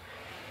niggas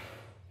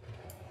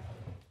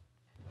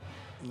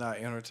not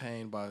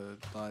entertained by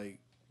like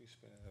We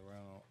spin it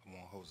around. I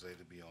want Jose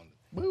to be on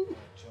woo.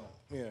 the jump.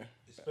 Yeah.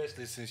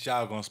 Especially since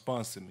y'all gonna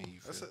sponsor me. You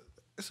That's feel?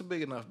 it's a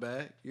big enough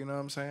bag, you know what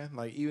I'm saying?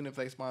 Like even if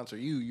they sponsor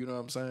you, you know what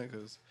I'm saying?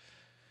 Cuz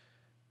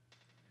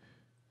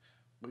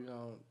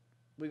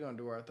we gonna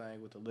do our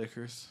thing with the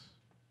liquors.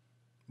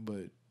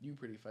 But you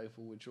pretty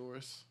faithful with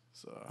yours.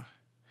 So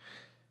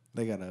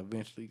they got to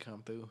eventually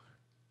come through.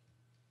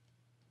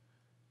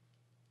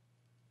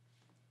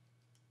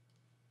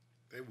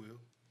 They will,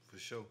 for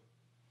sure.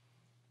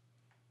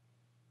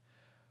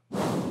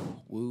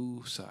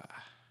 Woo sigh.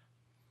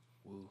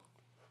 Woo.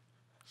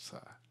 Sigh.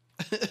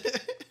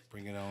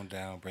 Bring it on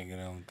down, bring it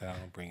on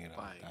down, bring it on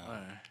Like, down.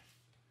 man.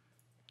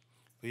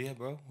 But yeah,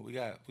 bro, we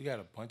got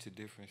a bunch of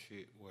different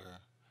shit where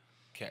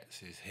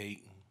cats is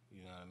hating.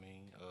 You know what I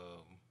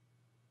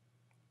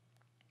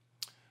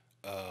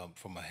mean?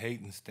 From a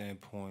hating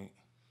standpoint,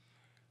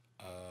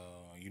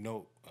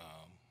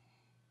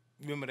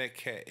 remember that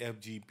cat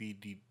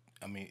FGBD?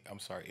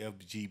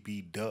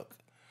 FGB Duck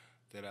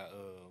that I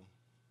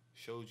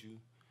showed you.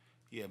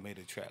 Yeah, made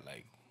a track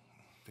like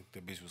I think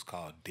the bitch was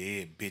called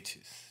Dead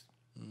Bitches.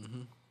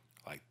 Mm-hmm.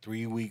 Like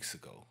 3 weeks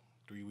ago.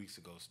 3 weeks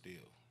ago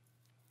still.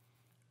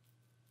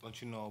 Don't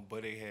you know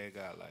Buddy had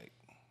got like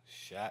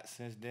shot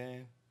since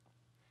then?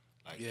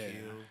 Like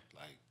killed.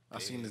 Like I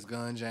seen dead. his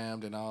gun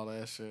jammed and all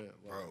that shit.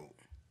 Like, Bro.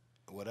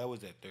 Well, that was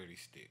that 30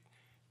 stick.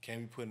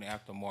 Can't be putting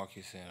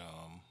aftermarkets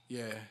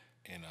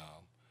in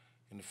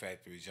the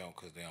factory junk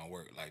because they don't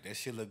work. Like that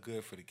shit look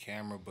good for the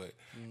camera, but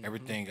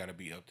everything got to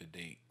be up to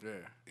date. Yeah.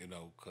 You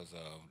know, because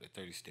the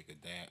 30 stick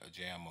a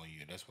jam on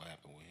you. That's what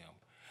happened with him.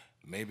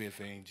 Maybe if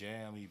it ain't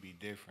jam, he'd be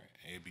different.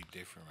 It'd be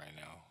different right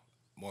now.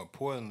 More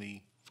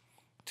importantly,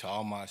 to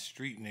all my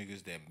street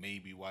niggas that may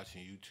be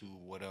watching YouTube,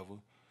 whatever,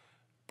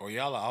 bro,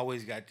 y'all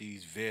always got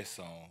these vests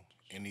on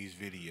in these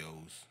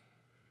videos.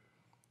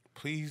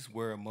 Please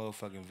wear a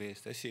motherfucking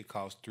vest. That shit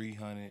costs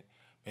 $300,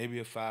 maybe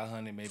a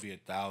 $500, maybe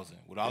 $1,000.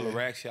 With all the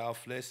racks y'all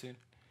flexing,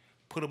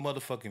 put a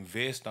motherfucking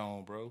vest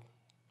on, bro.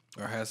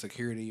 Or have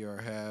security, or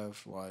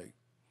have like.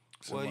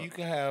 Well, you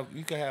can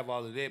have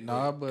all of that,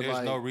 Nah, but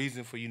there's no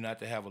reason for you not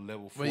to have a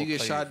level 4. When you get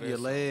player shot in your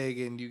vest leg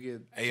and you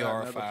get AR shot in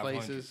other 500.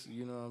 places,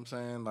 you know what I'm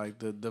saying? Like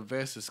the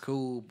vest is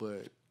cool,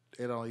 but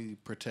it only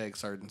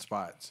protects certain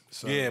spots.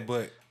 So, on. Yeah,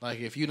 but like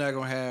if you're not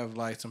gonna have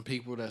like some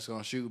people that's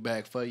gonna shoot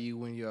back for you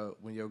when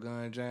your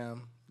gun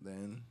jam,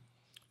 then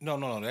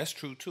no, that's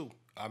true too.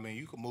 I mean,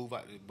 you can move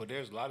out, but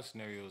there's a lot of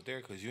scenarios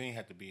there because you ain't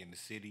have to be in the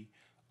city.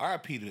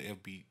 RIP to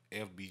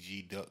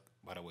FBG Duck,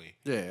 by the way.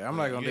 yeah, I'm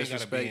not gonna You ain't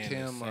gotta be disrespect in the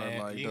him or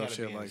sand. like You ain't no gotta be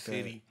shit in the like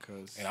city. that.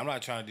 Cause And I'm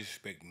not trying to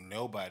disrespect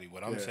nobody.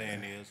 What I'm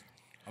saying is,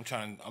 I'm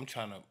trying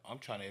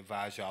to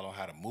advise y'all on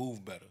how to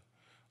move better.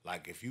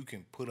 Like if you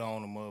can put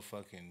on a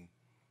motherfucking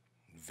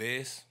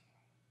vest,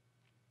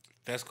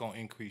 that's gonna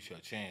increase your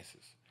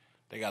chances.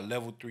 They got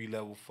level 3,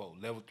 level 4.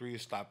 Level 3 will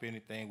stop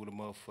anything with a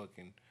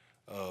motherfucking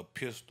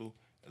pistol.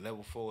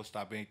 Level 4 will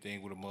stop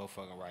anything with a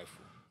motherfucking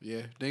rifle.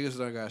 yeah, niggas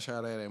done got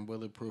shot at in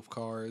bulletproof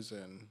cars,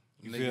 and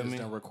You feel niggas me?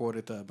 done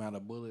recorded the amount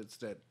of bullets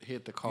that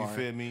hit the car. You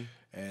feel me?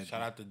 And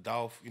Shout out to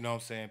Dolph. You know what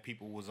I'm saying?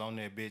 People was on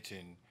that bitch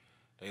and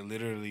they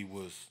literally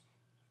was,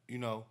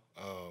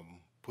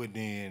 putting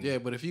in. yeah,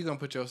 but if you gonna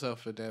put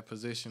yourself in that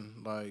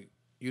position, like,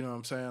 you know what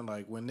I'm saying?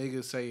 Like when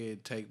niggas say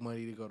it take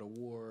money to go to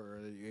war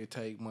or it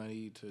take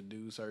money to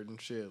do certain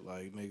shit,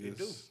 like niggas,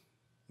 do.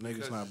 niggas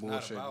Because not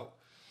bullshit.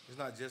 It's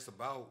not just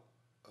about.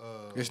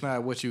 It's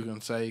not what you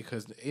can say,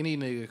 because any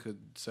nigga could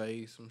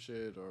say some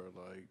shit or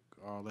like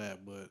all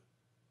that, but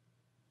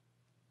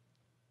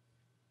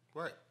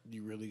Right.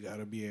 you really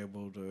gotta be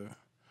able to.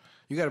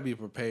 You gotta be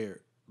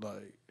prepared.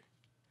 Like,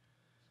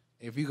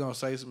 if you gonna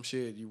say some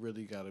shit, you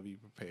really gotta be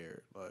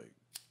prepared. Like,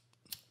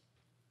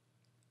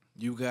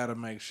 you gotta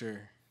make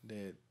sure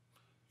that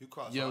You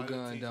cross your all your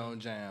gun T's don't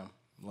and- jam.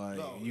 Like,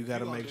 No, you if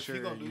gotta gonna make do- sure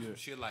If you gonna do you. some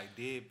shit like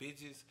Dead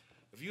Bitches,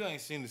 if you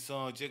ain't seen the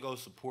song, just go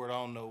support. I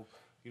don't know,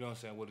 you know what I'm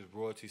saying, what his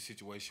royalty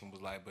situation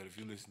was like, but if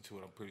you listen to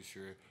it, I'm pretty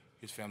sure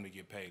his family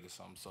get paid or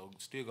something. So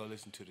still go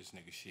listen to this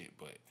nigga shit.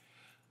 But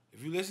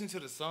if you listen to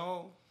the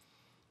song,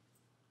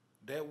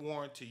 that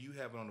warranty you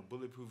having on a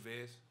bulletproof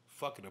vest,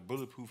 fucking a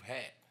bulletproof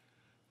hat,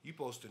 you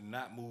supposed to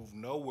not move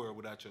nowhere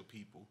without your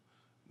people.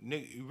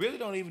 Nigga, you really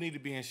don't even need to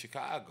be in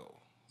Chicago.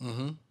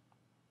 Mm-hmm.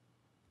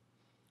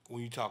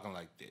 When you talking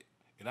like that.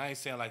 And I ain't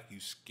saying like you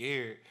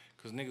scared,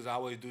 because niggas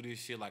always do this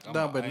shit like I'm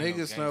No, but I ain't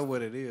no niggas know gangster.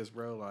 what it is,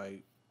 bro.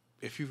 Like,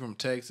 if you from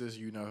Texas,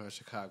 you know how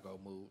Chicago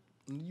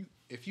move.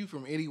 If you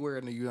from anywhere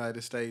in the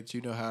United States,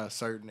 you know how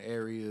certain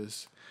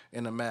areas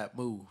in the map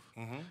move.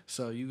 Mm-hmm.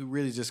 So you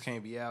really just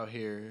can't be out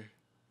here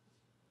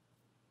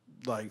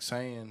like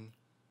saying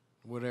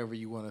whatever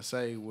you want to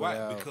say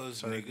without Right, because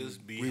certain niggas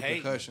be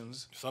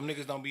repercussions. hating. Some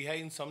niggas don't be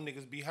hating, some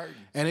niggas be hurting.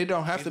 And it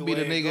don't have to Either be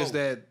the way it niggas go,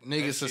 that niggas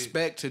that shit-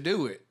 suspect to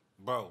do it,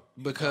 Bro.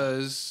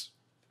 because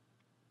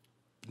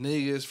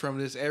niggas from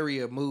this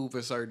area move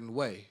a certain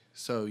way.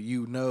 So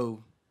you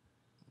know,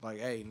 like,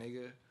 hey,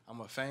 nigga,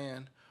 I'm a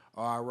fan,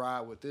 or I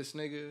ride with this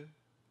nigga.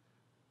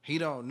 He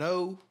don't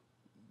know.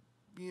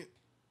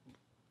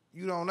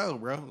 You don't know,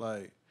 bro.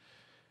 Like,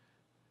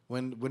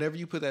 whenever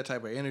you put that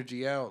type of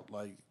energy out,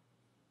 like,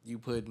 you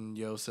putting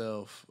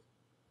yourself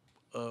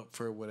up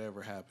for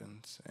whatever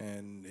happens,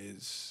 and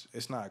it's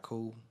not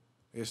cool.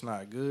 It's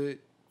not good.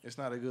 It's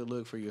not a good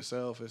look for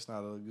yourself. It's not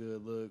a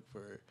good look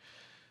for.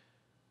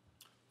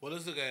 Well,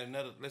 let's look at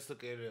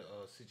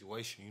a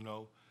situation,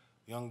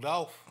 Young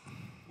Dolph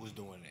was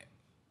doing that.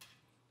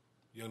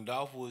 Young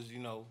Dolph was,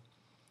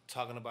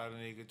 talking about a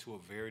nigga to a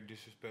very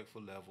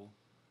disrespectful level.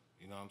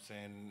 You know what I'm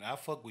saying? And I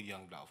fuck with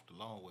Young Dolph the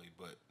long way,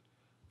 but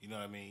you know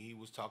what I mean? He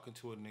was talking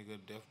to a nigga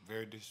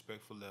very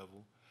disrespectful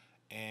level,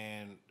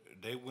 and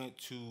they went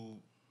to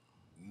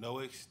no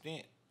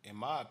extent, in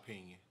my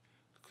opinion,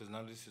 because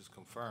none of this is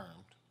confirmed,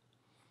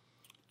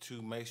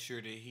 to make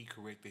sure that he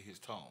corrected his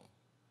tone.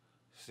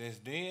 Since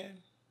then,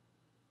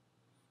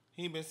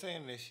 he ain't been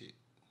saying that shit.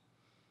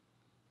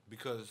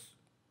 Because,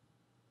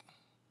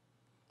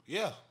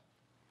 yeah,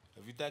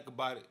 if you think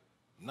about it,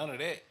 none of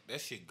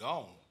that shit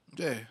gone.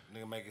 Yeah.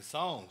 Nigga making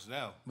songs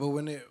now. But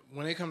when it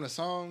come to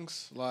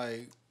songs,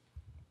 like,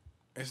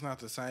 it's not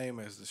the same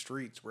as the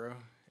streets, bro.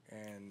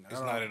 And It's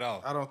not at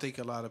all. I don't think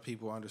a lot of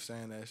people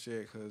understand that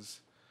shit because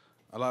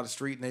a lot of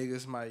street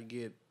niggas might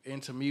get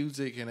into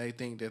music and they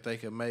think that they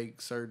can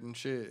make certain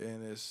shit,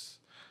 and it's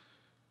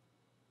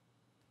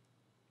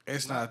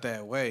not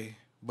that way,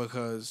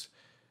 because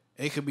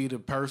it could be the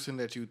person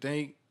that you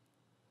think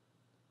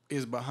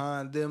is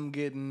behind them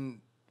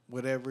getting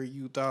whatever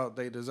you thought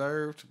they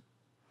deserved,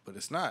 but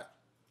it's not.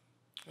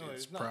 No,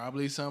 it's not.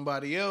 probably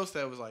somebody else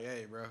that was like,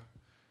 hey, bro,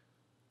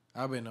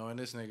 I've been knowing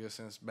this nigga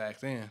since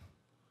back then,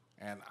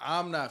 and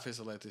I'm not fit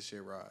to let this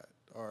shit ride.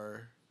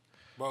 Or,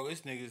 bro,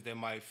 it's niggas that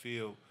might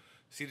feel.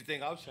 See, the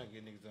thing I was trying to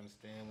get niggas to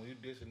understand, when you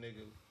diss a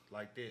nigga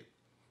like that,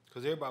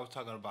 because everybody was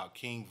talking about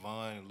King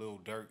Von and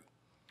Lil Durk,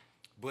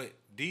 but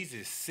these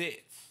is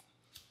sets,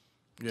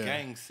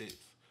 gang sets,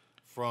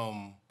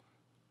 from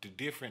the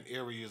different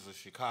areas of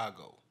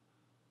Chicago.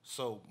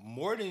 So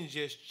more than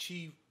just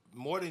King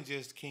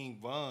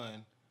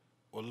Von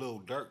or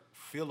Lil Durk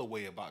feel a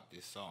way about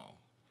this song.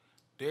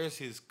 There's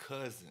his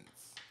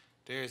cousins.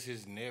 There's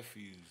his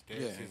nephews.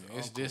 There's his uncles.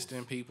 It's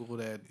distant people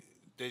that...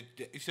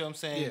 You see what I'm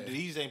saying? Yeah.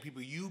 These ain't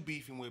people you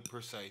beefing with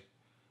per se.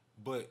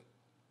 But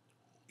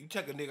you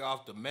take a nigga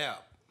off the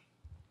map,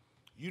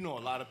 you know a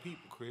lot of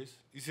people, Chris.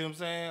 You see what I'm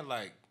saying?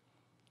 Like,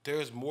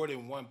 there's more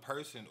than one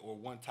person or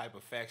one type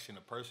of faction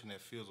of person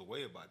that feels a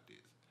way about this.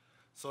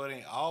 So it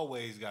ain't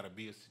always got to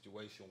be a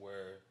situation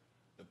where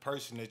the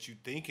person that you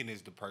thinking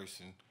is the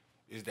person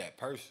is that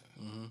person.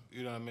 Mm-hmm.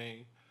 You know what I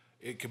mean?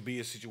 It could be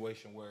a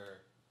situation where,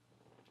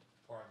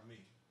 pardon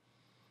me,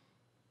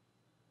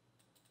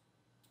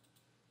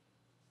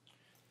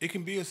 it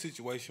can be a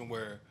situation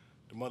where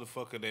the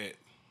motherfucker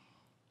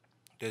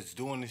that's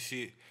doing the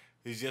shit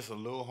is just a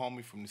little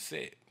homie from the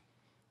set.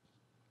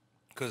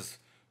 Cause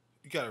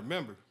you gotta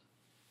remember,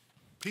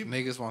 people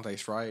Niggas want their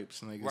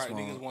stripes.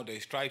 niggas want their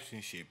stripes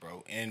and shit,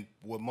 bro. And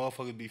what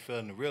motherfuckers be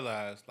failing to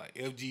realize, like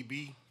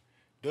FGB,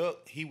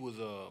 Duck, he was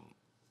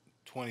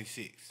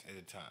 26 at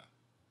the time.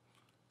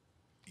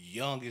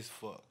 Young as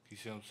fuck. You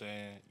see what I'm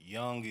saying?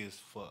 Young as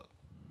fuck.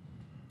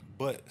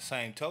 But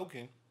same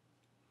token,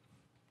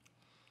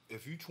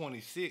 if you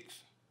 26,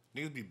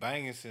 niggas be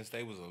banging since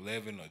they was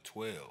 11 or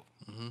 12.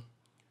 Mm-hmm.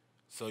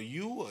 So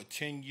you are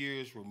 10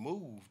 years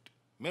removed,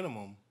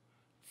 minimum,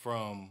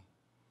 from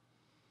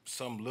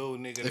some little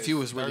nigga. If he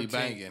was really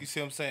banging. You see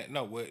what I'm saying?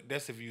 No,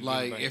 that's if you was like,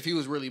 really banging. if he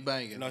was really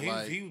banging. No, he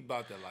like, was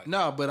about that life.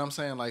 No, but I'm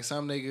saying, like,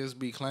 some niggas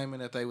be claiming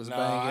that they was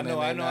banging. I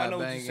know and what you're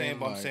banging, saying,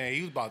 but like, I'm saying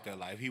he was about that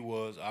life. He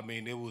was, I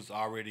mean, it was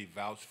already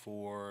vouched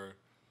for,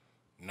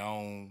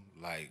 known,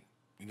 like,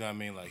 you know what I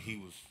mean? Like,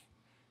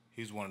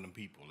 he's one of them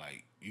people.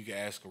 Like, you can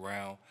ask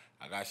around.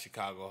 I got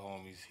Chicago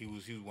homies. He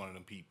was one of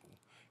them people.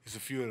 It's a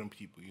few of them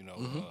people, you know,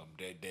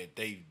 that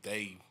they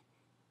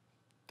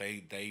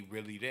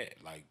really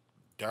that. Like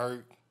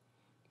Dirk,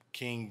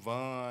 King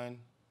Von,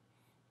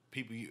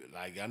 people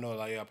like, I know a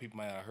lot of y'all people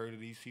might not have heard of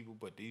these people,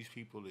 but these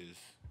people is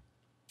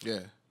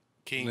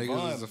King niggas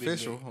Von is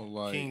official.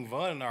 Like, King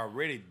Von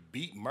already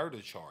beat murder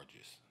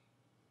charges.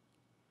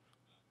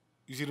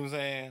 You see what I'm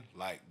saying?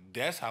 Like,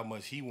 that's how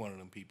much he one of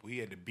them people. He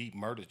had to beat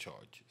murder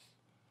charges.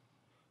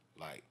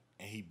 Like,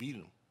 and he beat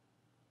them.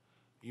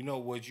 You know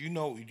what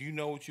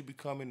you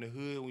become in the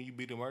hood when you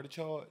beat a murder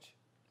charge?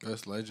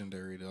 That's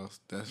legendary, though.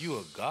 That's You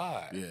a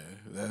god. Yeah,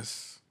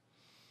 that's...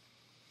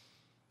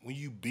 When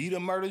you beat a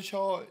murder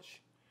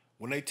charge,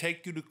 when they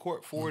take you to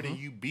court for it and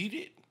you beat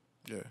it,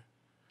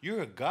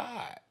 you're a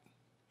god.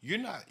 You're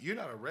not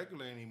a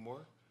regular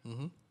anymore.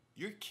 Mm-hmm.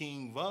 You're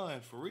King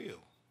Von for real.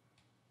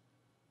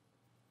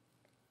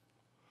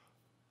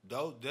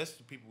 Though that's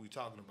the people we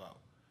talking about.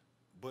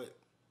 But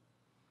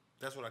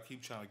that's what I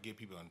keep trying to get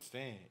people to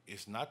understand.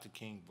 It's not the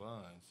King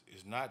Vons.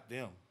 It's not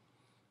them.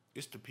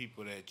 It's the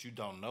people that you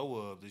don't know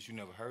of, that you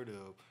never heard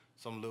of.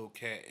 Some little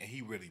cat, and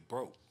he really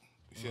broke.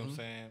 You see what I'm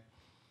saying?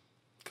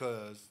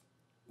 Because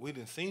we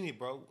done seen it,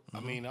 bro. I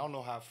mean, I don't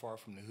know how far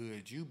from the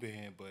hood you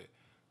been, but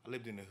I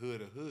lived in the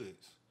hood of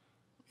hoods.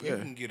 You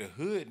can get a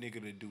hood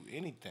nigga to do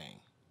anything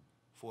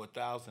for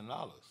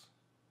 $1,000.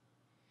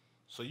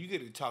 So you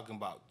get to talking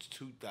about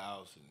 $2,000,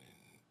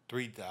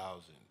 $3,000,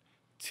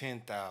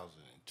 $10,000,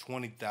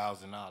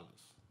 $20,000.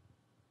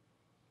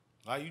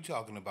 Now you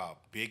talking about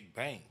big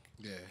bank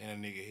in a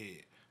nigga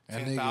head.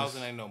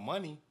 10,000 ain't no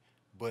money,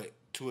 but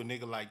to a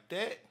nigga like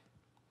that,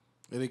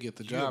 it'll get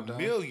the job done.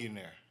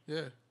 Millionaire.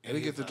 Yeah,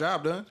 it'll get the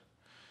job done.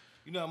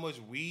 You know how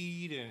much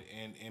weed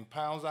and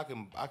pounds I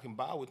can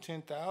buy with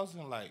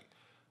 10,000? Like,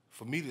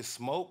 for me to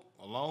smoke,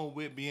 along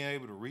with being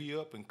able to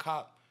re-up and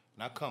cop,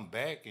 and I come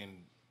back and,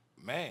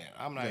 man,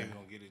 I'm not even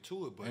gonna get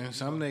into it. But and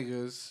some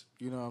niggas,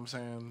 you know what I'm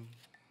saying,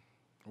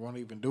 won't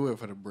even do it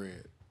for the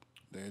bread.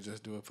 They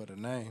just do it for the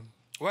name.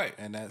 Right.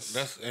 And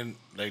that's and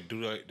they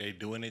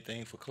do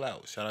anything for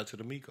clout. Shout out to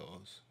the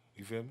Migos.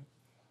 You feel me?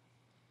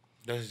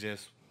 That's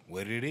just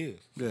what it is.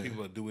 Some Yeah.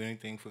 people do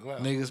anything for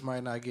clout. niggas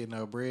might not get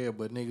no bread,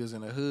 but niggas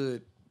in the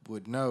hood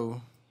would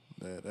know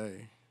that,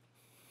 hey,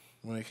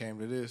 when it came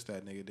to this,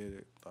 that nigga did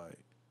it. Like,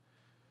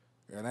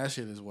 and that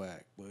shit is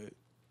whack, but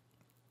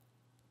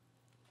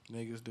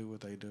niggas do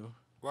what they do.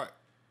 Right.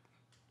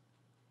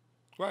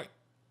 Right.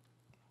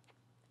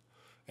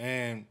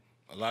 And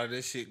a lot of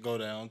this shit go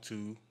down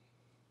to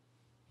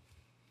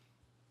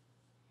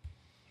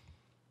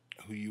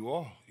who you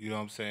are. You know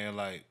what I'm saying?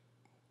 Like,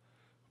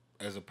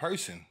 as a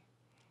person,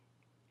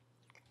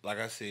 like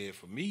I said,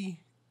 for me,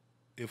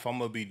 if I'm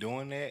gonna be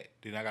doing that,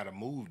 then I gotta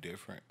move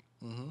different.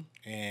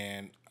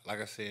 And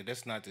like I said,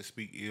 that's not to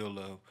speak ill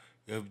of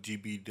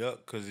FGB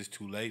Duck because it's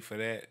too late for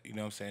that. You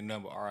know what I'm saying?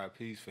 Number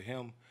RIPs for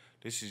him.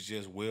 This is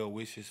just well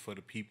wishes for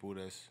the people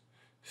that's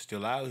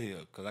still out here.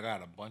 Because I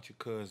got a bunch of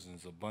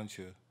cousins, a bunch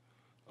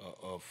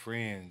of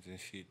friends and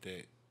shit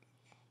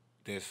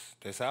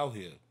that's out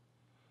here.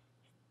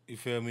 You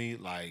feel me?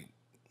 Like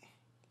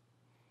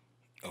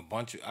a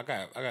bunch of I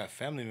got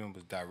family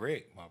members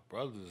direct, my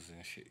brothers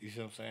and shit. You see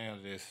what I'm saying?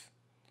 Just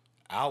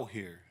out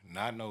here,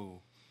 none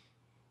of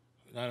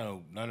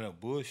the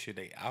bullshit.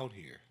 They out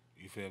here.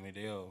 You feel me?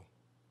 They'll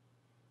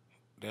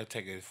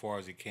take it as far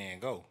as it can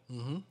go.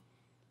 Mm-hmm.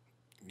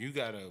 You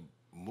gotta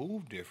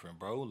move different,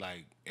 bro.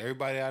 Like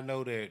everybody I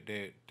know that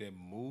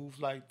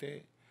moves like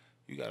that,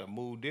 you gotta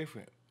move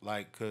different.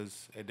 Like,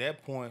 cause at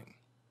that point,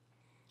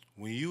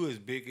 when you as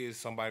big as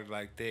somebody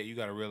like that, you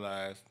gotta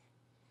realize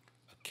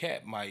a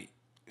cat might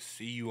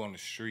see you on the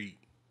street,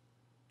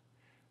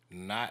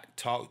 not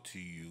talk to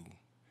you,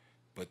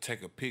 but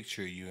take a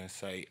picture of you and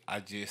say, "I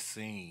just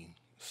seen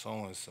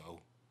so and so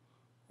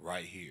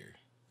right here."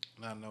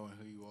 Not knowing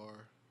who you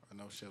are or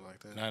no shit like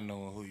that. Not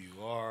knowing who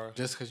you are.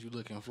 Just because you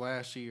looking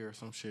flashy or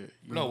some shit.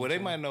 You know No, what well, I'm they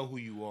saying? might know who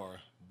you are,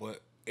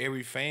 but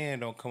every fan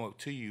don't come up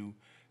to you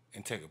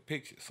and take a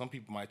picture. Some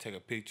people might take a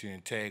picture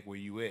and tag where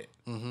you at.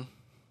 Mm-hmm.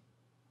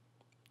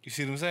 You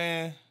see what I'm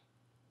saying?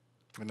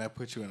 And that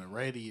puts you in a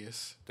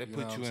radius. They know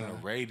put what you I'm in a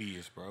saying?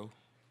 radius, bro.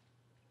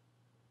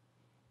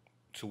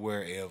 To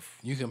where if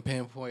You can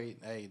pinpoint,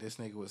 hey, this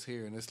nigga was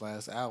here in this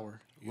last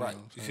hour. Right.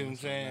 You see what I'm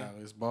saying? So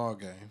now it's ball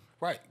game.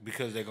 right,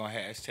 because they're gonna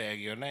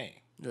hashtag your name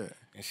Yeah.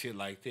 and shit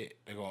like that.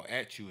 They're gonna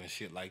at you and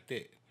shit like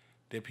that.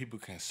 That people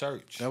can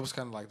search. That was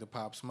kind of like the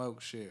Pop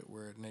Smoke shit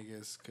where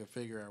niggas could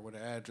figure out what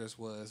the address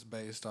was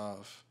based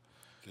off.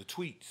 The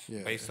tweets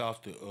Yeah. based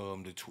off the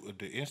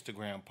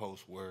Instagram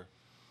post where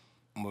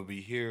I'm gonna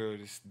be here,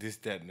 this,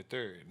 that, and the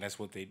third, and that's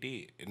what they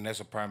did, and that's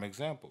a prime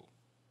example.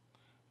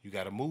 You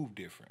got to move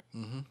different.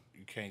 Mm-hmm.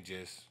 You can't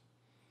just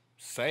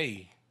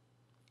say,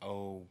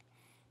 "Oh,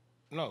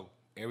 no,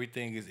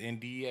 everything is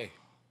NDA."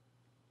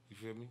 You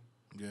feel me?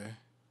 Yeah.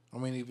 I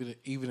mean,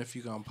 even if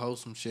you gonna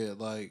post some shit,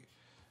 like,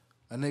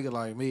 a nigga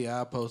like me,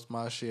 I post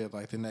my shit,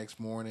 like, the next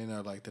morning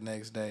or, like, the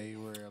next day.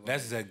 Where like,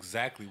 That's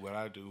exactly what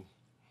I do.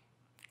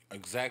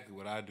 Exactly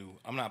what I do.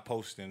 I'm not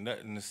posting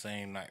nothing the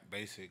same night,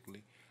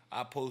 basically.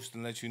 I post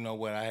and let you know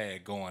what I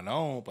had going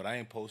on, but I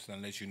ain't posting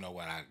and let you know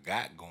what I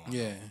got going on.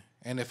 yeah.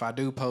 And if I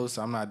do post,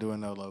 I'm not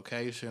doing no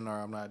location or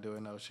I'm not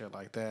doing no shit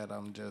like that.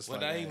 I'm just Well,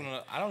 like, I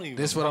hey, don't even.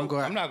 This what I'm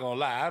going- I'm not gonna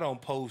lie. I don't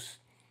post.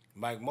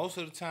 Like most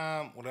of the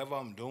time, whatever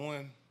I'm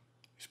doing,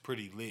 is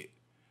pretty lit.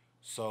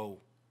 So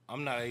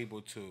I'm not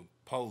able to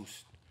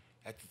post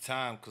at the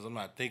time because I'm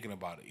not thinking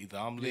about it. Either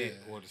I'm lit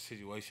Yeah. or the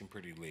situation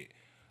pretty lit.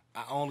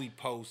 I only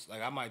post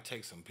like I might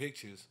take some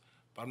pictures,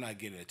 but I'm not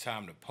getting the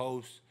time to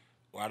post,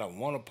 or I don't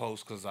want to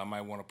post because I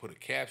might want to put a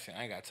caption.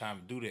 I ain't got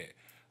time to do that.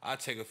 I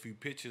take a few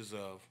pictures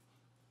of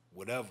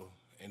whatever,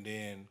 and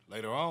then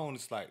later on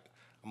it's like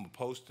I'm gonna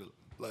post it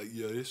like,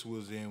 yeah, this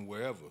was in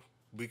wherever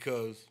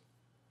because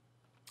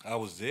I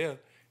was there.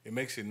 It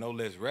makes it no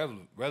less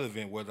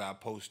relevant whether I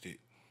post it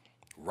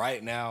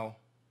right now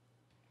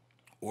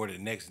or the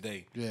next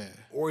day, yeah.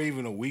 or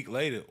even a week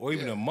later, or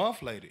even Yeah. a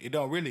month later. It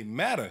don't really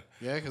matter.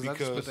 Yeah, because I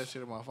just put that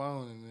shit on my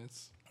phone and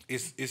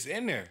It's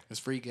in there, it's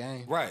free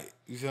game. right?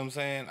 You see what I'm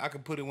saying? I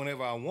can put it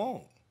whenever I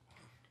want.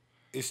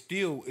 It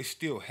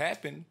still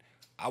happened.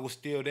 I was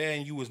still there,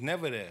 and you was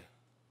never there.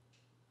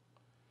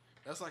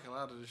 That's like a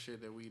lot of the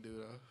shit that we do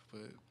though.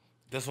 But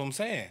That's what I'm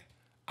saying.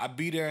 I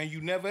be there, and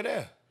you never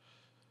there.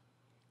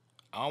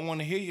 I don't want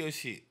to hear your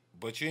shit,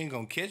 but you ain't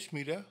gonna catch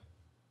me there.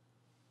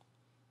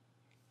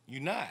 You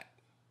not.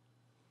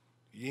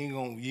 You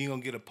ain't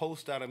gonna get a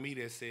post out of me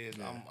that says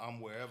I'm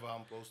wherever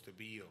I'm supposed to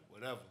be or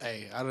whatever.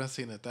 hey, I done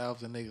seen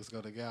 1,000 niggas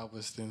go to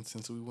Galveston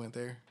since we went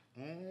there,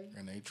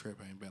 and they trip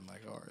ain't been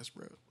like ours,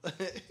 bro.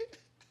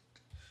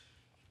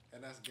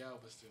 And that's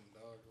Galveston,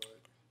 dog.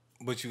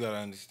 Like, But you gotta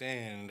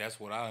understand, and that's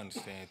what I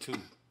understand too.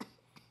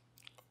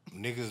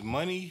 Niggas'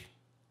 money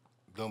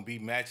don't be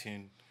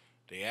matching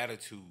their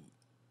attitude.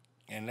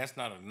 And that's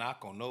not a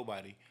knock on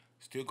nobody.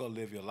 Still gonna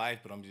live your life,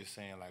 but I'm just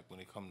saying, like, when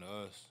it come to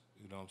us,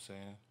 you know what I'm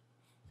saying?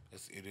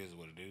 It is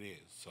what it is.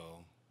 So,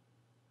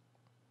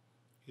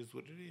 it's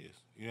what it is.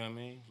 You know what I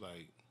mean?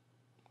 Like,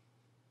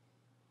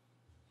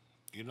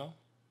 you know?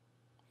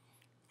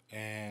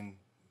 And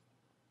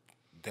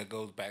that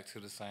goes back to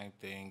the same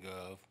thing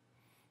of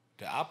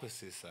the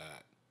opposite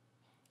side.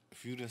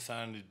 If you done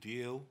signed a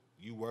deal,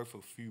 you worth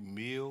a few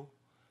mil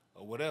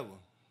or whatever,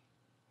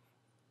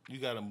 you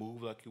gotta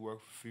move like you work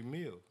for a few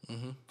mil.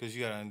 Cause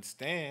you gotta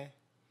understand,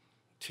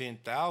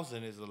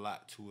 10,000 is a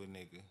lot to a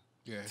nigga.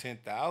 Yeah.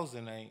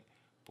 10,000 ain't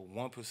but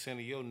 1%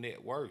 of your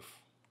net worth.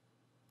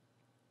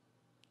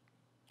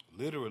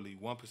 Literally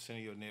 1% of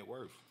your net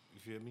worth. You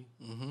feel me?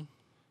 Mm-hmm.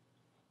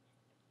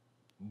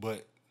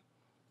 But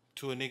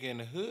to a nigga in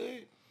the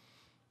hood,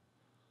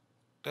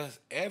 that's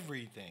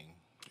everything.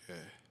 Yeah.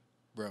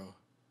 Bro,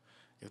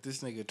 if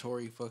this nigga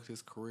Tory fucked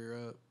his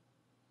career up,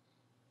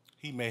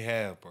 He may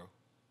have, bro.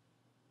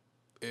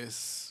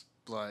 it's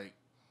like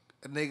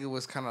a nigga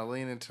was kind of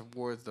leaning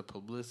towards the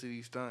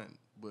publicity stunt,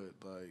 but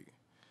like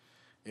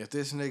if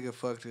this nigga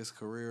fucked his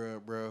career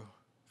up, bro,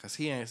 cause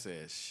he ain't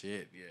said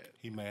shit yet.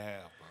 He may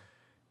have, bro.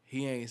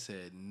 He ain't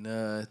said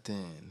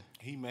nothing.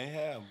 He may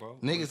have, bro.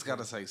 Niggas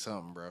gotta say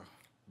something, bro.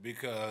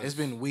 Because It's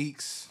been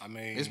weeks. I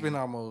mean, It's been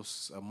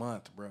almost a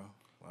month, bro.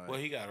 Like, well,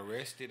 he got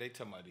arrested. They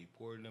talking about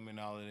deporting him and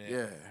all of that.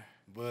 yeah.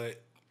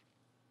 But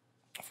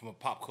from a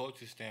pop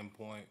culture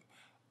standpoint,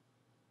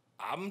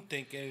 I'm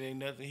thinking it ain't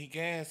nothing he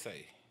can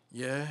say.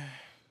 Yeah.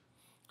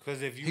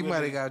 Cause if you He really-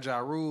 might have got Ja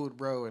Ruled,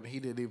 bro, and he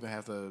didn't even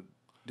have to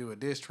do a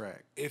diss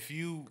track. if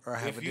you Or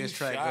have if a you diss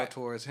track go shot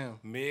towards him.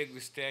 Meg Thee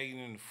Stallion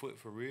in the foot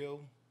for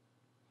real,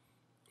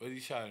 whether you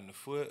shot in the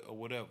foot or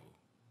whatever,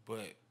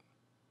 but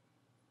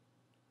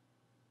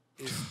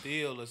it's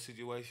still a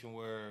situation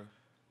where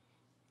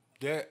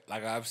there,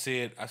 like I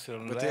said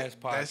on the But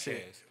last that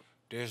shit- podcast,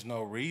 there's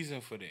no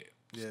reason for that.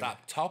 Yeah.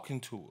 Stop talking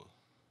to her.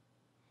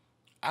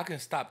 I can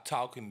stop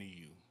talking to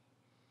you.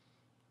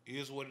 It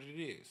is what it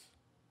is.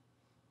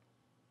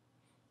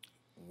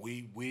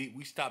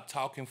 We stopped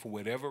talking for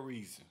whatever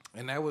reason.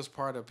 And that was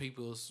part of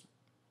people's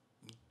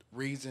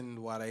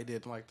reason why they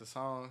didn't like the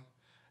song.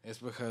 It's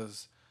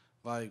because,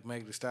 like,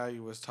 Meg Thee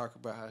Stallion was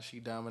talking about how she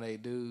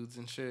dominate dudes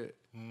and shit.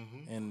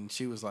 Mm-hmm. And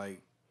she was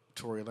like,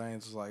 Tory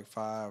Lanez was like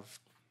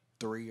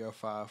 5'3" or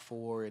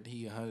 5'4", and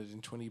he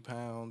 120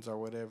 pounds or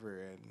whatever.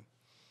 And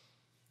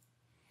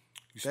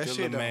You that still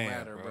shit a don't man,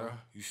 matter, bro. bro.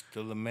 You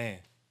still a man.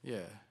 yeah,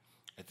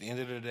 At the end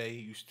of the day,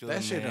 you still That a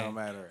man. shit don't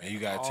matter And you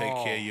at gotta take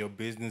care of all. your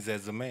business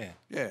as a man.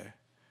 yeah.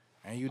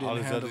 And you All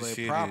didn't this handle other it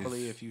shit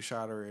properly is- if you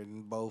shot her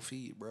in both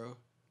feet, bro.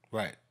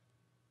 Right.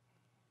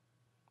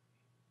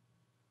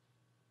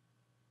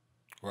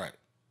 Right.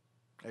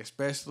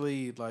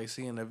 Especially like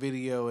seeing the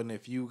video, and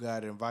if you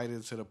got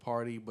invited to the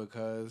party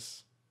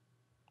because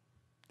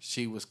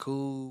she was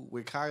cool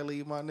with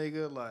Kylie, my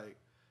nigga, like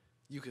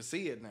you can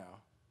see it now.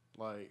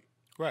 Like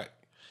Right.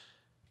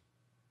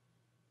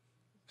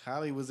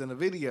 Kylie was in the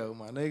video,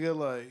 my nigga.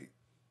 Like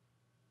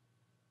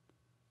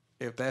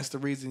if that's the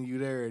reason you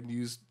there and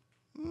you,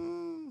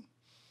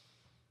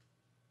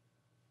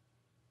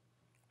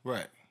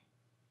 Right.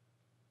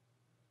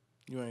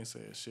 you ain't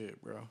saying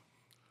shit, bro.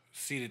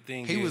 See, the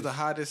thing He is, was the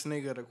hottest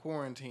nigga of the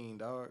quarantine,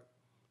 dog.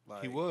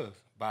 Like he was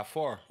by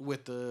far.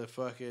 with the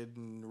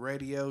fucking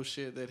radio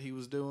shit that he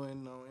was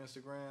doing on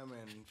Instagram,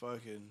 and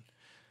fucking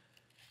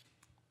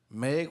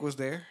Meg was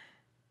there.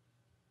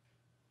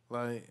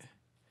 Like,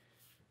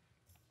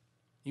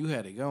 you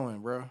had it going,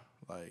 bro.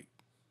 Like,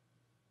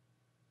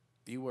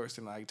 you worse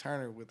than Ike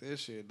Turner with this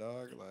shit,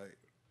 dog. Like,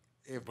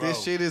 if Bro.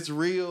 this shit is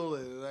real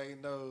and it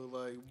ain't no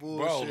like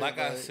bullshit, Bro, like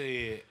I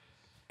said,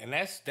 and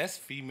that's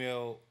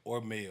female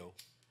or male.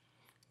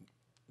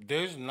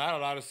 There's not a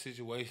lot of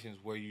situations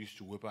where you used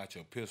to whip out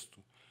your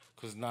pistol,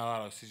 because not a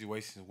lot of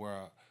situations where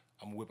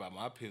I'm gonna whip out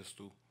my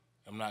pistol.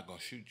 I'm not gonna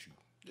shoot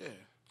you. yeah,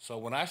 So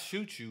when I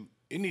shoot you,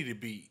 it need to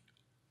be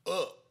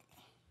up,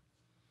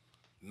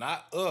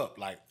 not up,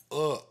 like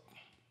up.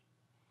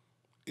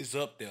 It's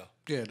up there.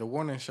 yeah, the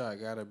warning shot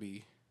gotta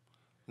be.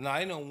 Nah,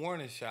 ain't no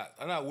warning shot.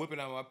 I'm not whipping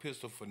out my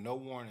pistol for no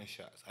warning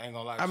shots. I ain't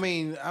gonna lie. I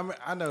mean,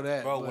 I know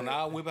that, bro, but when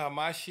I whip out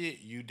my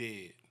shit, you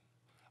dead.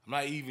 I'm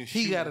not even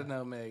he shooting. gotta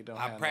know Meg don't.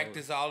 I have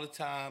practice all the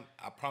time.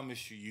 I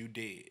promise you, you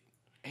dead.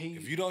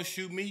 If you don't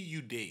shoot me,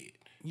 you dead.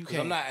 You 'Cause I'm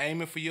can't- not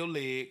aiming for your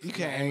legs. You I'm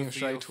can't not aiming aim for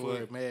your straight toward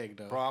foot. Meg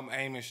though. Bro, I'm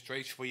aiming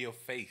straight for your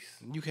face.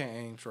 You can't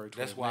aim straight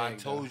toward That's why Meg,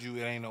 I told though. you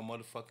it ain't no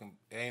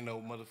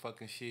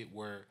motherfucking shit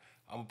where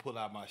I'm gonna pull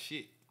out my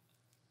shit.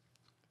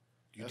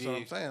 You That's dig?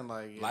 what I'm saying.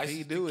 Like, if License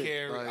he do to it,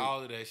 carry, like,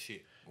 all of that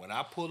shit. When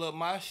I pull up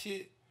my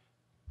shit,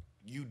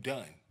 you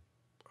done.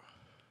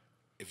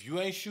 If you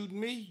ain't shooting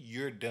me,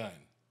 you're done.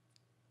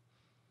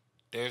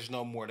 There's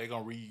no more. They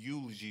gonna read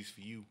eulogies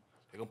for you.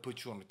 They gonna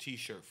put you on a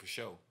t-shirt for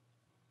sure.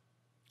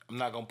 I'm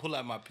not gonna pull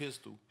out my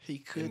pistol. He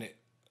could.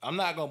 I'm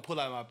not gonna pull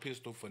out my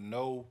pistol for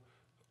no,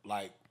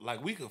 like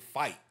we could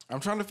fight. I'm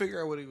trying to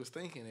figure out what he was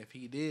thinking if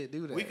he did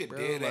do that. We could bro.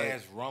 dead Like,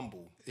 ass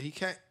rumble. He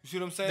can't. You see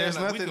what I'm saying? There's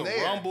Like, we nothing could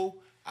there.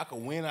 rumble. I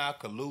could win or I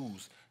could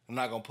lose. I'm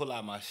not gonna pull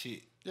out my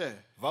shit. Yeah,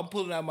 If I'm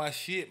pulling out my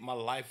shit, my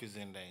life is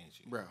in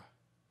danger. bro.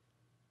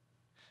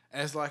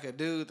 As like a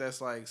dude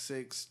that's like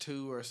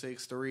 6'2" or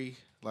 6'3",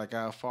 like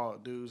I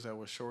fought dudes that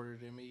were shorter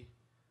than me,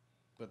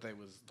 but they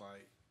was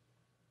like,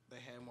 they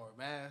had more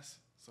mass.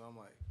 So I'm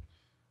like,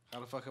 how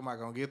the fuck am I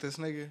gonna get this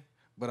nigga?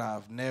 But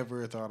I've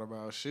never thought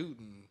about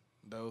shooting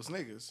those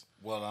niggas.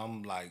 Well,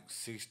 I'm like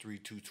 6'3",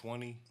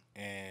 220,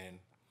 and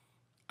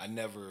I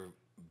never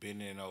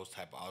been in those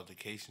type of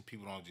altercations.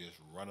 People don't just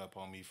run up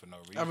on me for no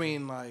reason. I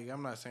mean, like,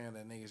 I'm not saying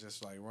that niggas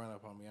just like run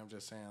up on me. I'm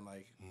just saying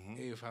like,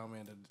 if I'm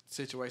in a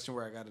situation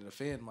where I got to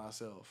defend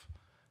myself,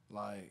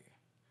 like,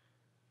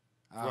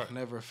 I've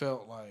never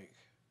felt like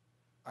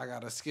I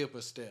got to skip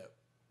a step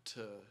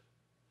to.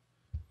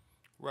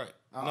 Right.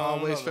 I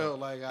always felt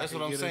like I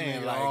could get a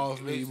nigga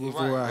off me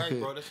before I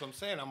could. Bro, that's what I'm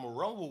saying. I'm going to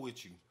rumble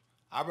with you.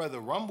 I'd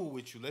rather rumble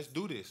with you. Let's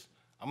do this.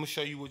 I'm going to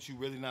show you what you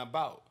really not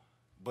about.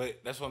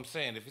 But that's what I'm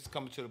saying. If it's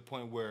coming to the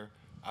point where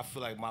I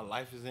feel like my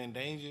life is in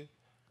danger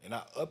and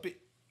I up it,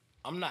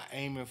 I'm not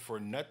aiming for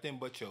nothing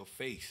but your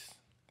face.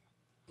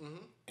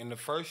 And the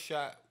first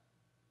shot,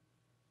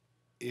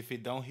 if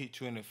it don't hit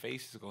you in the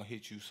face, it's going to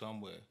hit you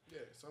somewhere. Yeah,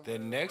 the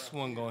next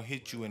one going to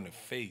hit you in the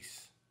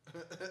face.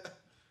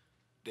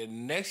 The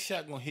next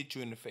shot gonna hit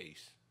you in the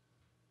face.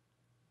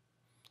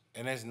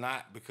 And that's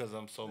not because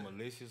I'm so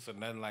malicious or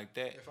nothing like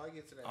that. If I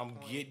get to that I'm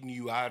point, getting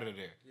you out of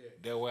there. Yeah.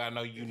 That way I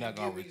know you're not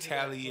gonna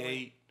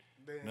retaliate.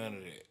 Point, none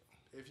of that.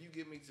 If you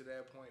get me to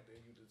that point, then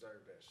you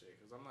deserve that shit.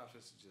 Because I'm not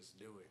supposed to just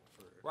do it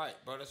for. Right,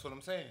 bro. That's what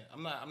I'm saying.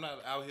 I'm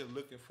not out here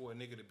looking for a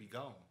nigga to be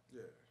gone.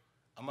 Yeah.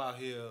 I'm out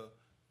here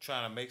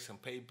trying to make some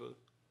paper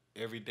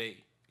every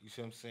day. You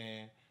see what I'm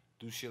saying?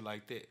 Do shit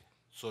like that.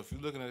 So if you're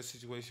looking at a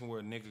situation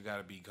where a nigga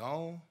gotta be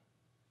gone,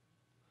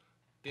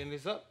 then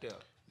it's up there.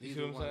 You see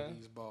what I'm saying? Of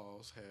these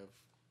balls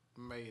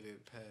have made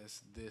it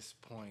past this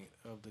point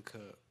of the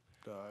cup,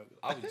 dog.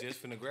 I was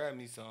just finna grab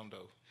me some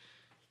though.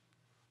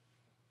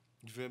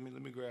 You feel me?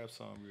 Let me grab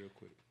some real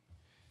quick.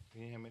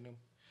 Can you hand me them?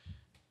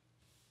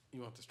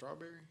 You want the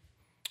strawberry?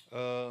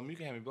 You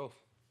can hand me both.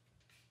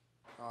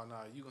 Oh no,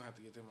 you gonna have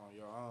to get them on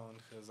your own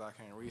because I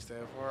can't reach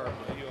that far.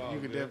 But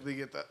you can definitely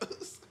get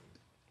those.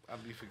 I'll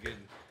be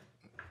forgetting.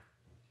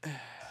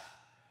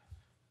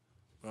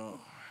 Oh.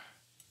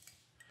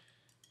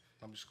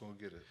 I'm just gonna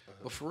get it.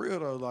 But for real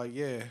though, like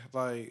it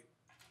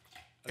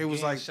Again,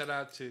 was like shout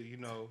out to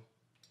the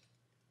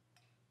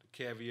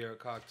caviar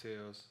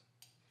cocktails.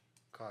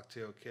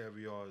 Cocktail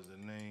caviar is the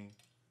name.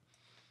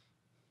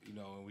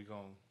 And we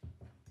gonna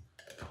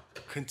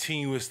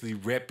continuously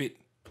rep it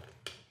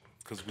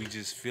because we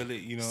just feel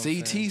it.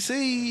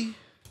 CTC.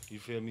 You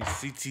feel me?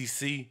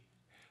 CTC,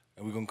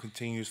 and we gonna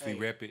continuously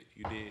rep it.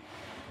 You did.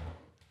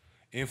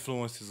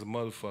 Influence is a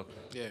motherfucker.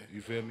 Yeah.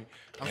 You feel me?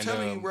 I'm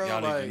telling you, bro.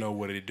 Y'all like, even know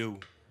what it do.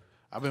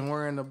 I've been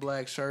wearing the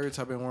black shirts.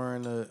 I've been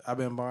buying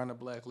the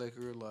black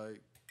liquor.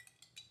 Like,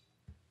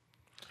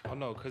 Oh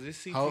no, cause it's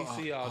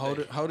CTC all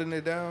day. Holding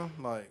it down,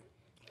 like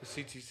It's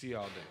CTC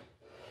all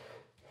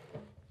day.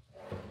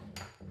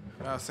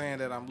 not saying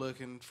that I'm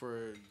looking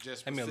for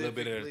just Give me a little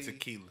bit of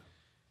specifically tequila.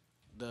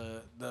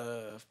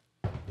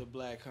 the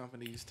black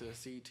companies to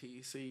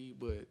CTC,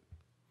 but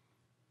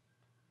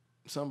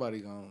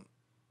somebody gonna.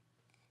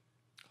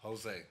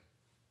 Jose.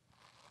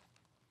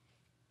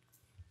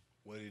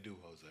 What do you do,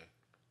 Jose?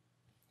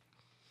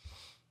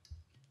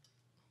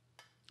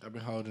 I've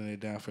been holding it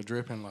down for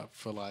dripping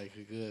for a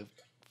good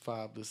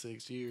 5 to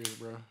 6 years,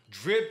 bro.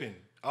 Dripping.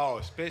 Oh,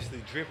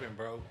 especially dripping,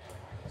 bro.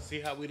 See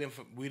how we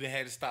didn't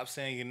had to stop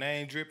saying your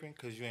name, dripping,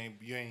 cause you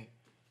ain't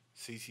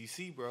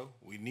CCC, bro.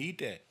 We need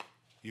that.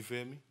 You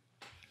feel me?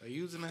 They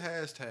using the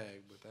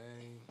hashtag, but they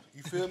ain't.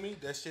 You feel me?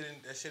 That shit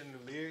in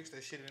the lyrics.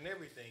 That shit in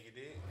everything. You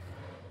did.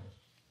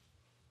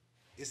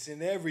 It's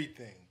in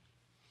everything.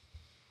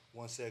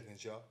 1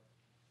 second, y'all.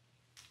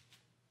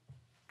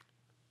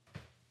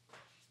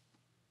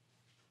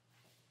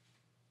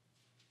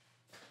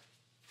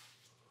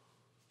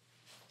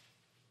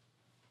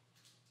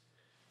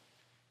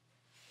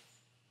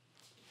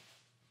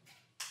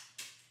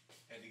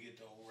 Had to get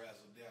the whole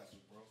razzle dazzle,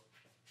 bro.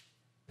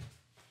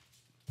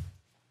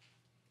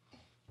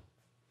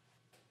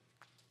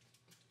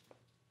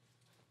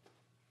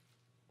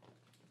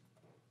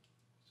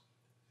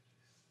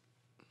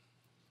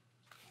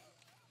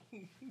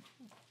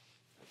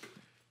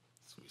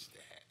 Switch the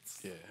hats.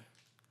 Yeah,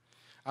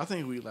 I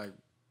think we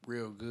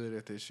real good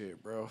at this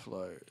shit, bro.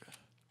 Like,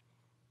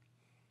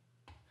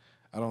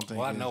 I don't think.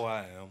 Well, I know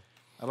I am.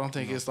 I don't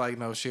think it's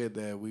no shit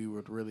that we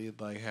would really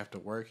have to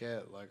work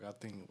at. Like, I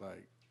think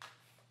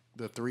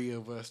the three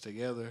of us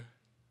together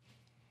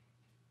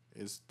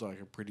is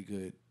a pretty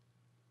good.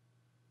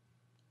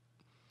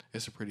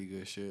 It's a pretty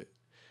good shit.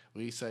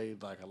 We say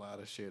a lot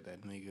of shit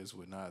that niggas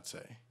would not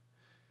say.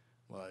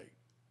 Like,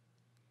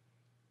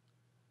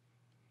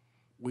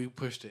 we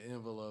push the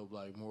envelope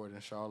more than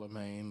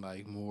Charlemagne,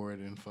 more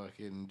than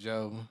fucking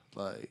Joe,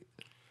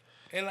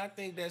 And I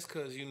think that's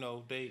because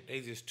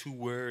they just too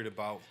worried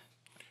about.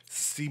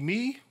 See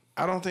me?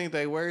 I don't think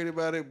they worried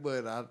about it,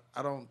 but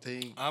I don't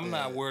think I'm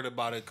not worried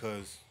about it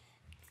because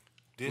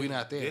we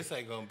not there. This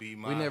ain't gonna be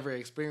my. We never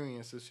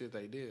experienced the shit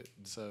they did,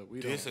 so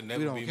This will we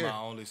never don't be care. my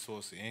only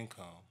source of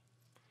income.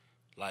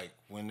 Like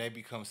when they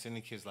become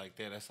syndicates like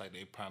that, that's like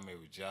their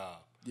primary job.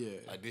 Yeah.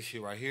 Like this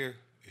shit right here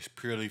is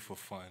purely for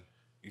fun.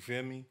 You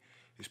feel me?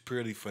 It's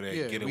purely for that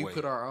Yeah, getaway. we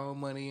put our own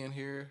money in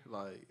here.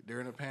 Like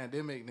during the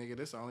pandemic, nigga,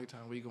 this the only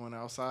time we going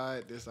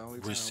outside. This the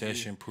only time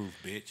Recession proof,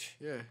 bitch.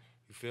 Yeah.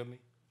 You feel me?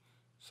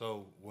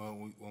 So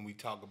when we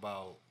talk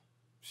about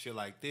shit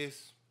like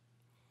this,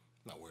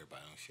 I'm not worried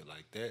about no shit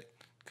like that,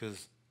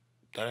 cause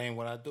that ain't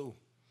what I do,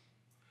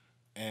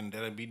 and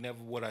that'll be never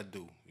what I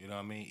do. You know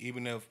what I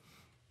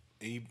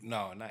mean?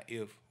 No, not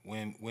if.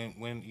 When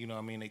you know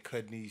what I mean, they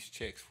cutting these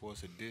checks for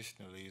us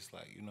additionally. It's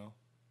like, you know,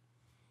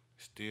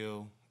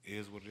 still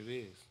is what it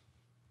is.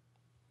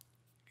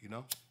 You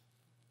know?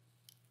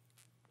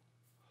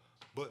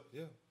 But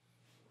yeah,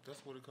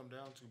 that's what it come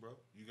down to, bro.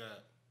 You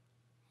got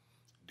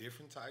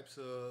different types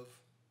of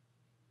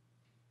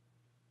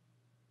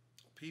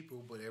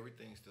people, but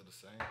everything's still the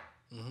same.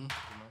 Mm-hmm.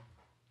 You know?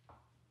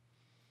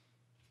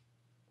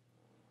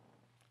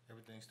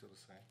 Everything's still the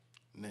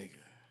same. Nigga.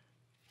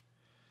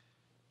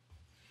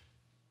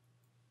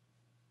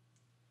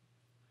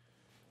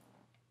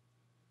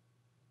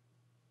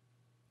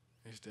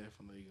 It's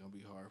definitely gonna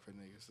be hard for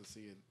niggas to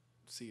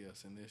see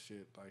us in this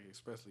shit, like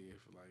especially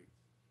if like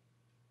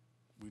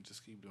we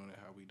just keep doing it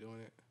how we doing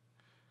it,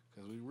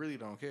 cause we really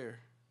don't care.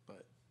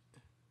 But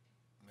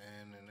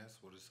man, and that's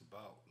what it's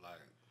about. Like,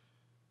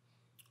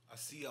 I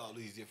see all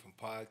these different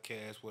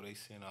podcasts where they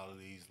send all of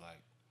these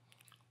like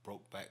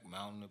Brokeback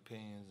Mountain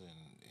opinions, and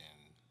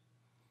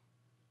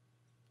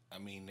I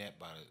mean that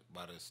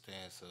by the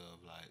stance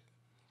of like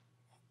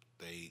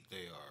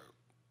they are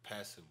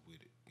passive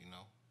with it, you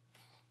know.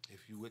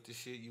 If you with the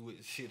shit, you with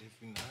the shit.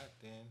 If you're not,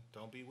 then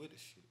don't be with the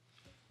shit.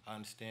 I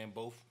understand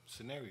both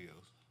scenarios.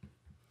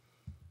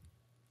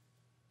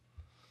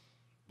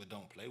 But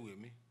don't play with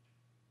me.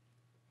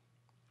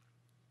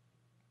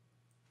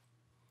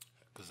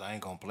 Because I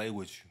ain't going to play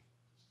with you.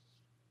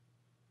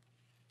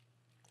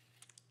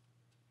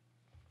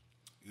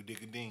 You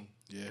dig a ding.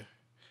 yeah,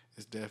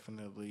 it's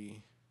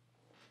definitely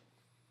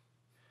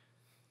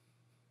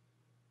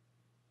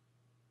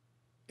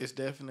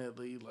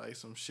like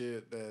some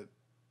shit that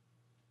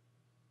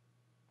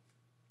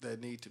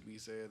need to be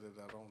said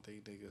that I don't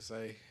think they could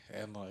say.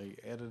 And like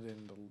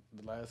editing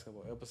the last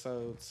couple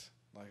episodes,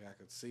 like I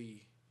could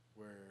see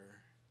where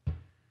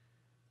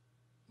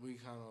we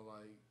kind of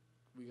like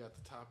we got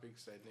the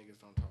topics that niggas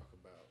don't talk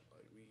about.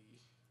 Like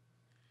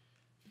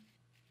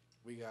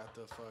we got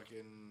the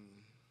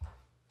fucking,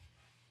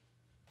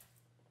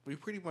 we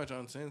pretty much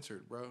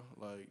uncensored, bro.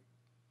 Like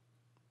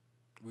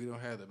we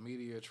don't have the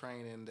media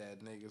training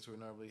that niggas would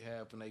normally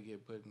have when they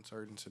get put in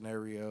certain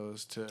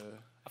scenarios to.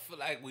 I feel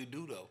like we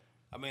do, though.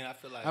 I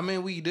feel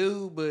like we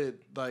do, but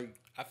like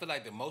I feel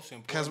like the most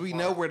important because we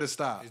know where to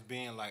stop. is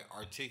being like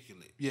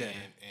articulate, Yeah,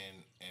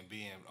 and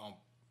being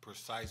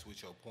precise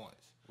with your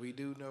points. We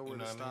do know where You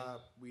know to what I mean?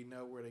 stop. We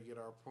know where to get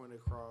our point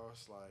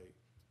across. Like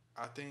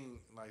I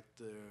think like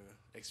the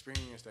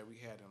experience that we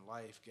had in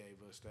life gave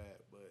us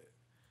that, but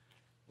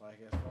like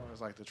as far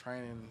as like the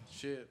training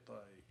shit,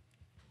 like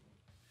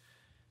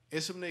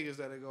it's some niggas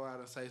that'll go out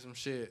and say some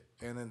shit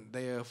and then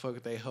they'll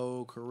fuck their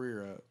whole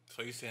career up.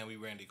 So you saying we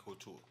Randy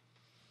Couture?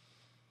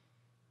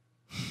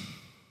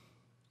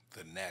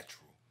 The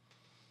natural.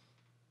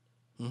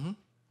 Mm-hmm.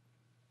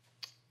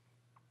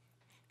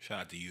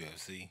 Shout out to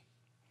UFC.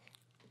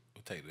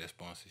 We'll take that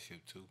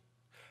sponsorship too.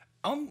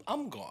 I'm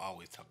gonna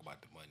always talk about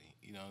the money,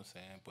 you know what I'm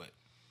saying? But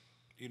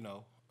you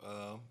know,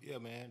 yeah,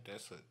 man,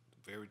 that's a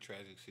very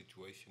tragic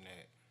situation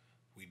that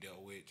we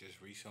dealt with just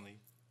recently.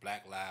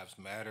 Black Lives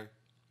Matter.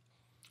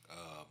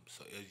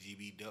 So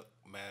LGBT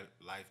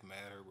life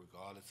matter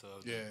regardless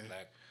of the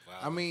black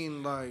violence. I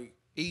mean, like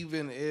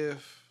even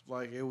if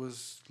like it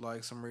was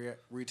like some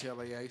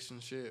retaliation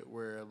shit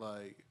where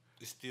like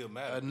it still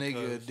matters. a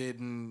nigga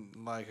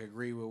didn't like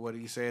agree with what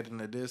he said in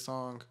the diss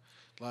song,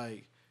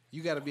 like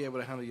you got to be able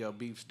to handle your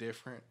beefs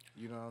different.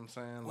 You know what I'm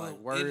saying? Well, like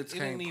words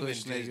can't ain't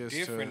push even niggas just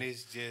different. to.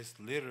 It's just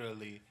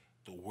literally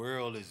the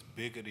world is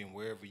bigger than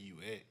wherever you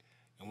at,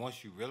 and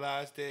once you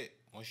realize that,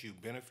 once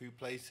you've been a few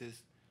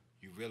places,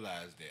 you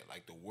realize that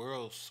like the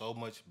world's so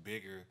much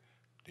bigger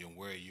than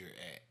where you're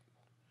at.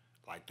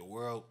 Like the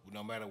world,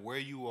 no matter where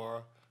you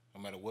are,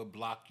 no matter what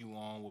block you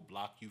on, what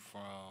block you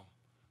from,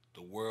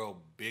 the world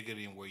bigger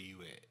than where you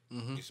at.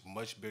 Mm-hmm. It's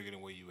much bigger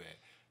than where you at.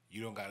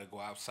 You don't got to go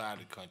outside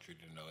the country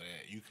to know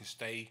that. You can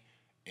stay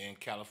in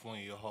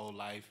California your whole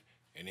life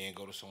and then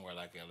go to somewhere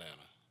like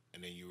Atlanta.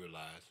 And then you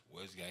realize, well,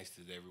 there's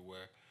gangsters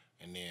everywhere.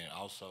 And then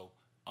also,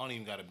 I don't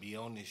even got to be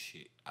on this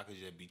shit. I could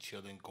just be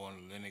chilling, going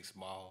to Lenox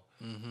Mall,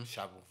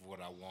 shopping for what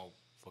I want,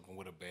 fucking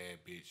with a bad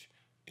bitch,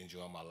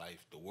 enjoying my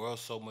life. The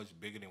world's so much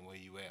bigger than where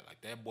you at.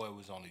 Like, that boy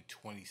was only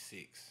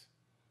 26.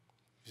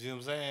 You see what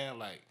I'm saying?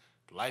 Like,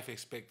 life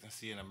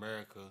expectancy in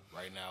America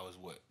right now is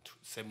what,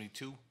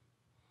 72?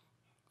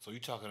 So you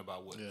talking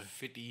about what,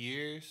 50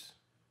 years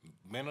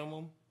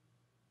minimum?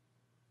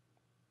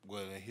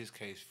 Well, in his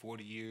case,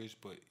 40 years,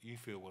 but you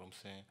feel what I'm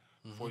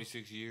saying.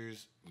 46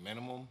 years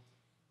minimum,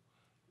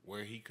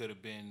 where he could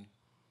have been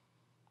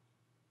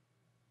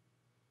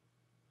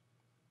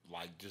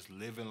like just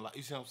living like,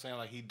 you see what I'm saying?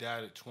 Like he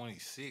died at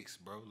 26,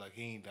 bro. Like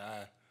he ain't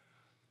died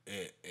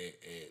at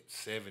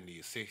 70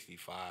 or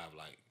 65.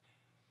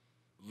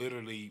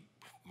 literally,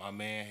 my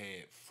man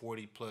had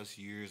 40 plus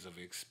years of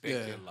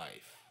expected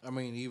life. I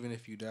mean, even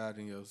if you died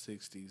in your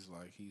 60s,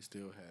 like he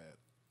still had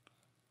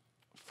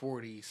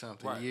 40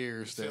 something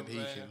years You see that what he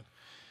I'm saying?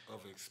 can.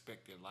 Of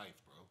expected life,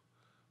 bro,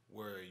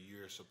 where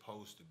you're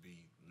supposed to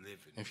be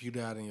living. If you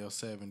died in your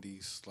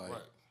 70s, like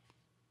Right.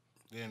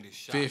 Then it's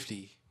shot.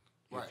 50.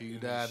 Right. If you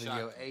And died it's in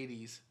your shocking.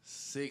 80s,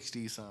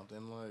 60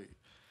 something, like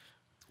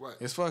Right.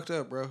 it's fucked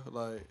up, bro.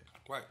 Like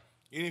Right.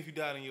 Even if you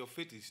died in your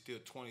 50s, still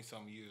 20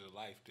 something years of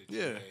life that you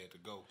Yeah. had to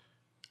go.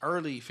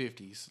 early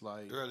 50s,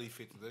 like Early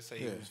 50s. Let's say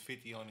Yeah. you was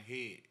 50 on the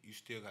head, you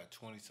still got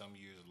 20 something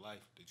years of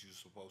life that you're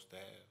supposed to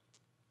have.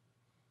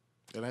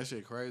 and that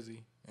shit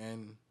crazy.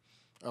 And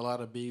a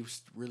lot of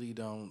beefs really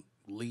don't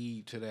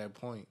lead to that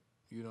point.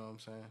 You know what I'm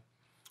saying?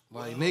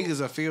 Like Well, niggas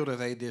will feel that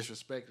they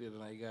disrespected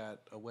and they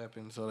got a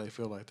weapon, so they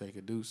feel like they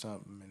could do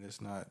something, and it's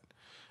not.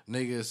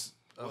 Niggas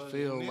Well,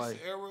 feel in this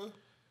like era,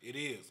 it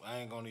is. I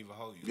ain't gonna even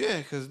hold you.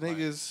 yeah, cause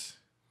niggas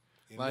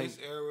In like- this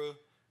era,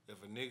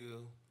 if a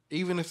nigga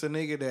even if the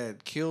nigga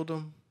that killed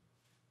him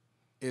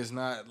is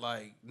not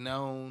like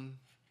known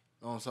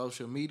on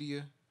social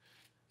media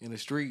in the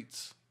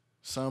streets,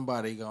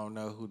 somebody gonna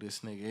know who this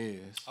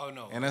nigga is. Oh,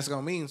 no. and that's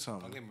gonna mean don't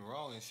something. get me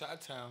wrong, in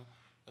Chi-Town,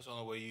 that's the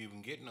only way you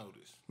even get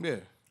noticed.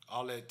 Yeah,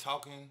 All that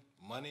talking,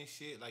 money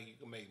shit, like you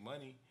can make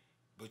money,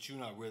 but you're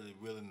not really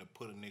willing to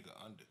put a nigga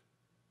under.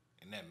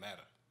 And that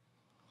matter.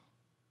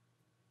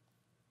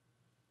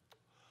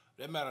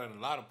 That matter in a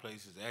lot of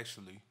places,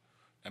 actually.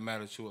 That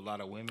matter to a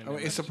lot of women. I mean,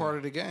 it's a part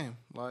of the game.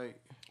 Like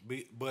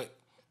But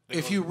that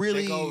if goes- you that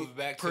really goes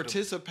back to the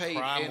participate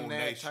primal in that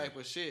nature. type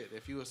of shit,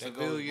 if you a That goes-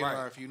 civilian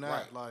right, or if you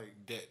not, right.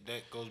 like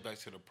that goes back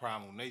to the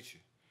primal nature.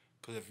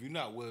 Because if you're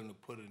not willing to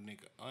put a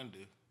nigga under,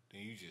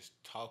 then you just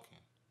talking.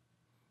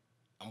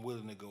 I'm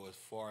willing to go as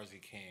far as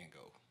it can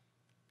go,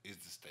 is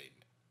the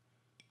statement.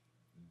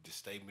 The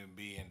statement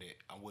being that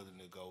I'm willing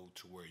to go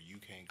to where you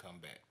can't come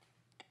back.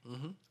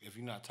 Mm-hmm. If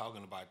you're not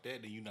talking about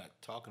that, then you're not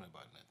talking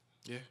about nothing,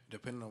 yeah,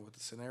 depending on what the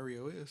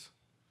scenario is.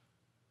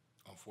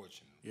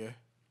 unfortunately. Yeah,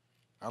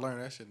 I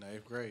learned that shit in the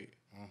 8th grade.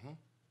 Mm-hmm.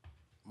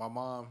 My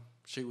mom,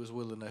 she was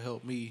willing to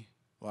help me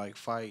like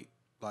fight.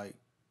 Like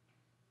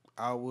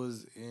I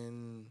was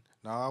in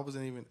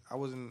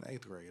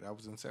 8th grade. I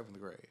was in 7th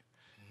grade.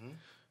 Mhm.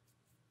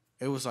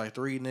 It was like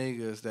 3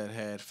 niggas that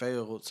had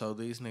failed, so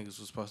these niggas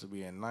was supposed to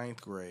be in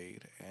 9th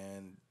grade,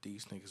 and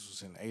these niggas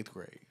was in 8th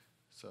grade.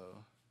 So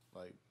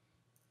like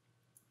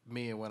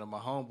me and one of my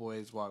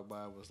homeboys walked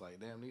by and was like,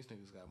 damn, these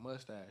niggas got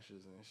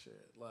mustaches and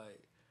shit. Like,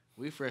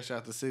 we fresh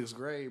out the 6th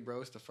grade,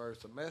 bro. It's the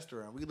first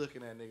semester, and we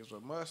looking at niggas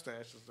with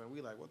mustaches, and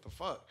we like, what the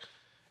fuck?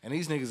 And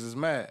these niggas is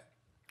mad.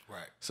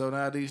 Right. So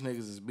now these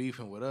niggas is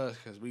beefing with us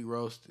because we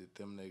roasted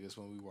them niggas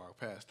when we walked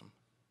past them.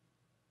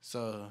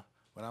 So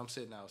when I'm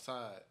sitting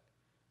outside,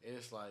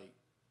 it's like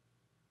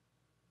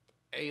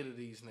 8 of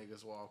these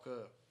niggas walk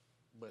up,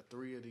 but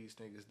 3 of these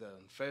niggas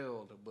done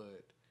failed,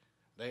 but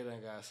they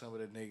done got some of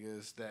the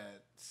niggas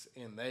that's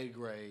in their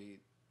grade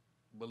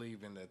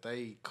believing that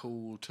they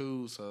cool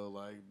too, so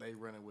like they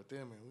running with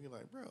them, and we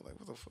like, bro, like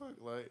what the fuck,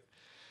 like.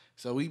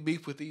 So we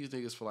beefed with these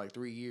niggas for like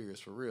 3 years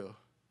for real,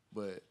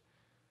 but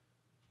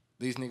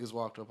these niggas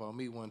walked up on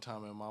me one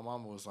time, and my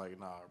mama was like,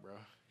 nah, bro.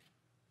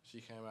 She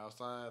came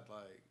outside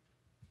like,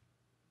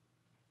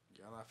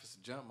 y'all not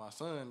finna jump my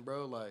son,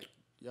 bro. Like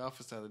y'all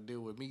finna have to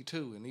deal with me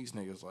too, and these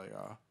niggas like,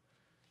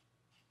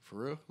 for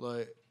real,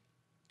 like.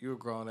 You're a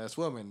grown ass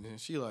woman.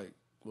 And she like,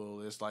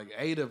 well, it's like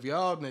 8 of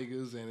y'all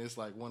niggas and it's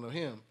like 1 of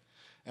him.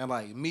 And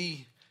like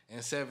me in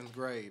 7th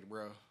grade,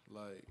 bro.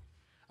 Like,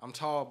 I'm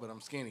tall, but I'm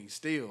skinny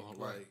still.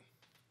 Right. Like,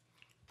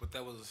 But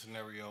that was a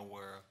scenario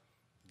where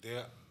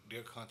they're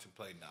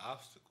contemplating the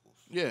obstacles.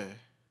 yeah.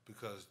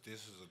 Because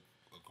this is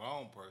a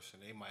grown person,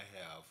 they might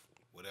have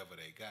whatever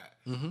they got.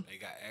 Mhm. They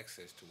got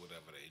access to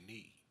whatever they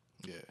need.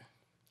 Yeah.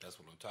 That's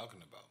what I'm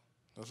talking about.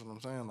 That's what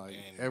I'm saying. Like,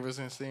 And- ever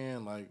since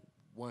then, like,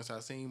 once I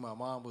seen my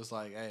mom was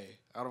like, hey,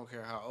 I don't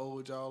care how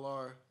old y'all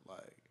are.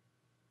 Like,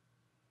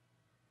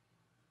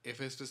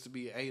 if it's just to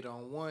be 8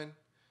 on 1,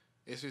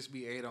 it's just to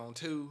be 8 on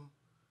 2.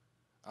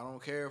 I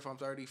don't care if I'm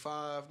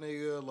 35,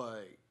 nigga.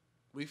 Like,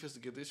 we just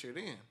to get this shit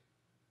in.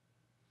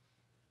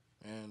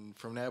 And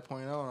from that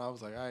point on, I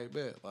was like, all right,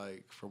 bet.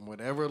 Like, from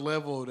whatever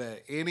level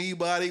that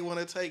anybody want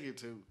to take it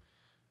to,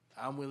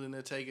 I'm willing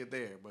to take it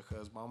there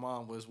because my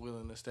mom was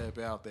willing to step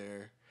out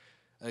there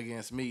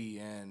against me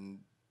and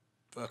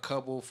a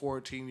couple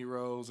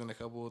 14-year-olds and a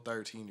couple of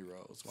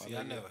 13-year-olds. See,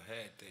 I never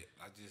had that.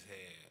 I just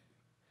had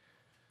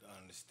the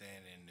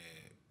understanding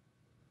that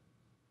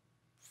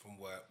from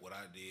what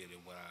I did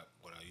and what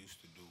I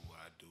used to do, what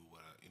I do,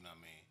 you know what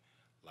I mean?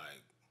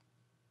 Like,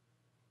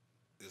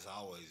 it's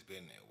always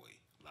been that way.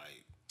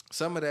 Like,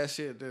 some of that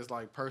shit, there's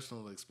like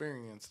personal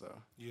experience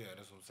though. yeah,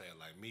 that's what I'm saying.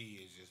 Like, me,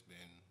 it's just been,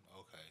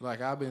 okay.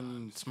 Like, I've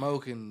been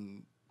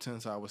smoking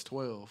since I was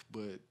 12,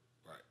 but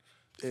Right.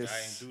 See, I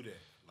it's- ain't do that.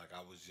 Like, I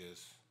was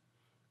just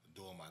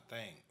doing my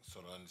thing.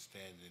 So the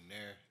understanding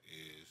there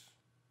is,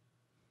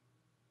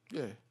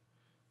 yeah.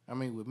 I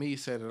mean, with me,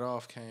 Set It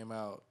Off came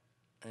out,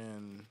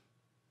 and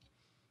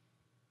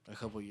a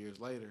couple years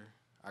later,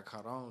 I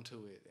caught on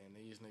to it, and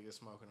these niggas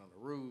smoking on the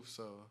roof.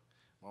 So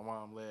my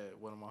mom let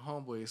one of my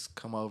homeboys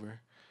come over,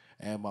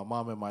 and my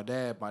mom and my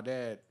dad,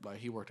 like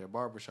he worked at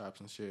barbershops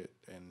and shit,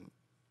 and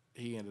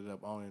he ended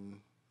up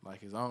owning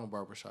like his own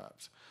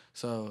barbershops.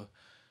 So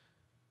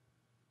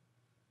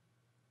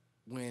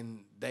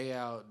when they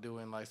out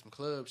doing like some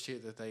club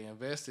shit that they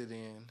invested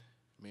in,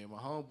 me and my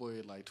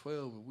homeboy like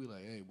 12, and we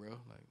like, hey bro,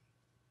 like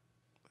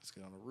let's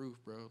get on the roof,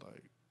 bro,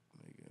 like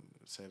nigga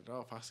set it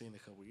off. I seen a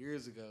couple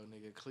years ago,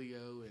 nigga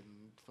Cleo and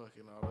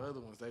fucking all the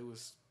other ones, they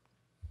was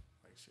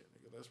like shit,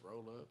 nigga, let's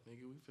roll up,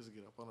 nigga. We finna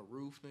get up on the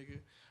roof, nigga.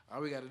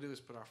 All we gotta do is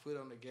put our foot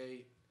on the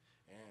gate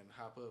and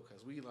hop up,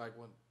 cause we like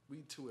when we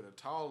two of the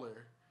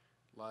taller,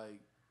 like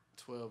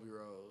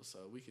 12-year-olds, so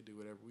we could do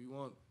whatever we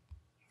want.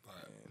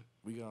 Right. And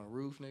we get on the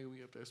roof, nigga.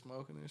 We up there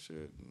smoking and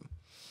shit. And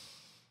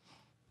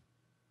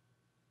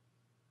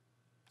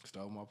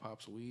stole my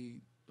pops weed.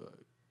 But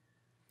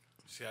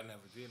See, I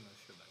never did no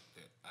shit like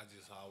that. I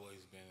just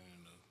always been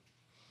in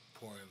a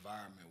poor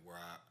environment where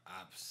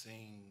I've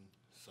seen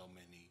so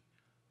many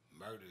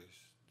murders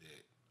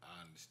that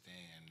I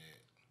understand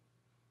that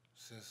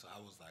since I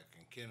was like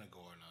in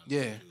kindergarten.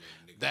 yeah,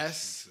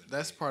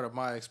 that's part of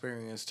my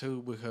experience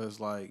too, because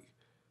like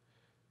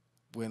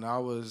when I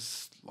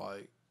was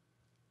like,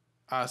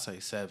 I say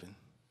 7,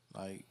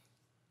 like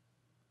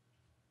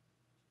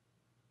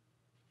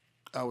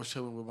I was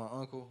chilling with my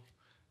uncle,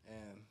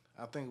 and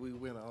I think we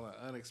went on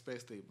an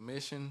unexpected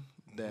mission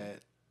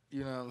that,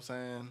 you know what I'm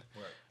saying?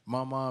 Right.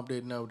 My mom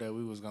didn't know that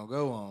we was gonna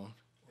go on.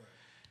 Right.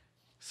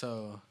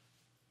 So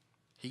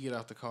he get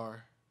out the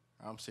car,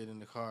 I'm sitting in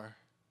the car.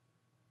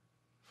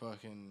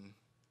 Fucking,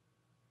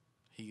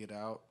 he get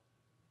out.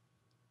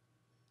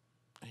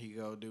 He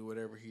go do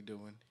whatever he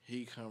doing.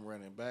 He come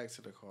running back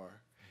to the car.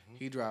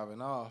 He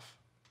driving off.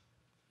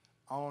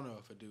 I don't know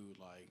if a dude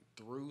like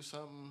threw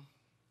something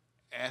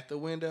at the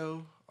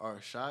window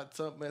or shot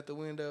something at the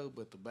window,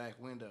 but the back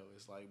window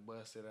is like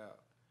busted out.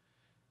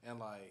 And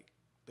like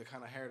the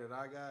kind of hair that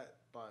I got,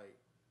 like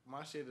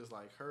my shit is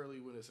like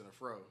curly when it's in a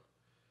fro.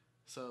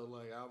 So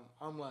like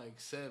I'm like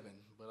 7,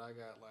 but I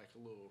got like a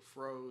little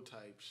fro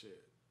type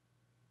shit.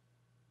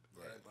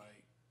 Right. And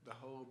like the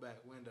whole back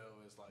window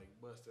is like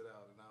busted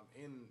out, and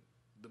I'm in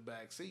the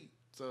back seat.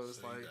 So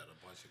it's like you got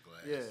a bunch of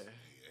glass yeah. in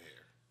your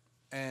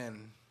hair.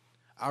 And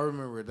I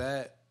remember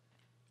that,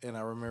 and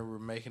I remember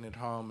making it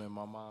home and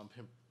my mom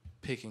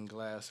picking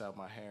glass out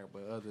my hair.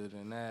 But other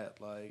than that,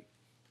 like,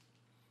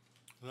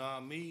 Nah,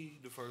 me,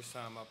 the first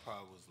time I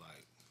probably was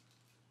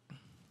like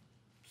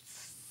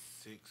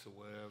 6 or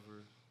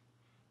whatever,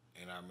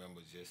 and I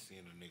remember just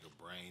seeing a nigga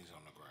brains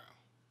on the ground.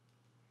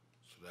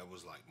 So that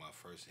was like my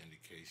first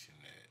indication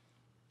that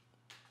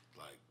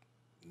like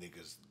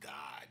niggas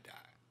died.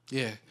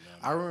 yeah,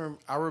 You know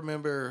I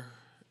remember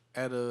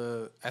at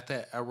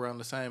that around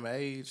the same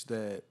age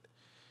that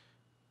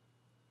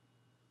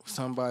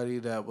somebody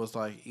that was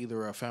like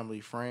either a family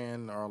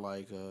friend or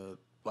like a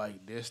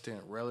like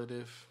distant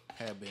relative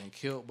had been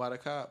killed by the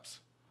cops.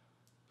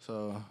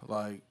 So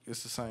like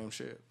it's the same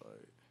shit.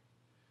 Like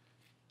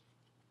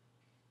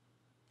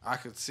I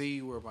could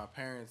see where my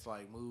parents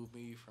like moved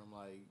me from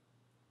like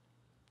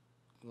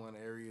one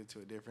area to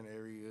a different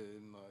area,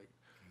 and like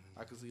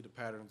I could see the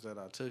patterns that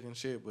I took and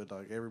shit, but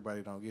like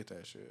everybody don't get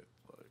that shit.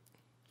 Like,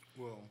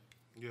 Well,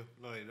 yeah,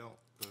 no, they don't,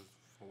 because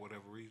for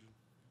whatever reason.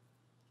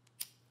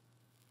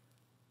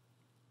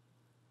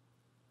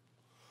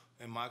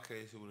 In my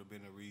case, it would have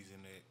been a reason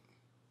that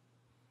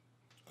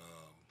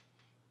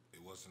it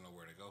wasn't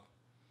nowhere to go.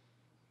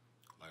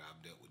 Like,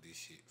 I've dealt with this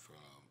shit from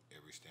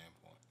every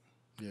standpoint,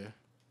 yeah,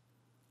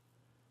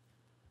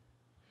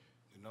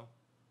 you know?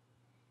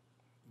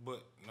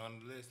 But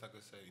nonetheless, like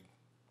I say,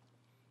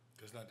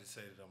 it's not to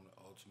say that I'm the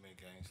ultimate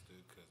gangster,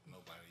 because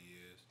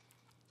nobody is.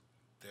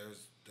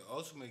 There's the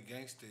ultimate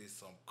gangster is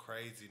some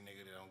crazy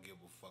nigga that don't give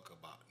a fuck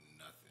about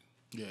nothing.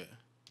 yeah.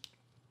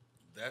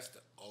 That's the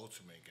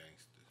ultimate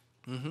gangster.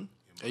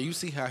 Mm-hmm. And you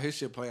see how his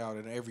shit play out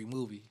in every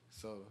movie.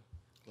 So,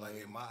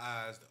 Like in my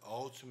eyes, the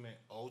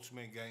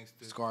ultimate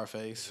gangster,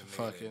 Scarface, is a nigga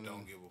fucking that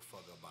don't give a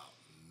fuck about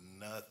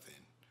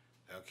nothing.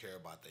 They don't care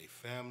about their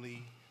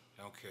family.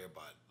 They don't care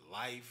about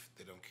life.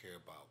 They don't care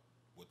about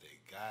what they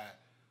got.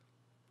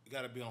 You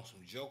gotta be on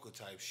some Joker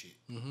type shit.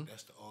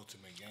 That's the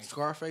ultimate gangster.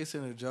 Scarface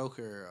and the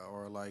Joker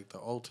are like the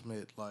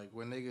ultimate. Like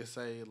when niggas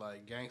say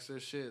like gangster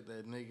shit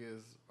that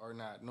niggas are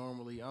not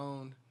normally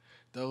on,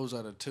 those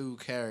are the two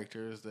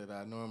characters that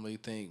I normally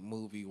think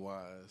movie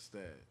wise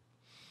that.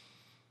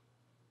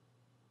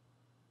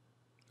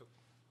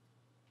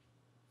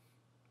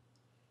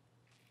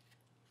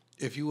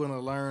 If you want to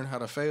learn how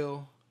to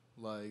fail,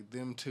 like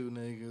them two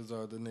niggas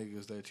are the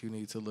niggas that you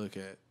need to look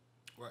at,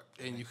 Right.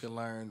 and you can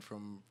learn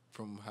from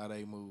how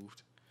they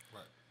moved.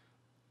 Right.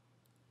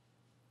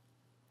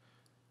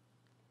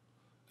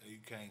 You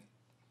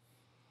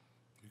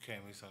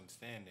can't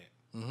misunderstand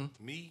that.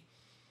 Mm-hmm. Me,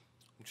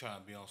 I'm trying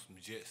to be on some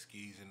jet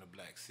skis in the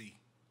Black Sea,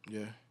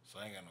 Yeah. so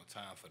I ain't got no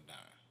time for dying.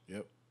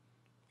 Yep.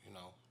 You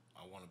know,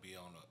 I want to be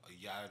on a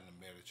yacht in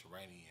the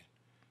Mediterranean,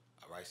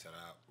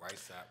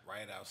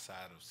 right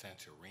outside of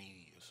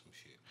Santorini or some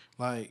shit.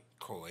 Like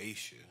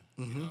Croatia.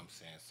 You know what I'm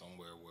saying?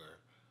 Somewhere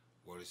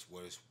where this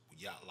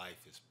yacht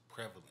life is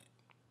prevalent.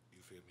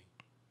 You feel me?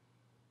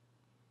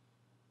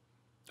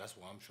 That's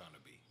where I'm trying to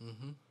be.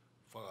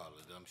 Fuck all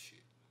the dumb shit.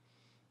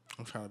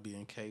 I'm trying to be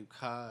in Cape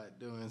Cod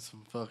doing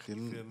some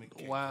fucking You feel me?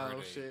 Cape wild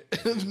Verde. shit.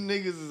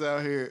 Niggas is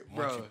out here,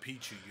 bro. Machu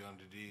Picchu, you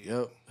under dig.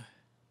 Yep.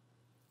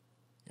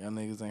 Y'all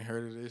niggas ain't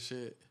heard of this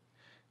shit.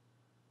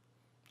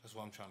 That's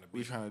what I'm trying to be.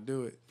 We trying to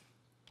do it.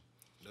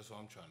 That's what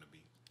I'm trying to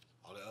be.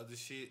 All the other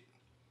shit,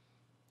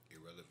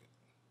 irrelevant.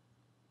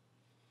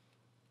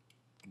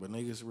 But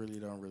niggas really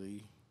don't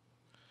really.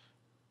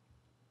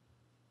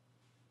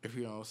 If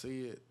you don't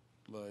see it,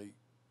 like,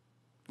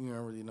 you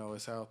don't really know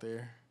it's out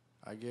there,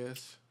 I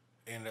guess.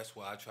 And that's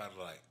why I try to,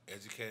 like,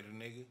 educate a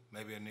nigga.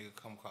 Maybe a nigga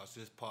come across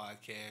this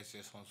podcast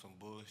just on some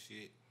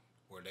bullshit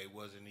where they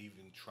wasn't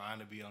even trying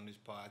to be on this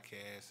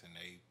podcast and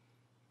they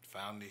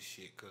found this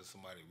shit because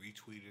somebody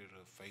retweeted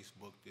or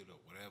Facebooked it or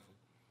whatever.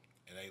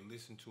 And they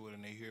listen to it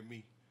and they hear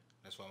me.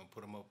 That's why I'm going to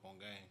put them up on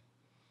game.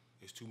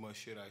 There's too much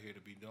shit out here to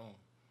be doing.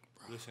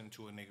 Listen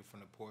to a nigga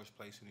from the poorest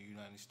place in the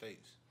United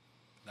States.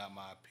 Not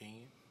my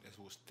opinion. That's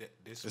what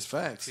this It's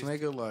facts,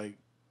 nigga. Like,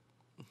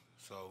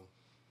 so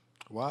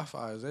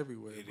Wi-Fi is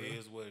everywhere. it bro.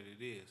 is what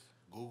it is.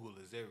 Google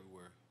is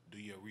everywhere. Do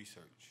your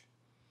research.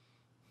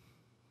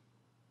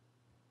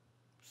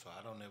 So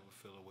I don't ever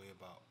feel a way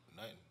about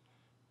nothing.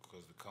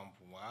 Because to come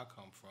from where I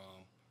come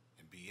from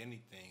and be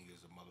anything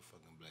is a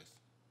motherfucking blessing.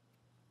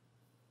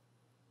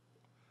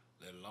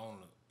 Let alone,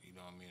 you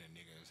know what I mean, a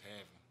nigga is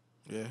having.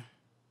 Yeah.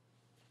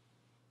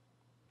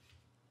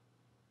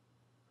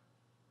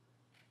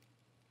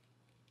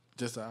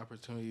 Just an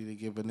opportunity to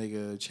give a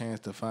nigga a chance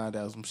to find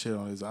out some shit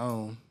on his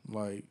own.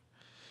 Like,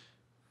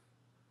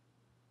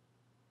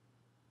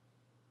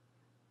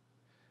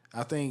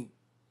 I think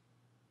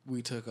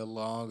we took a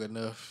long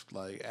enough,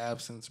 like,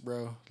 absence,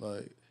 bro.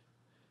 Like,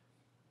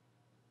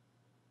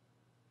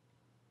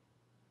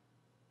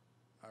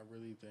 I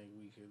really think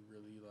we could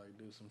really, like,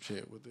 do some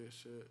shit with this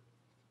shit.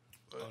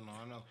 Oh, no,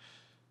 I know.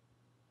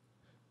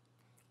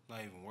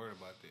 Not even worried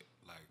about that.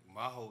 Like,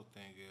 my whole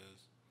thing is,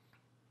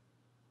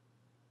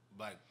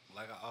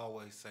 like I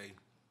always say,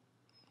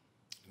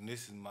 and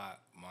this is my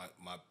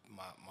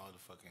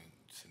motherfucking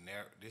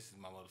scenario, this is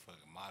my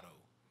motherfucking motto,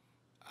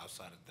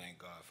 outside of thank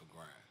God for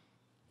grind.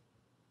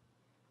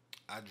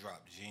 I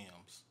drop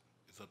gems.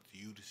 It's up to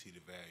you to see the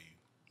value.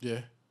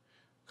 Yeah.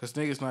 Because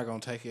niggas not going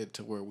to take it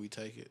to where we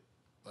take it.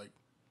 Like,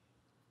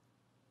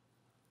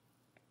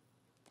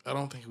 I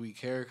don't think we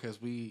care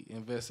because we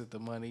invested the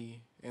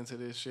money into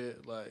this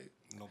shit. Like,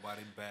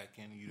 Nobody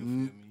backing, you feel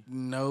me?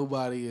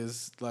 Nobody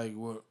is, like,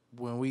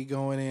 when we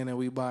going in and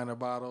we buying the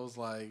bottles,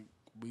 like,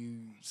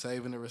 we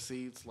saving the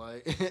receipts,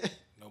 like.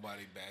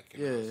 Nobody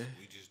backing Yeah. us.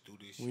 We just do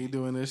this shit. We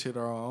doing this shit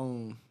our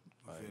own.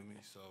 You feel me?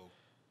 So,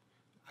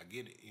 I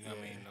get it. You know what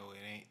I mean? No, it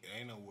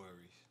ain't no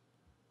worries.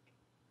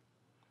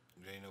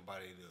 There ain't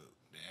nobody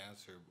to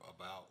answer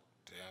about,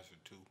 to answer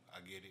to. I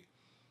get it.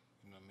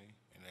 You know what I mean?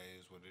 And that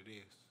is what it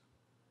is.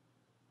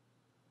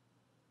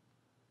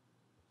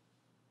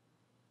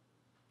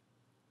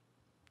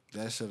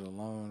 That shit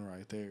alone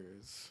right there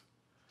is.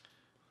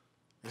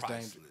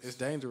 Priceless. It's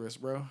dangerous,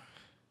 bro.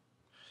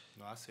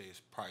 No, I say it's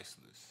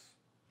priceless.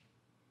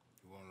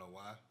 You want to know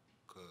why?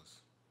 Because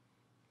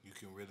you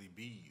can really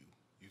be you.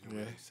 You can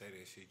really say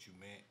that shit you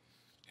meant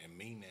and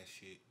mean that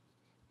shit,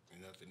 and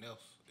nothing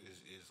else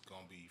is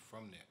going to be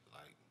from that.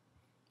 Like,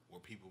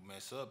 where people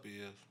mess up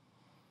is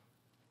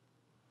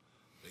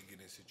they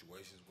get in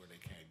situations where they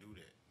can't do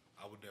that.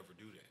 I would never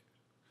do that.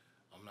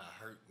 I'm not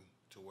hurting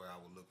to where I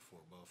would look for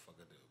a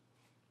motherfucker to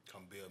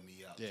come bail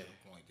me out to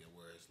the point that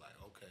where it's like,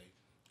 okay,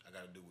 I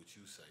got to do what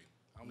you say.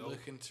 I'm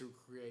looking to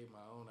create my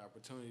own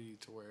opportunity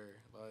to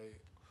where, like,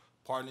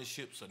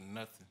 partnerships are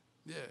nothing.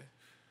 yeah.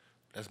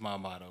 That's my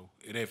motto.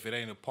 And if it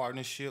ain't a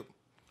partnership,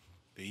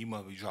 then you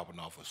must be dropping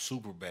off a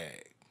super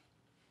bag.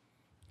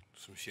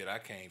 Some shit I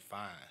can't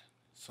find.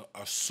 So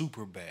a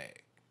super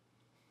bag.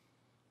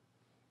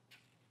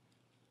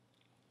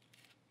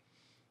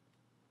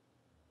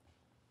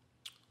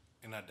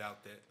 And I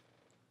doubt that.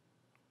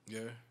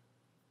 Yeah.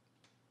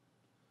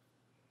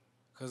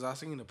 Because I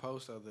seen the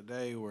post the other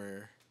day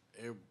where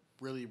it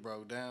really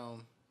broke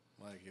down,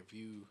 like, if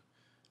you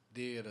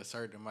did a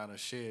certain amount of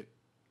shit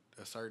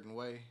a certain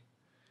way,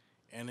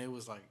 and it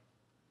was, like,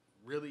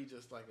 really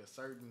just, like, a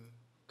certain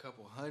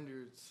couple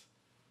hundreds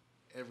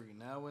every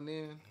now and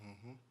then,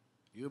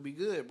 you'll be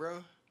good,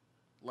 bro.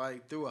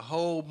 Like, through a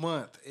whole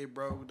month, it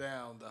broke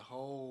down the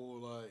whole,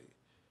 like,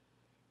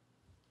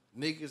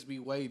 niggas be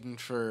waiting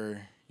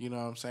for, you know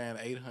what I'm saying,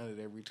 800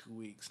 every 2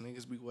 weeks.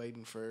 Niggas be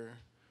waiting for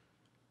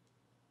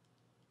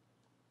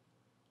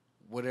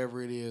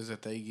whatever it is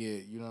that they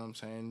get, you know what I'm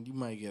saying? You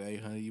might get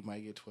 800, you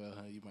might get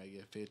 1,200, you might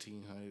get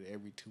 1,500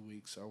 every 2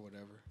 weeks or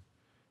whatever.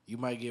 You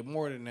might get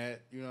more than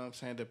that, you know what I'm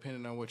saying,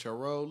 depending on what your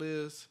role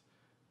is.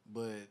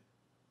 But,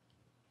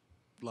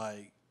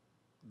 like,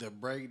 the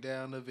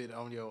breakdown of it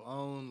on your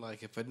own,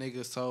 like, if a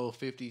nigga sold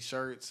 50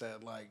 shirts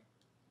at, like,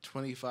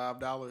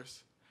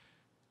 $25,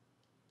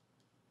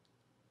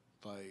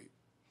 like,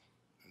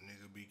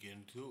 Nigga be get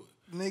into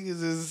it.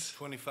 Niggas is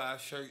 25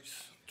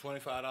 shirts,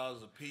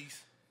 $25 a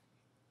piece.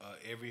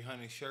 Every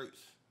 100 shirts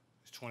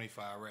is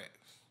 25 racks.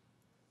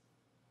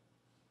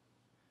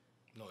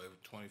 No, every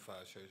 25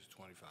 shirts is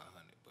 2,500,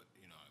 but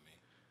you know what I mean.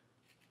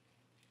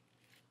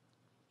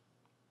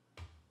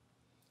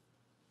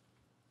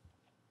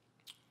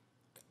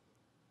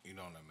 You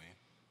know what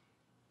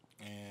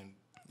I mean. And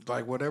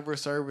like whatever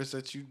service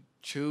that you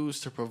choose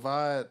to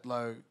provide,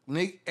 like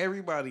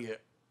everybody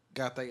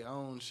got their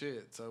own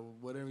shit. So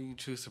whatever you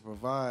choose to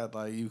provide,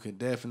 like you could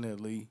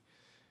definitely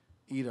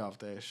eat off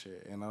that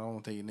shit. And I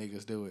don't think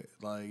niggas do it.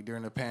 Like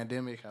during the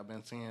pandemic, I've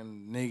been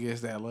seeing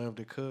niggas that love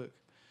to cook.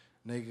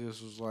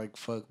 Niggas was like,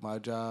 fuck my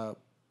job.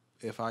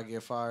 If I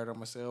get fired, I'm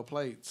gonna sell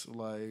plates.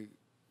 Like,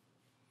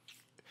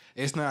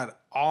 it's not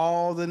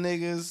all the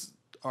niggas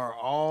or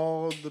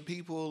all the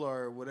people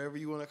or whatever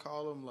you want to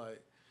call them.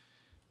 Like,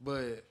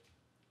 but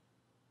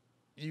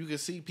you can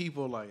see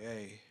people like,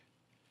 hey,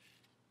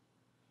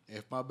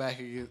 if my back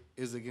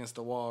is against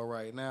the wall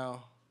right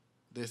now,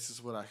 this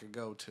is what I could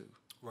go to.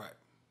 right.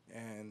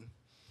 And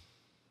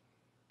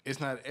it's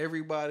not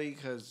everybody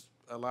because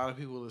a lot of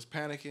people is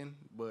panicking,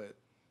 but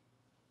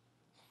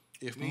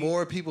if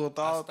more people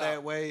thought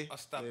that way, I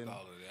stopped then,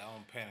 all of that. I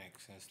don't panic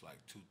since like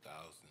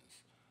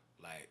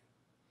 2000s. Like,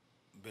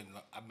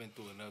 I've been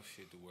through enough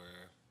shit to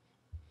where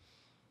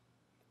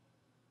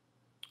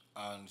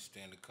I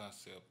understand the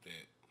concept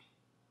that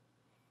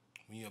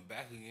when you're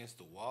back against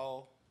the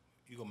wall,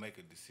 you're gonna make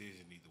a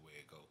decision either way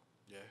it go.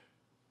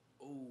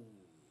 yeah. Ooh.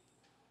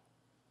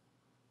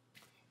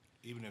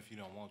 Even if you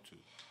don't want to,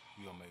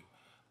 you gonna make.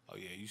 Oh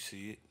yeah, you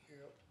see it.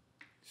 Yep.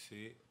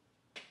 See it.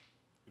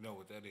 You know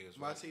what that is.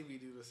 My Right? TV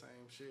do the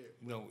same shit.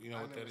 You know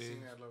I've what that never is.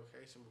 seen that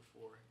location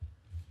before.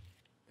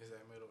 Is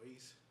that Middle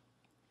East?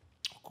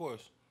 Of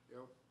course,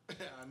 Yep.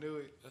 I knew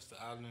it. that's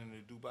the island in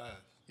the Dubai.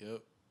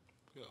 Yep.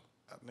 Yeah,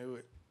 I knew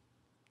it.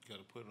 you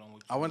gotta put it on.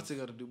 What you I wanted want. to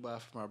go to Dubai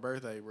for my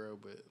birthday, bro,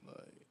 but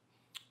like,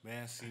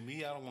 Man, see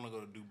me, I don't want to go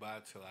to Dubai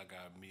till I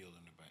got a meal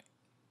in the bank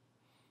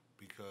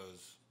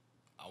because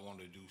I want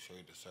to do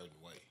shit a certain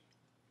way.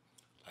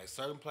 Like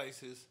certain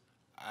places,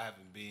 I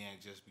haven't been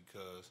just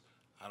because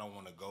I don't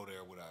want to go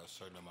there without a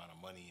certain amount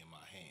of money in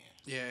my hand.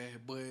 yeah,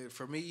 but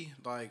for me,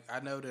 like, I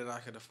know that I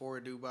could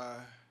afford Dubai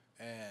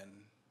and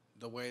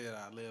the way that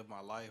I live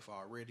my life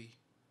already,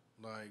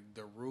 like,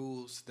 the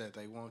rules that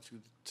they want you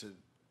to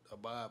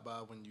abide by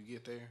when you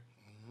get there,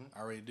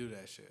 I already do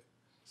that shit.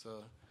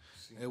 So,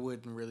 See, it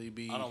wouldn't really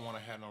be... I don't want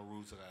to have no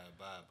rules that I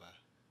abide by.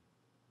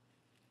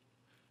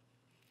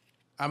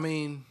 I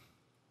mean...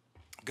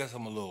 I guess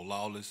I'm a little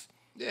lawless.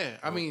 Yeah,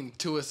 I mean,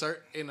 to a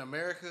certain... In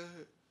America,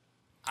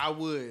 I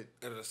would...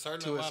 At a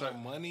certain amount of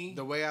money,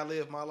 The way I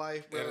live my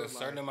life, bro... at a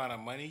certain amount of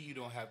money, you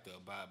don't have to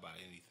abide by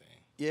anything.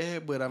 Yeah,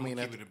 but I mean...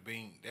 Keep it a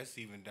bean. That's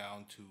even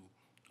down to,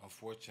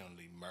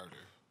 unfortunately, murder.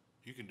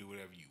 You can do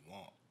whatever you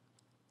want.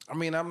 I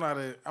mean, I'm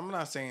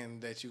not saying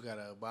that you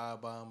gotta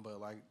abide by them, but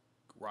like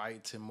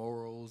rights and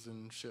morals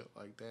and shit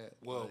like that.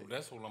 Well, like,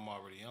 that's what I'm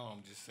already on.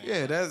 I'm just saying.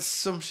 yeah, that's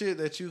some shit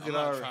that you I'm could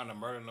not already. trying to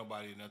murder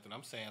nobody or nothing.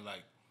 I'm saying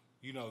like,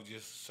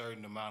 just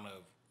certain amount of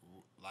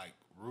like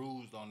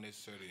rules don't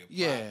necessarily apply.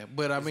 Yeah,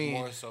 but I It's mean,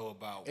 more so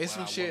about it's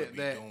what some I wanna shit be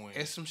that doing.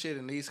 it's some shit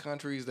in these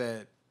countries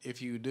that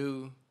if you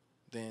do,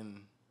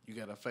 then you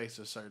gotta face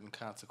a certain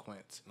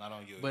consequence. Not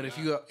on your But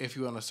yacht. if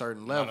you on a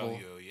certain Not level, on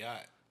your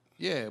yacht.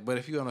 yeah. But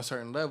if you're on a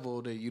certain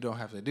level, then you don't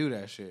have to do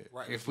that shit.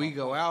 Right, If that's we my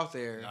go point. out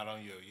there, Not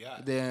on your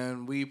yacht.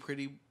 then we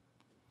pretty.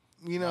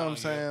 You know Not what I'm on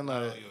saying?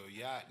 Not Like, on your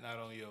yacht. Not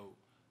on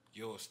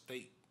your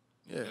estate.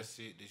 yeah. That's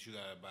it that you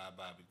gotta abide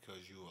by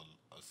because you're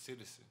a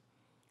citizen.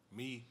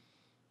 Me,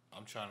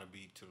 I'm trying to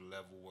be to the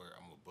level where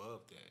I'm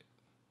above that.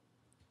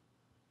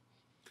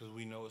 Cause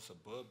we know it's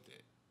above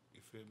that.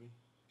 You feel me?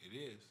 It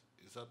is.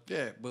 It's up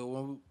there. Yeah, but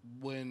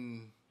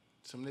when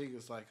some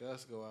niggas like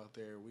us go out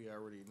there, we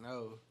already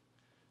know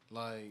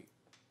like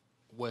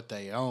what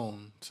they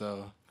own.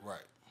 So Right.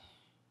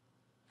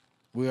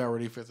 we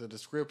already fit the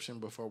description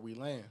before we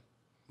land.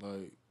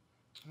 Like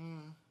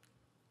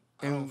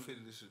I don't fit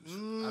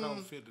I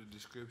don't fit the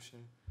description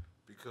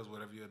because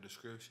whatever your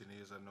description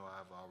is, I know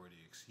I've already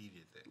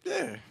exceeded that.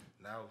 yeah.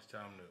 Now it's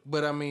time to.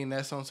 But I mean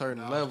that's on certain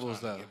now I'm levels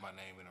trying though. to get my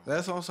name in a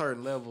That's on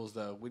certain levels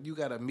though. When you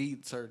gotta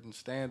meet certain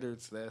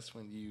standards, that's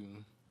when you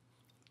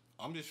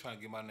I'm just trying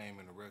to get my name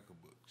in the record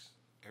books.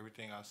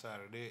 Everything outside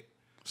of that,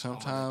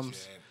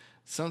 sometimes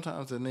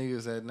the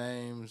niggas that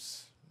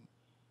names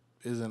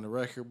is in the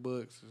record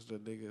books is the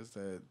niggas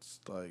that's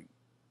like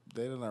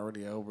they done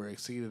already over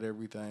exceeded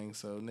everything,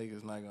 so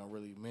niggas not gonna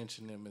really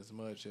mention them as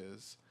much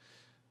as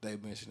they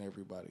mention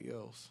everybody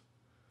else.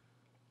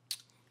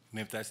 And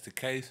if that's the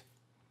case,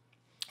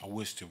 I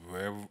wish to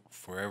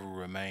forever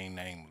remain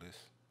nameless.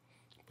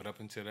 But up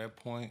until that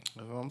point,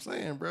 That's what I'm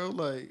saying, bro.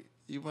 Like,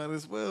 you might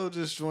as well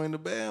just join the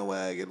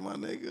bandwagon, my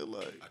nigga.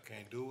 Like, I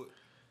can't do it.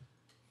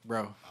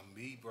 bro, I'm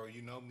me, bro.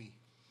 You know me.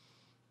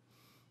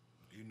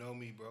 You know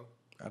me, bro.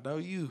 I know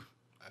you.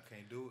 I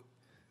can't do it.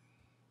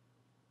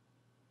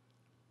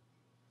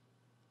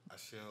 I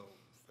shall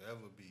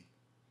forever be.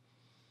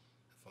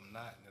 If I'm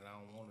not, then I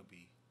don't want to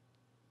be.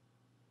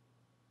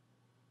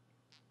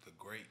 the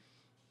great.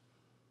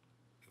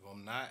 If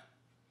I'm not,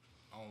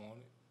 I don't want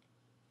it.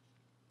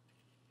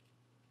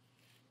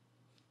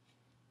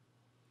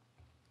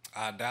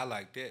 I die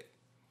like that.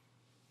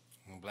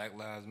 When Black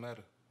Lives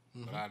Matter.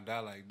 But I die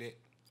like that.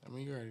 I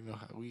mean, you already know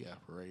how we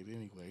operate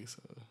anyway,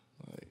 so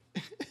like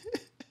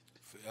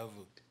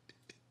Forever.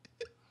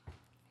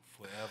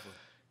 Forever.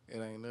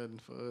 it ain't nothing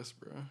for us,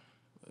 bro.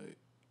 Like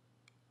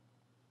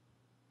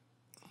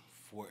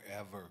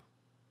Forever.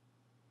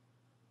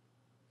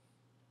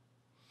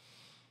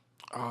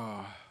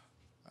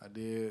 I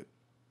did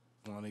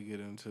want to get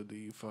into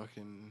the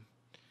fucking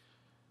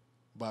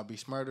Bobby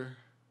Shmurda.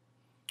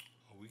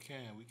 Oh, we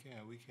can.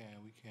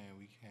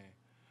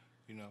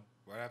 You know,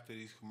 right after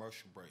these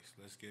commercial breaks,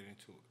 let's get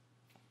into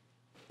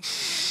it.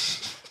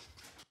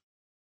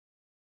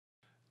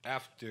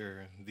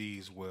 After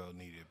these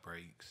well-needed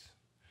breaks,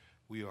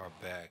 we are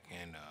back,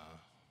 and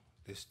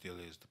this still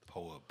is the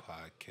Poet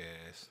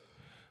Podcast.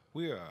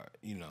 We are,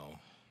 you know,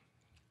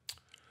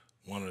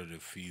 one of the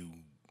few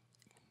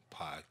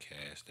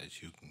podcasts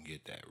that you can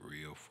get that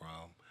real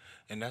from,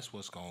 and that's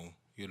what's going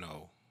to, you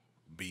know,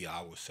 be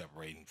our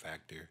separating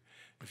factor.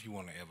 If you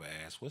want to ever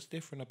ask, what's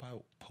different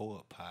about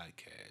Poet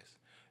Podcast?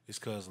 It's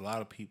because a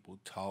lot of people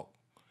talk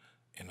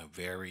in a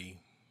very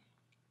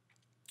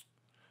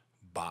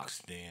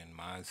boxed in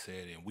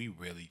mindset, and we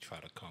really try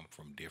to come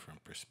from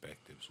different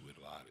perspectives with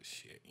a lot of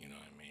shit, you know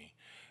what I mean?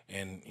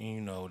 And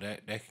you know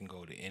that can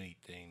go to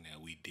anything that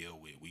we deal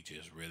with. We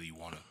just really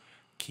want to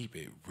keep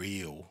it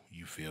real,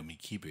 you feel me?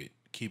 Keep it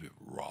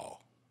raw.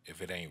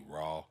 If it ain't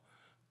raw,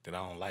 then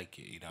I don't like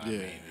it, you know what I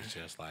mean? It's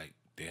just like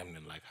damn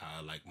near like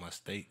how I like my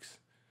steaks.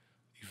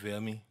 You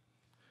feel me?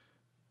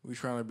 We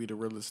trying to be the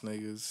realest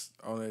niggas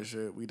on that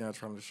shit. We not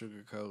trying to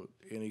sugarcoat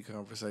any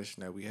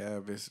conversation that we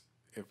have. Is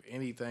if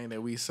anything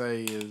that we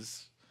say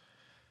is,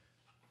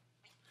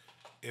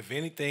 If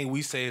anything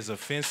we say is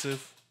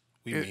offensive,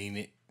 we mean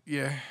it.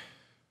 yeah.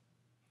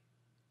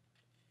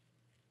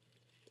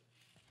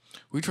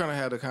 We trying to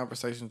have the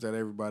conversations that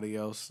everybody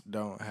else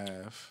don't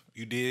have.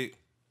 You dig?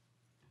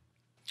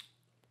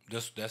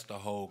 That's the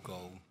whole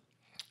goal.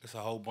 It's a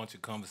whole bunch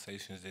of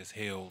conversations that's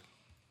held.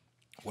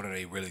 What are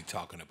they really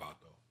talking about,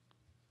 though?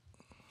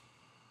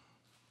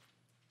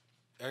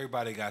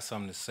 Everybody got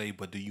something to say,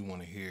 but do you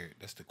want to hear it?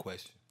 That's the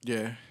question.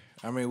 Yeah.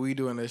 I mean, we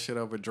doing this shit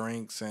over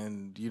drinks,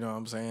 and you know what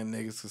I'm saying?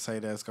 Niggas can say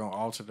that's going to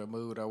alter the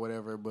mood or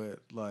whatever, but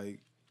like,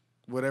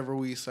 whatever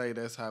we say,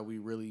 that's how we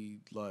really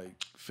like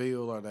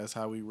feel, or that's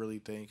how we really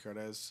think, or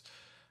that's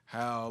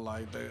how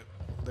like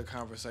the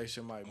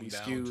conversation might be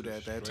Down skewed to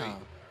at that straight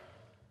time.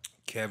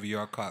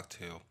 Caviar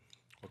cocktail.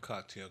 Or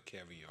cocktail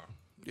caviar.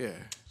 Yeah.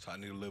 So I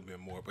need a little bit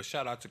more. But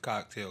shout out to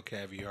Cocktail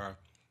Caviar.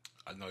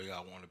 I know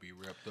y'all want to be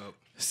repped up.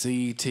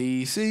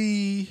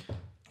 CTC.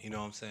 You know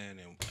what I'm saying?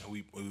 And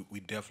we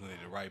definitely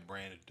the right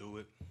brand to do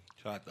it.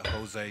 Shout out to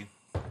Jose.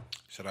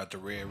 Shout out to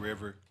Red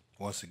River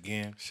once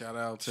again. Shout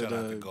out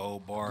to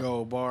Gold Bar.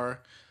 Gold Bar.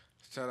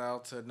 Shout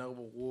out to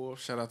Noble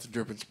Wolf. Shout out to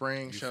Dripping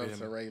Spring. Shout out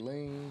to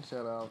Raylene.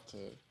 Shout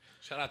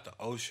out to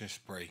Ocean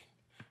Spray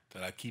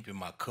that I keep in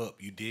my cup.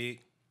 You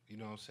dig? You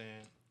know what I'm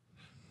saying?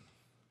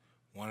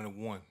 One and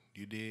one.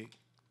 You dig?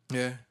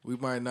 Yeah, we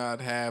might not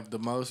have the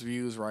most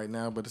views right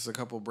now, but it's a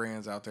couple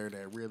brands out there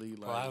that really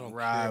like I don't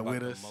ride care about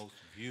with the us. most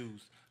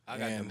views. I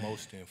got the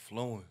most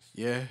influence.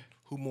 Yeah.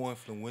 Who more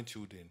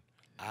influential than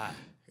I?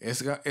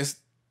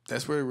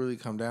 That's where it really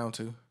come down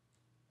to.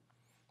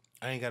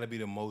 I ain't gotta be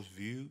the most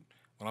viewed.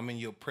 When I'm in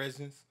your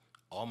presence,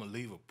 I'm gonna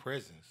leave a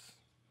presence.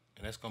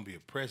 And that's gonna be a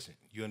present.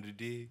 You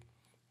dig?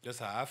 That's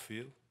how I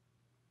feel.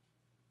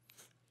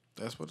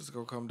 That's what it's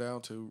gonna come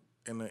down to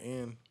in the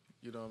end.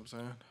 You know what I'm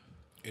saying?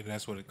 And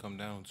that's what it come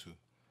down to.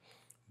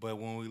 But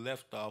when we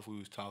left off, we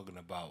was talking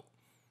about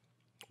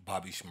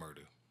Bobby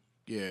Shmurda.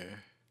 Yeah.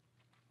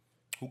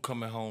 Who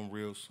coming home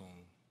real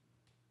soon.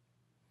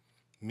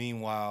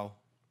 Meanwhile,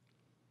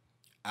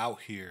 out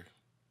here,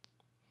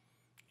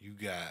 you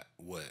got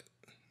what?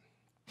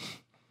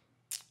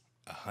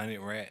 100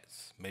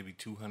 rats, maybe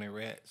 200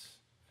 rats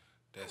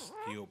that's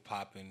still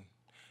popping.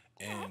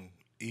 And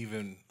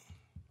even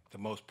the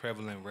most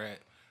prevalent rat,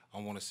 I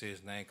don't want to say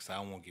his name because I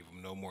don't want to give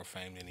him no more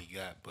fame than he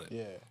got, but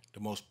the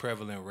most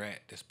prevalent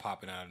rat that's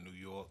popping out of New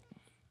York,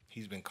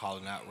 he's been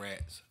calling out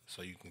rats,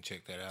 so you can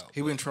check that out.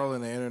 He been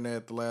trolling the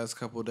internet the last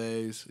couple of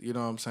days, you know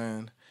what I'm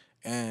saying?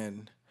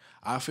 And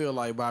I feel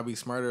like Bobby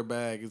Shmurda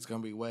bag is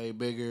going to be way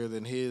bigger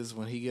than his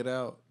when he get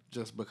out,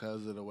 just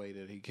because of the way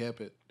that he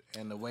kept it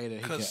and the way that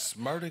he Because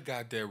Shmurda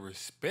got that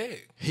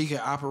respect. He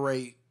can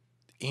operate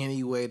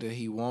any way that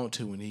he want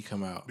to when he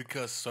come out.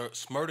 Because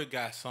Shmurda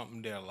got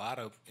something that a lot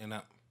of, and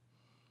I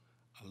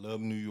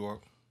love New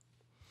York.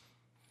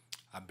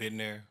 I've been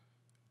there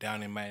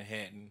down in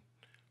Manhattan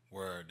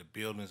where the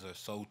buildings are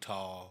so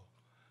tall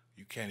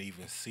you can't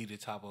even see the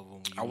top of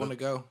them. I want to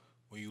go.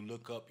 When you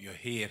look up, your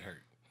head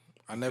hurt.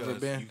 I never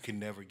been. You can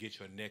never get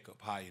your neck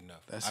up high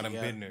enough. I done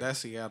been there. That's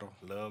Seattle.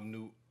 Love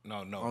No.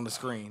 On the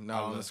screen. No,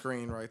 on the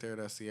screen right there,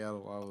 that's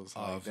Seattle. I was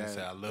like,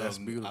 that's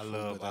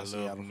beautiful.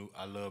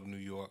 I love New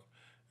York.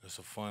 It's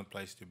a fun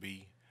place to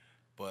be.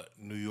 But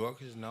New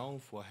York is known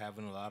for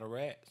having a lot of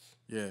rats.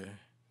 Yeah.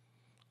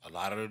 A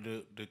lot of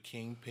the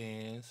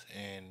kingpins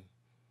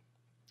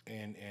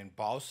and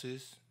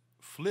bosses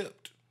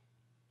flipped.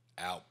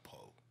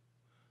 Alpo,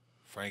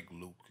 Frank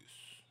Lucas,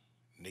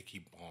 Nicky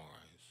Barnes.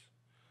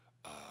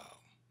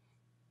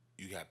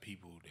 You got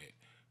people that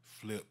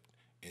flipped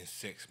in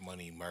Sex,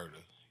 Money, Murder.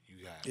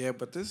 You got Yeah,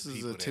 but this is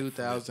people a that flipped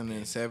in-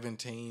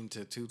 2017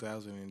 to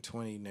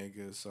 2020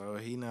 nigga, so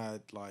he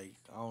not like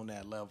on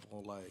that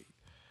level. Like,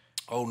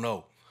 Oh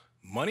no,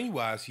 money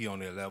wise, he on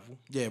that level.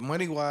 yeah,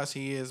 money wise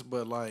he is,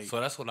 but like, So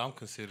that's what I'm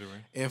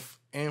considering. if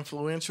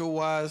influential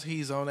wise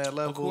he's on that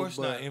level. Of course,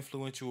 but, not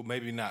influential,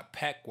 maybe not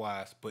pack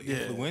wise, but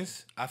Yeah.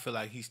 influence. I feel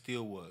like he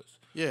still was.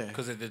 Yeah.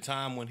 Because at the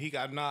time when he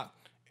got knocked,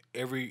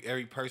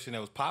 every person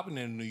that was popping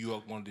in New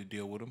York wanted to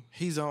deal with him.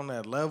 He's on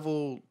that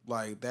level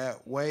like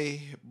that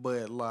way,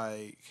 but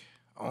like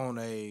on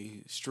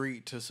a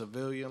street to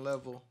civilian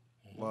level,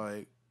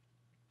 like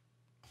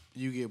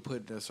you get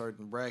put in a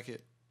certain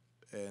bracket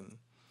and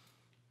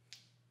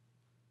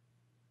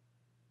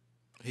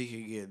he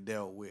can get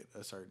dealt with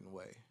a certain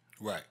way.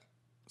 Right.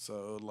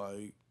 So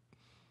like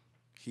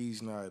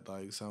he's not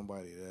like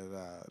somebody that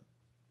I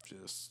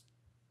just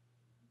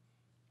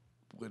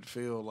would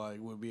feel like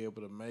would be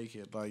able to make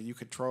it. Like you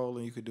could troll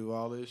and you could do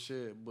all this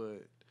shit,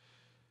 but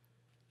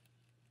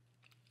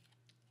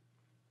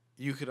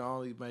you could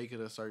only make it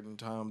a certain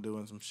time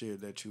doing some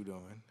shit that you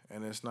doing,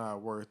 and it's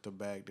not worth the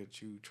bag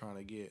that you trying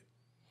to get.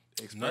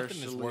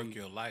 Nothing is worth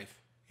your life.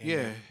 And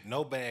Yeah.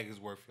 No bag is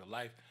worth your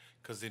life.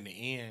 Because in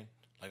the end,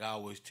 like I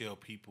always tell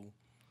people,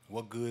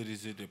 what good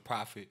is it to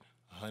profit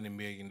 $100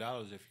 million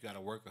if you got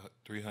to work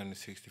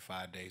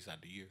 365 days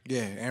out the year?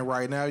 Yeah, and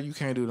right now you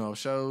can't do no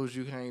shows.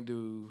 You can't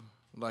do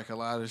like a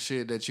lot of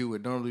shit that you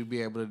would normally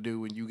be able to do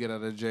when you get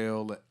out of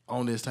jail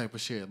on this type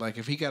of shit. Like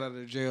if he got out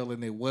of jail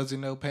and there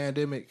wasn't no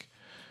pandemic,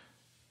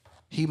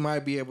 he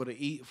might be able to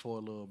eat for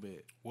a little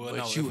bit. Well, but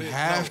no, you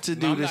have to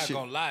do I'm this not shit.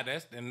 gonna lie.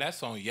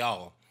 That's on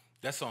y'all.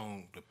 That's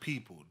on the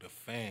people, the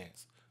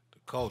fans, the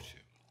culture.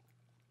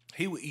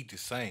 He would eat the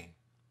same.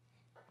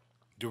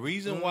 The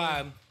reason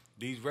why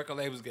these record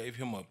labels gave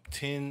him a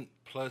 $10+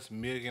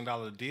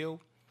 million deal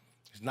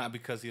is not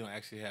because he don't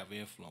actually have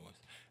influence.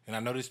 And I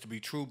know this to be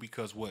true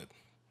because what?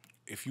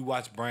 If you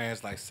watch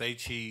brands like Say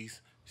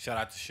Cheese, shout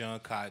out to Sean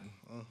Cotton,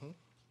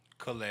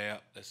 collab.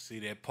 Let's see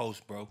that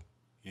post, bro.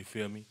 You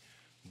feel me?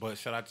 But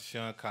shout out to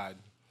Sean Cotton.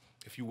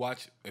 If you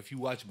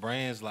watch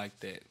brands like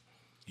that,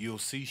 you'll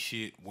see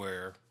shit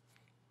where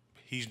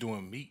he's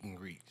doing meet and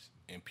greets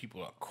and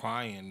people are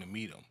crying to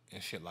meet him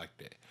and shit like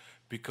that.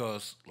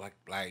 Because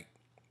like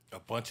a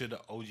bunch of the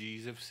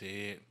OGs have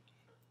said,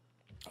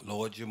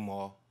 Lord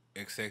Jamal,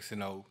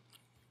 XXNO,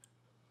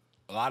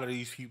 a lot of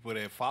these people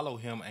that follow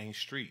him ain't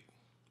street.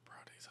 Bro,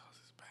 these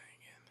houses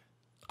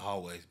banging.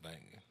 Always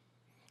banging.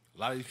 A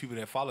lot of these people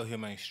that follow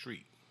him ain't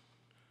street.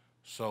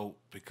 So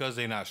because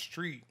they not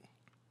street,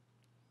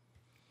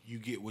 you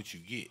get what you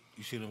get.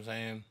 You see what I'm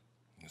saying?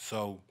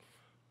 So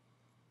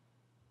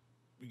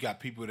you got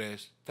people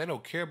they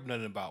don't care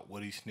nothing about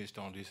what he snitched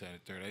on this and the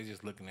third. They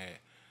just looking at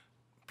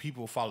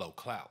people follow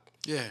clout.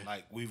 Yeah.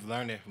 Like we've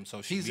learned that from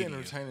social He's media.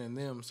 entertaining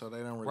them, so they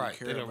don't really Right,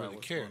 care they don't about really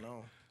what's care. going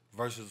on.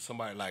 Versus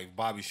somebody like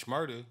Bobby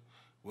Shmurda,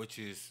 which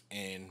is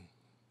in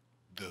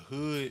the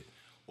hood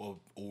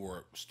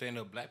or stand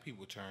up black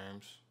people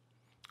terms,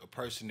 a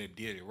person that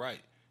did it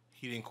right.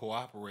 He didn't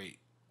cooperate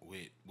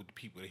with the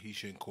people that he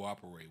shouldn't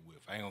cooperate with.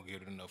 I ain't gonna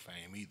give it enough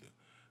fame either.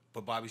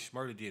 But Bobby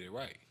Shmurda did it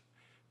right.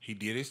 He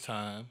did his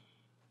time.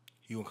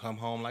 He gonna come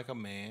home like a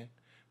man.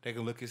 They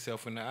can look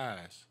himself in the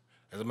eyes.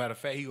 As a matter of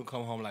fact, he gonna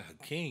come home like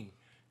a king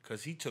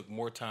because he took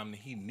more time than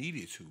he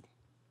needed to.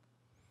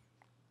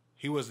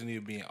 He wasn't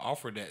even being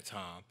offered that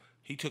time.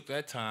 He took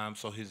that time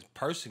so his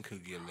person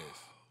could get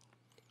less.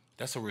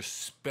 That's a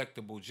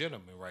respectable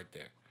gentleman right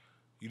there.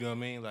 You know what I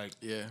mean? Like,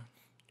 Yeah.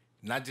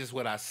 not just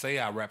what I say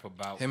I rap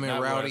about. Him and not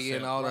what I Rowdy say-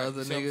 and all right, the other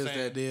you see what I'm niggas saying?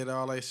 that did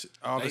all the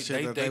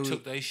shit that they they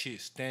took their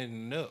shit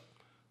standing up.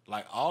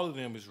 Like, all of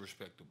them is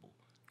respectable.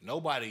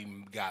 Nobody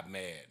got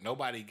mad.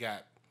 Nobody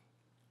got,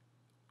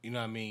 you know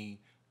what I mean,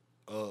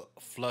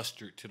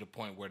 flustered to the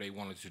point where they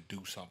wanted to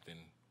do something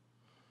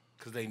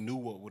because they knew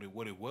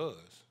what it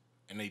was.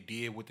 And they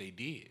did what they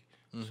did.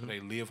 So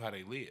they live how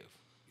they live.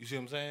 You see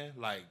what I'm saying?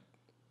 Like,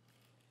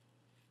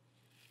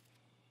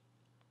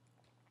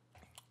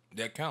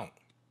 that count.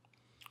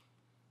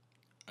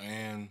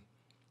 And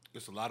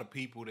there's a lot of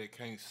people that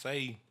can't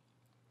say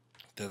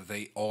that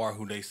they are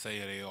who they say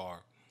they are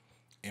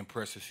in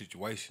pressure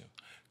situation.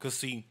 Because,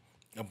 see,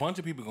 a bunch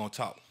of people going to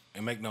talk,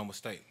 and make no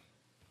mistake.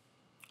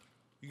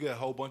 You got a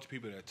whole bunch of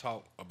people that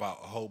talk about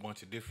a whole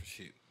bunch of different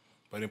shit.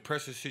 But in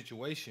pressure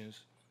situations,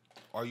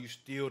 are you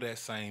still that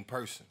same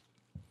person?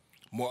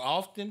 More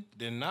often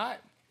than not,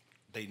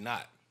 they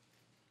not.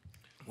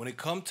 When it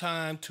come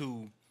time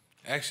to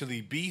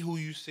actually be who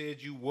you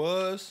said you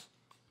was,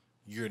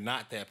 you're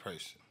not that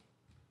person.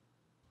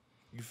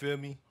 You feel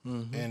me?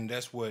 And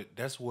that's what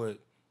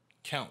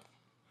count.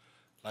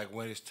 Like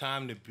when it's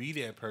time to be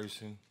that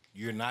person,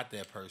 you're not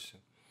that person.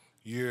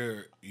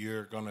 You're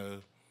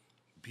gonna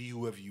be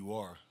whoever you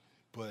are.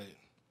 But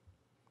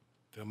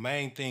the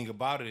main thing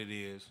about it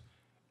is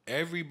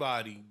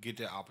everybody get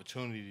the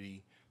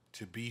opportunity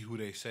to be who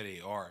they say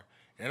they are.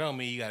 That don't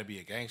mean you got to be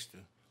a gangster.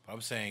 But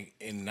I'm saying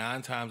in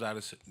 9 times out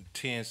of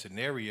 10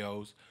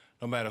 scenarios,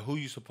 no matter who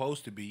you're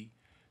supposed to be,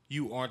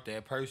 you aren't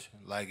that person.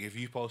 Like, if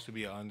you're supposed to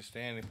be an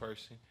understanding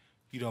person,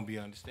 you don't be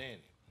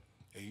understanding.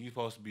 If you're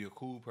supposed to be a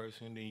cool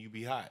person, then you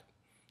be hot.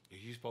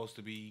 If you're supposed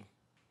to be,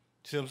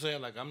 see what I'm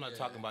saying? Like, I'm not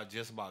talking about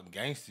just about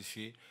gangster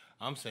shit.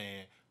 I'm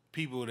saying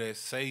people that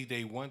say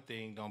they one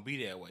thing don't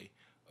be that way.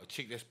 A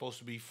chick that's supposed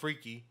to be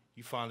freaky,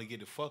 you finally get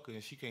to fuck her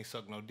and she can't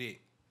suck no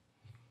dick.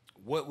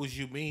 What was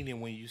you meaning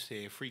when you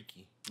said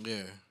freaky? Yeah.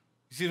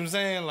 You see what I'm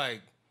saying?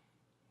 Like,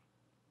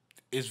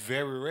 it's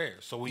very rare.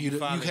 So when you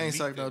finally can't meet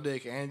suck them, no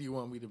dick, and you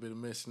want me to be the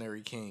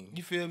missionary king.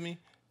 you feel me?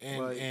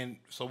 And Like- and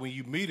so when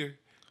you meet her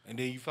and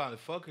then you finally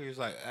fuck her, it's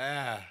like,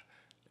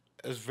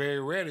 it's very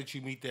rare that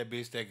you meet that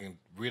bitch that can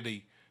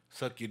really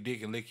suck your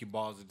dick and lick your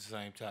balls at the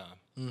same time.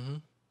 Mm-hmm.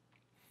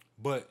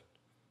 But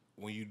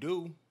when you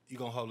do, you're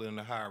going to hold it in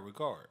a higher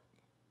regard.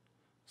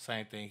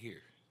 Same thing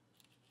here.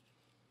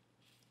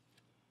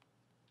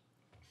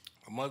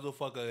 A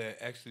motherfucker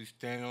that actually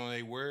stand on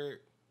their word,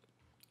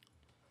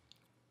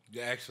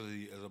 that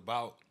actually is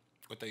about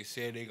what they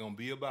said they're going to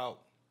be about,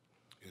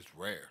 is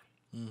rare.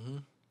 Mm-hmm.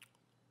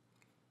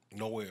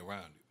 No way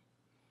around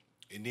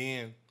it. And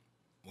then,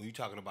 when you're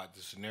talking about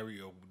the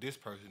scenario this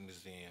person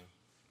is in,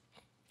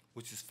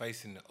 which is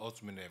facing the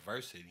ultimate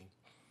adversity,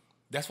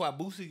 that's why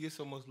Boosie gets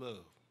so much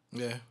love.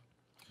 Yeah.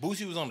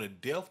 Boosie was on the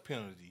death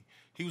penalty.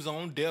 He was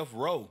on death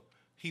row.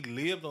 He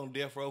lived on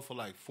death row for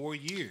like 4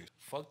 years.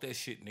 Fuck that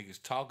shit niggas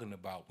talking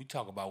about. We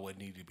talk about what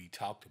needed to be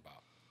talked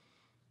about.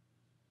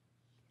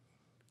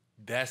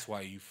 That's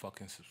why you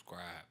fucking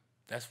subscribe.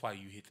 That's why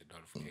you hit the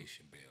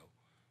notification bell.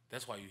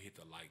 That's why you hit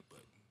the like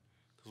button.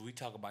 Because we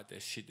talk about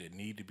that shit that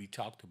need to be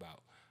talked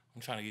about.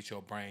 I'm trying to get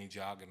your brain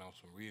jogging on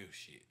some real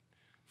shit.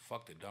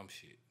 Fuck the dumb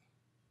shit.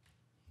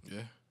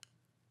 Yeah.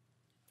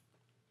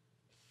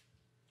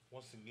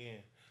 Once again,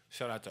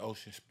 shout out to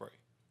Ocean Spray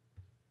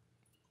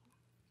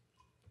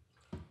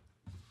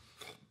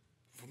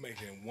for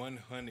making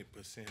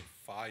 100%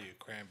 fire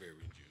cranberry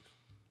juice.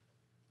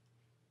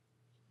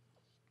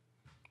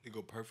 It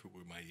go perfect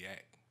with my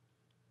yak.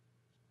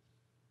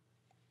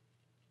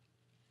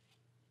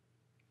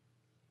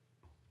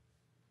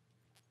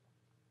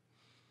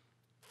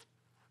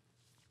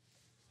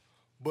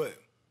 But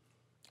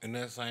in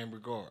that same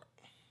regard,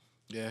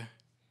 Yeah.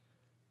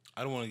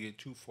 I don't want to get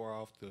too far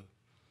off the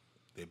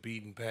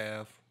beaten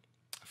path.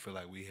 I feel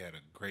like we had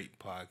a great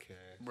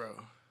podcast. Bro.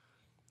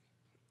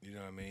 You know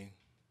what I mean?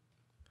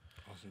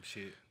 On some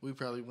shit. We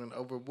probably went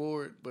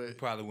overboard, We but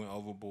probably went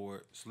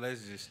overboard. So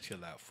let's just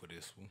chill out for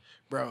this one.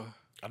 bro,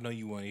 I know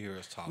you want to hear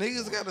us talk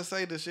niggas more. gotta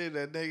say the shit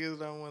that niggas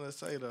don't want to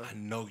say though. I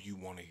know you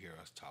want to hear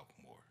us talk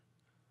more.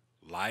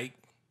 Like,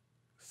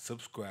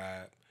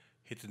 subscribe,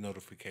 hit the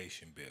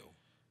notification bell.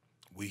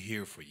 We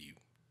here for you.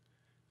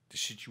 The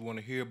shit you want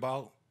to hear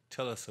about,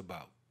 tell us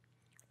about.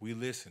 We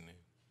listening.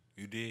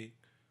 You dig?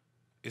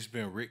 It's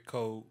been Rick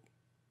Code.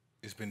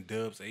 It's been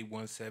Dubz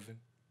 817.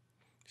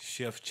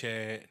 Chef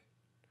Chad.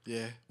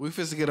 Yeah, we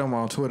finna get them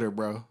on Twitter,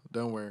 bro.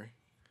 Don't worry.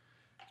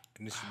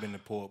 And this has been the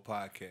Poet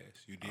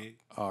Podcast. You dig?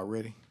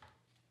 Already.